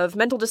levels of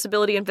mental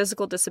disability and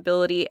physical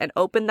disability and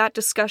open that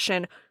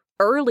discussion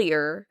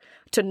earlier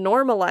to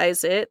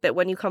normalize it, that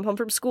when you come home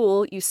from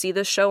school, you see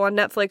this show on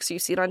Netflix, you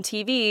see it on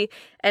TV,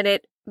 and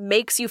it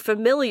makes you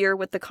familiar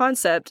with the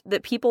concept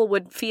that people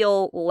would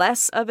feel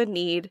less of a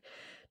need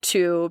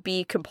to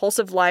be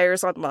compulsive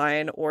liars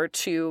online or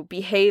to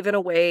behave in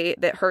a way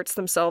that hurts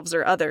themselves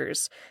or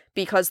others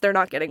because they're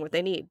not getting what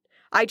they need.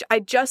 I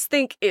just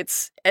think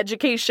it's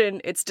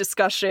education, it's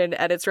discussion,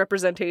 and it's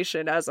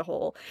representation as a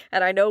whole.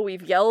 And I know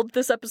we've yelled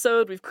this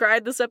episode, we've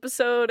cried this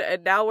episode,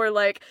 and now we're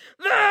like,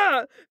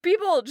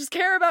 people just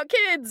care about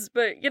kids.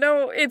 But, you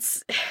know,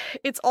 it's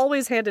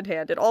always hand in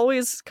hand. It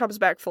always comes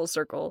back full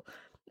circle.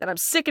 And I'm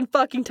sick and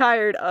fucking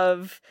tired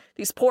of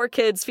these poor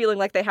kids feeling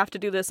like they have to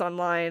do this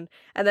online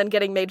and then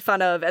getting made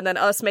fun of and then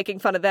us making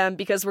fun of them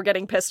because we're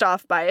getting pissed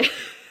off by it.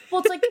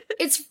 Well, it's like,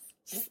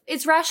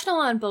 it's rational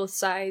on both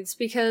sides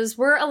because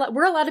we're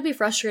allowed to be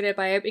frustrated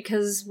by it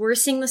because we're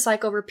seeing the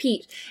cycle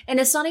repeat. And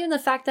it's not even the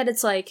fact that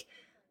it's like,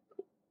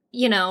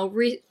 you know,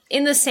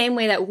 in the same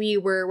way that we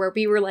were, where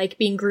we were like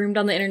being groomed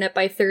on the internet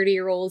by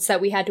 30-year-olds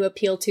that we had to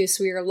appeal to,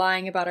 so we were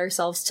lying about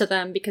ourselves to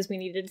them because we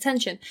needed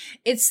attention.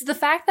 It's the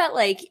fact that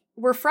like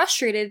we're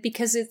frustrated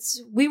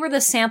because we were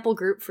the sample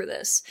group for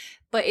this,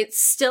 but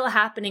it's still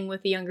happening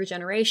with the younger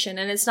generation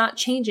and it's not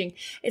changing.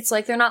 It's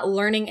like they're not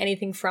learning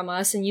anything from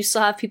us, and you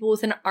still have people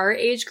within our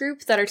age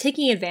group that are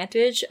taking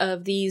advantage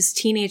of these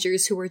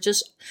teenagers who are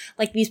just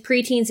like these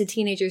preteens and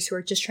teenagers who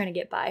are just trying to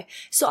get by.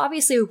 So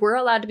obviously we're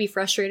allowed to be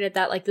frustrated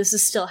that like this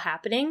is still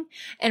happening,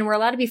 and we're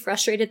allowed to be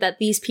frustrated that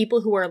these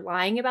people who are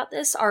lying about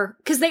this are,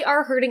 because they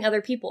are hurting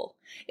other people.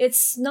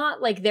 It's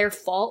not like their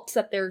fault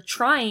that they're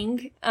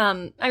trying.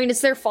 I mean,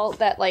 it's their fault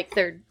that like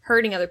they're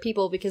hurting other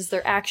people because of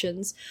their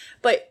actions,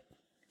 but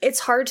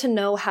it's hard to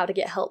know how to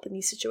get help in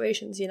these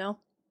situations, you know?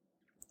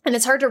 And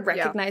it's hard to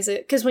recognize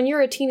it because when you're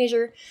a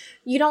teenager,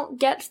 you don't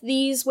get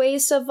these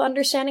ways of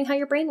understanding how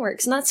your brain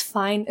works, and that's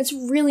fine. It's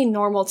really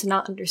normal to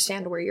not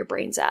understand where your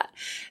brain's at.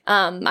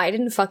 I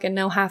didn't fucking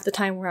know half the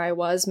time where I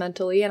was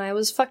mentally, and I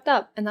was fucked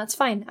up, and that's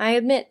fine. I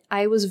admit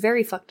I was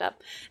very fucked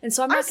up, and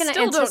so I'm not going to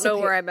anticipate. I still don't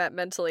know where I'm at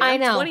mentally. I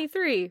know. I'm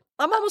 23.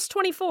 I'm almost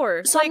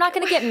 24. So like, I'm not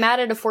going to get mad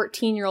at a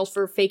 14-year-old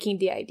for faking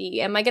DID.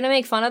 Am I going to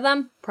make fun of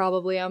them?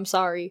 Probably. I'm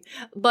sorry,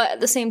 but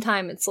at the same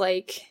time, it's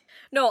like.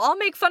 No, I'll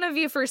make fun of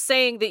you for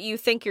saying that you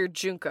think you're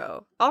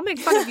Junko. I'll make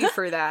fun of you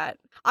for that.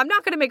 I'm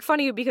not going to make fun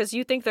of you because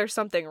you think there's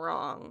something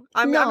wrong.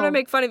 I'm going to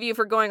make fun of you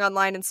for going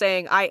online and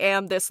saying, I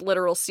am this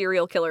literal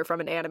serial killer from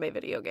an anime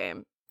video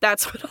game.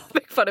 That's what I'll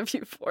make fun of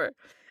you for.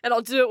 And I'll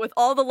do it with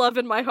all the love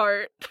in my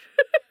heart.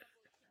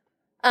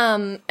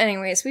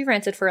 Anyways, we've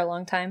ranted for a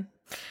long time.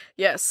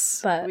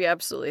 Yes, we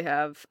absolutely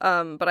have.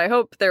 But I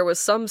hope there was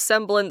some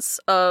semblance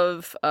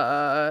of,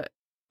 I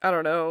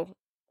don't know,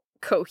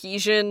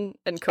 cohesion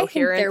and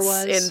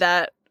coherence in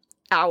that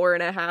hour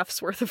and a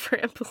half's worth of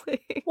rambling.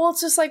 Well,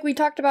 it's just like we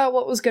talked about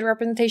what was good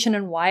representation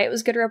and why it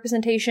was good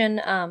representation.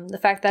 The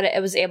fact that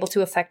it was able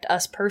to affect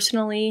us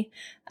personally.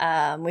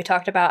 We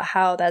talked about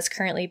how that's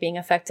currently being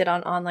affected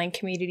on online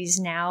communities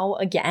now,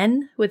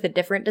 again, with a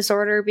different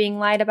disorder being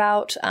lied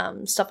about,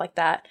 stuff like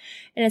that.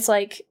 And it's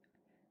like,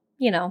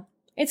 you know,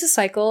 it's a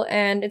cycle,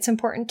 and it's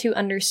important to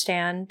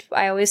understand.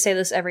 I always say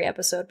this every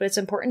episode, but it's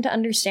important to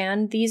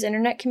understand these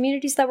internet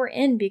communities that we're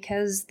in,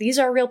 because these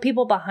are real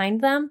people behind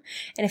them.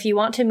 And if you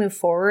want to move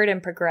forward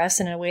and progress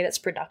in a way that's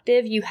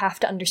productive, you have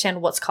to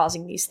understand what's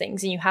causing these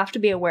things, and you have to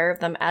be aware of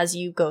them as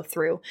you go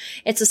through.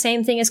 It's the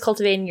same thing as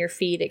cultivating your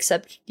feed,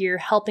 except you're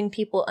helping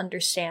people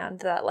understand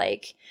that,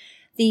 like,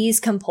 these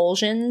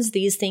compulsions,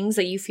 these things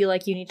that you feel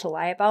like you need to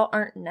lie about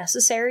aren't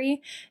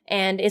necessary.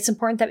 And it's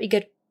important that we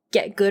get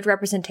good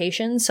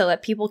representation so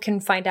that people can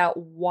find out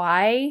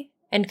why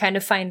and kind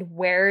of find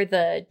where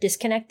the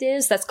disconnect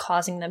is that's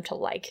causing them to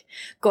like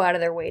go out of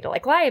their way to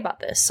like lie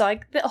about this. So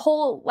like the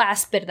whole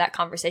last bit of that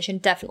conversation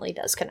definitely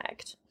does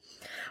connect.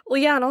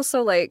 Well, yeah, and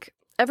also like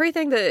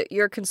everything that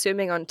you're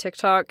consuming on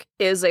TikTok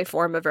is a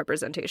form of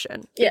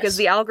representation. Yes. Because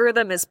the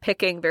algorithm is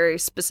picking very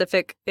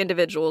specific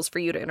individuals for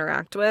you to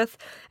interact with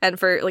and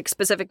for like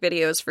specific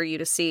videos for you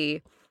to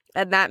see.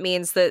 And that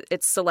means that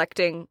it's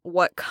selecting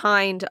what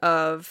kind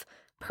of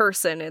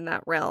person in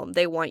that realm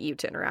they want you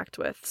to interact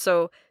with.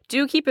 So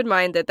do keep in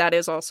mind that that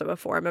is also a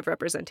form of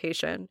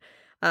representation,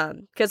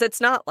 because it's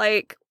not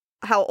like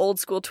how old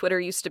school Twitter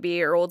used to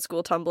be or old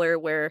school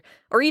Tumblr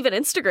or even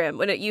Instagram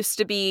when it used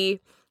to be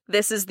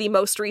this is the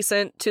most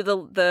recent to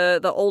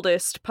the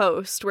oldest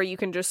post where you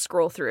can just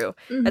scroll through.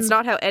 Mm-hmm. It's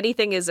not how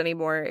anything is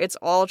anymore. It's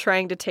all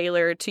trying to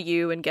tailor to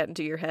you and get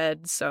into your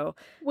head. So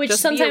which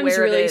just sometimes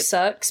really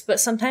sucks, but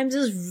sometimes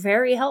is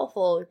very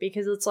helpful,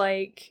 because it's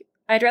like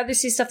I'd rather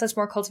see stuff that's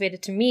more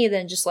cultivated to me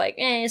than just like,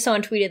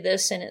 someone tweeted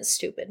this and it's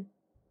stupid.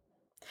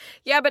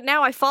 Yeah, but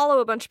now I follow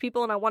a bunch of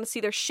people and I want to see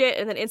their shit,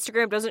 and then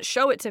Instagram doesn't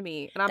show it to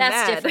me, and I'm mad.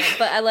 That's different,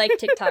 but I like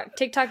TikTok.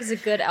 TikTok is a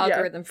good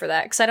algorithm for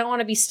that, because I don't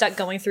want to be stuck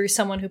going through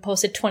someone who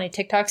posted 20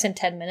 TikToks in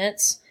 10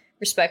 minutes.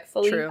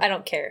 Respectfully, true. I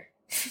don't care.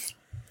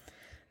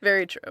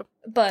 Very true.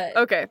 But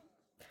okay,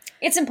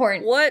 it's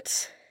important.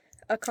 What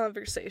a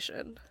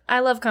conversation. I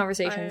love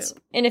conversations.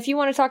 And if you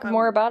want to talk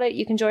more about it,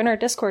 you can join our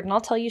Discord, and I'll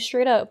tell you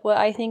straight up what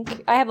I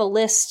think. I have a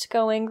list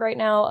going right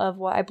now of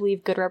what I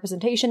believe good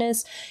representation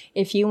is.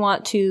 If you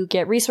want to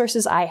get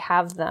resources, I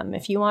have them.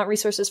 If you want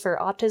resources for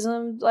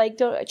autism, like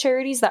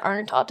charities that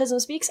aren't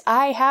Autism Speaks,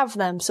 I have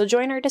them. So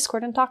join our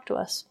Discord and talk to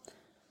us.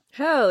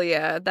 Hell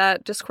yeah.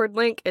 That Discord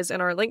link is in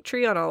our link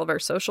tree on all of our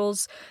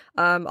socials.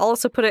 I'll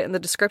also put it in the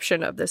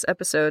description of this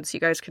episode so you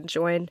guys can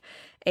join.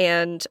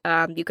 And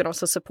you can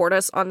also support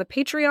us on the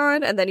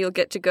Patreon, and then you'll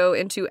get to go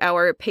into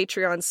our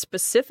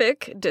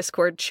Patreon-specific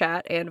Discord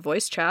chat and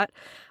voice chat.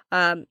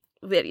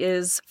 It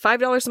is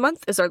 $5 a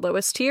month is our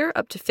lowest tier,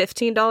 up to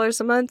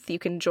 $15 a month. You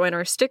can join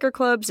our sticker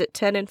clubs at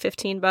 $10 and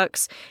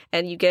 $15,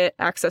 and you get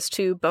access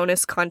to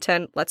bonus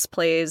content, Let's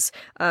Plays,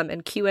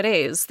 and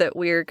Q&As that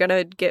we're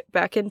gonna get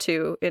back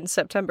into in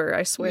September,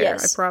 I swear.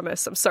 Yes. I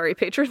promise. I'm sorry,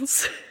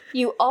 patrons.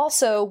 You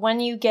also,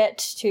 when you get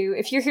to,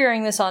 if you're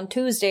hearing this on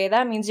Tuesday,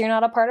 that means you're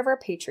not a part of our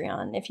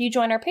Patreon. If you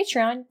join our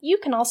Patreon, you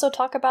can also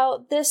talk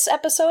about this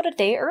episode a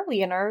day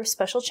early in our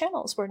special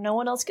channels where no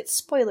one else gets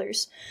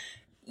spoilers.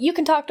 You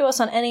can talk to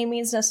us on any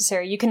means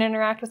necessary. You can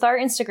interact with our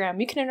Instagram.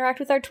 You can interact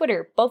with our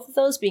Twitter, both of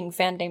those being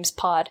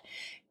FanDamesPod.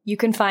 You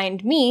can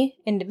find me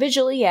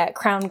individually at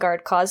Crown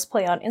Guard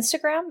Cosplay on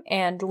Instagram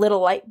and Little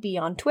Light Bee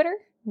on Twitter.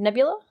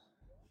 Nebula?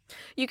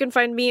 You can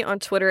find me on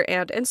Twitter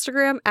and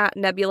Instagram at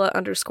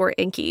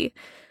Nebula_Inky.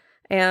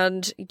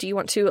 And do you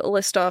want to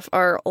list off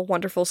our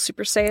wonderful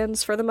Super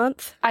Saiyans for the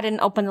month? I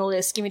didn't open the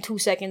list. Give me 2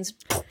 seconds.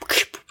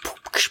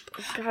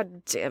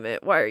 God damn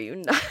it. Why are you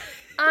not?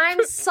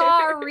 I'm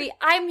sorry.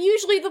 I'm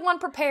usually the one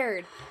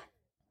prepared.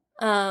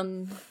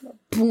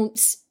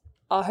 Boomps.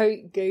 I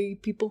hate gay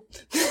people.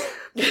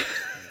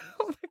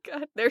 Oh my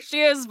god. There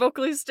she is,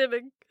 vocally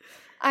stimming.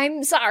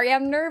 I'm sorry.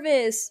 I'm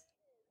nervous.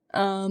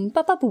 Shit.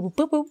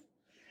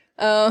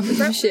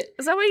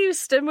 Is that why you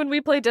stim when we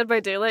play Dead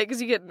by Daylight?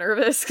 Because you get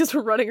nervous because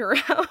we're running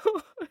around?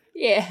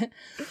 Yeah.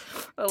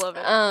 I love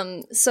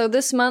it. So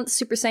this month's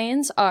Super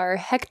Saiyans are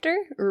Hector,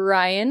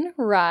 Ryan,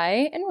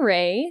 Rai, and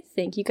Ray.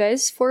 Thank you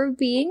guys for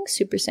being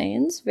Super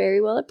Saiyans.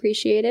 Very well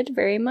appreciated.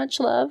 Very much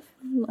love.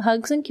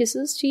 Hugs and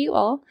kisses to you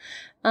all.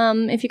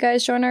 If you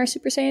guys join our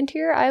Super Saiyan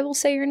tier, I will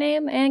say your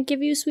name and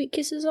give you sweet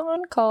kisses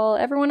on call.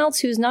 Everyone else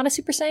who's not a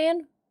Super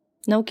Saiyan,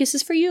 no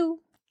kisses for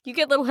you. You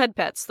get little head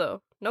pats,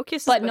 though. No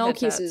kisses, but no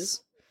kisses.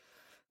 Pats.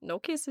 No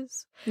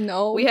kisses.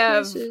 No we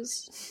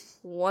kisses.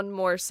 Have one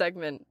more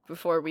segment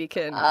before we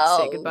can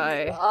say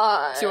goodbye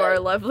to our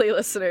lovely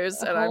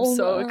listeners, and I'm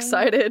so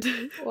excited.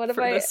 What have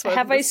I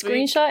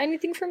screenshot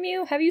anything from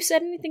you? Have you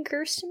said anything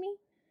cursed to me?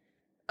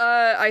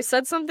 I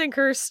said something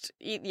cursed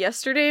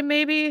yesterday,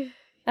 maybe.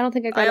 I don't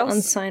think I got it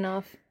on sign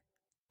off.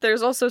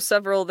 There's also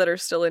several that are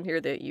still in here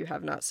that you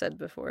have not said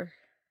before.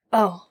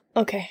 Oh,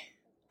 okay.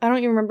 I don't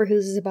even remember who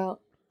this is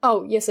about.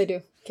 Oh, yes, I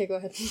do. Okay, go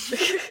ahead.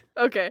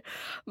 Okay.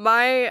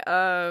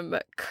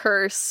 My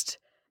cursed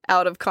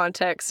out of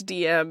context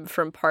DM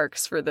from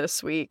Parks for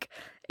this week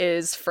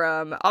is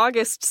from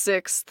August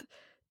 6th,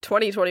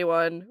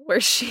 2021,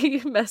 where she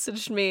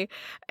messaged me,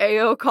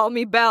 "Ayo, call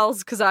me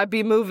Bells, cause I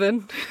be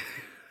moving."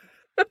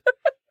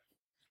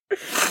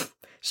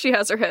 She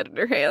has her head in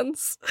her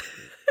hands.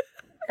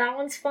 That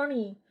one's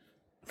funny.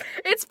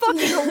 It's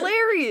fucking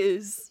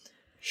hilarious.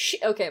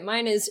 Okay,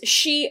 mine is,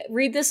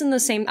 read this in the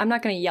same, I'm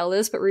not gonna yell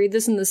this, but read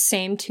this in the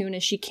same tune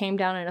as she came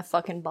down in a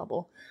fucking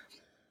bubble.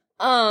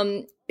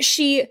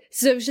 She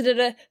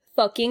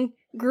fucking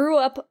grew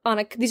up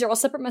on these are all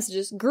separate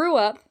messages, grew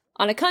up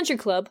on a country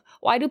club.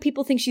 Why do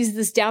people think she's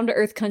this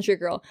down-to-earth country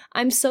girl?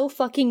 I'm so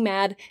fucking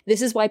mad.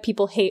 This is why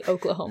people hate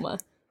Oklahoma.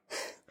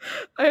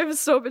 I have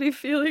so many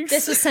feelings.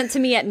 This was sent to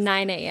me at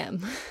 9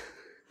 a.m.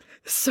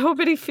 So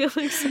many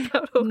feelings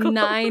about Oklahoma.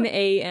 9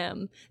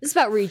 a.m. This is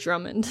about Ree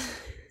Drummond.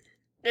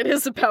 It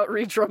is about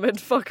Ree Drummond.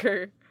 Fuck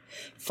her.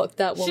 Fuck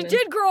that woman. She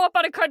did grow up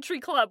on a country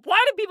club.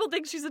 Why do people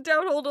think she's a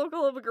down-old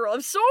Oklahoma girl?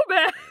 I'm so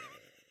mad.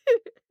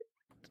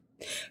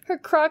 Her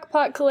crock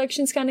pot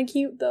collection's kind of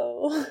cute,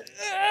 though.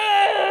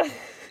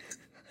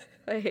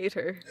 I hate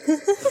her.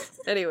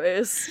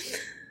 Anyways,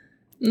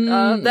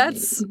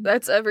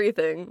 that's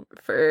everything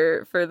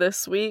for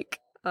this week.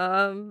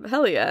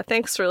 Hell yeah!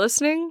 Thanks for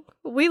listening.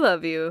 We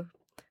love you.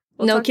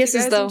 We'll no talk kisses to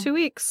you guys though. In 2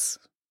 weeks,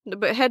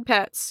 but head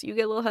pats. You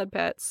get little head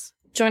pats.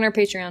 Join our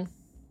Patreon.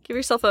 Give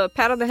yourself a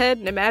pat on the head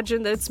and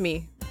imagine that it's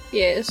me.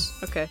 Yes.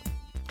 Okay.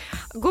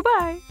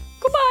 Goodbye.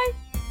 Goodbye.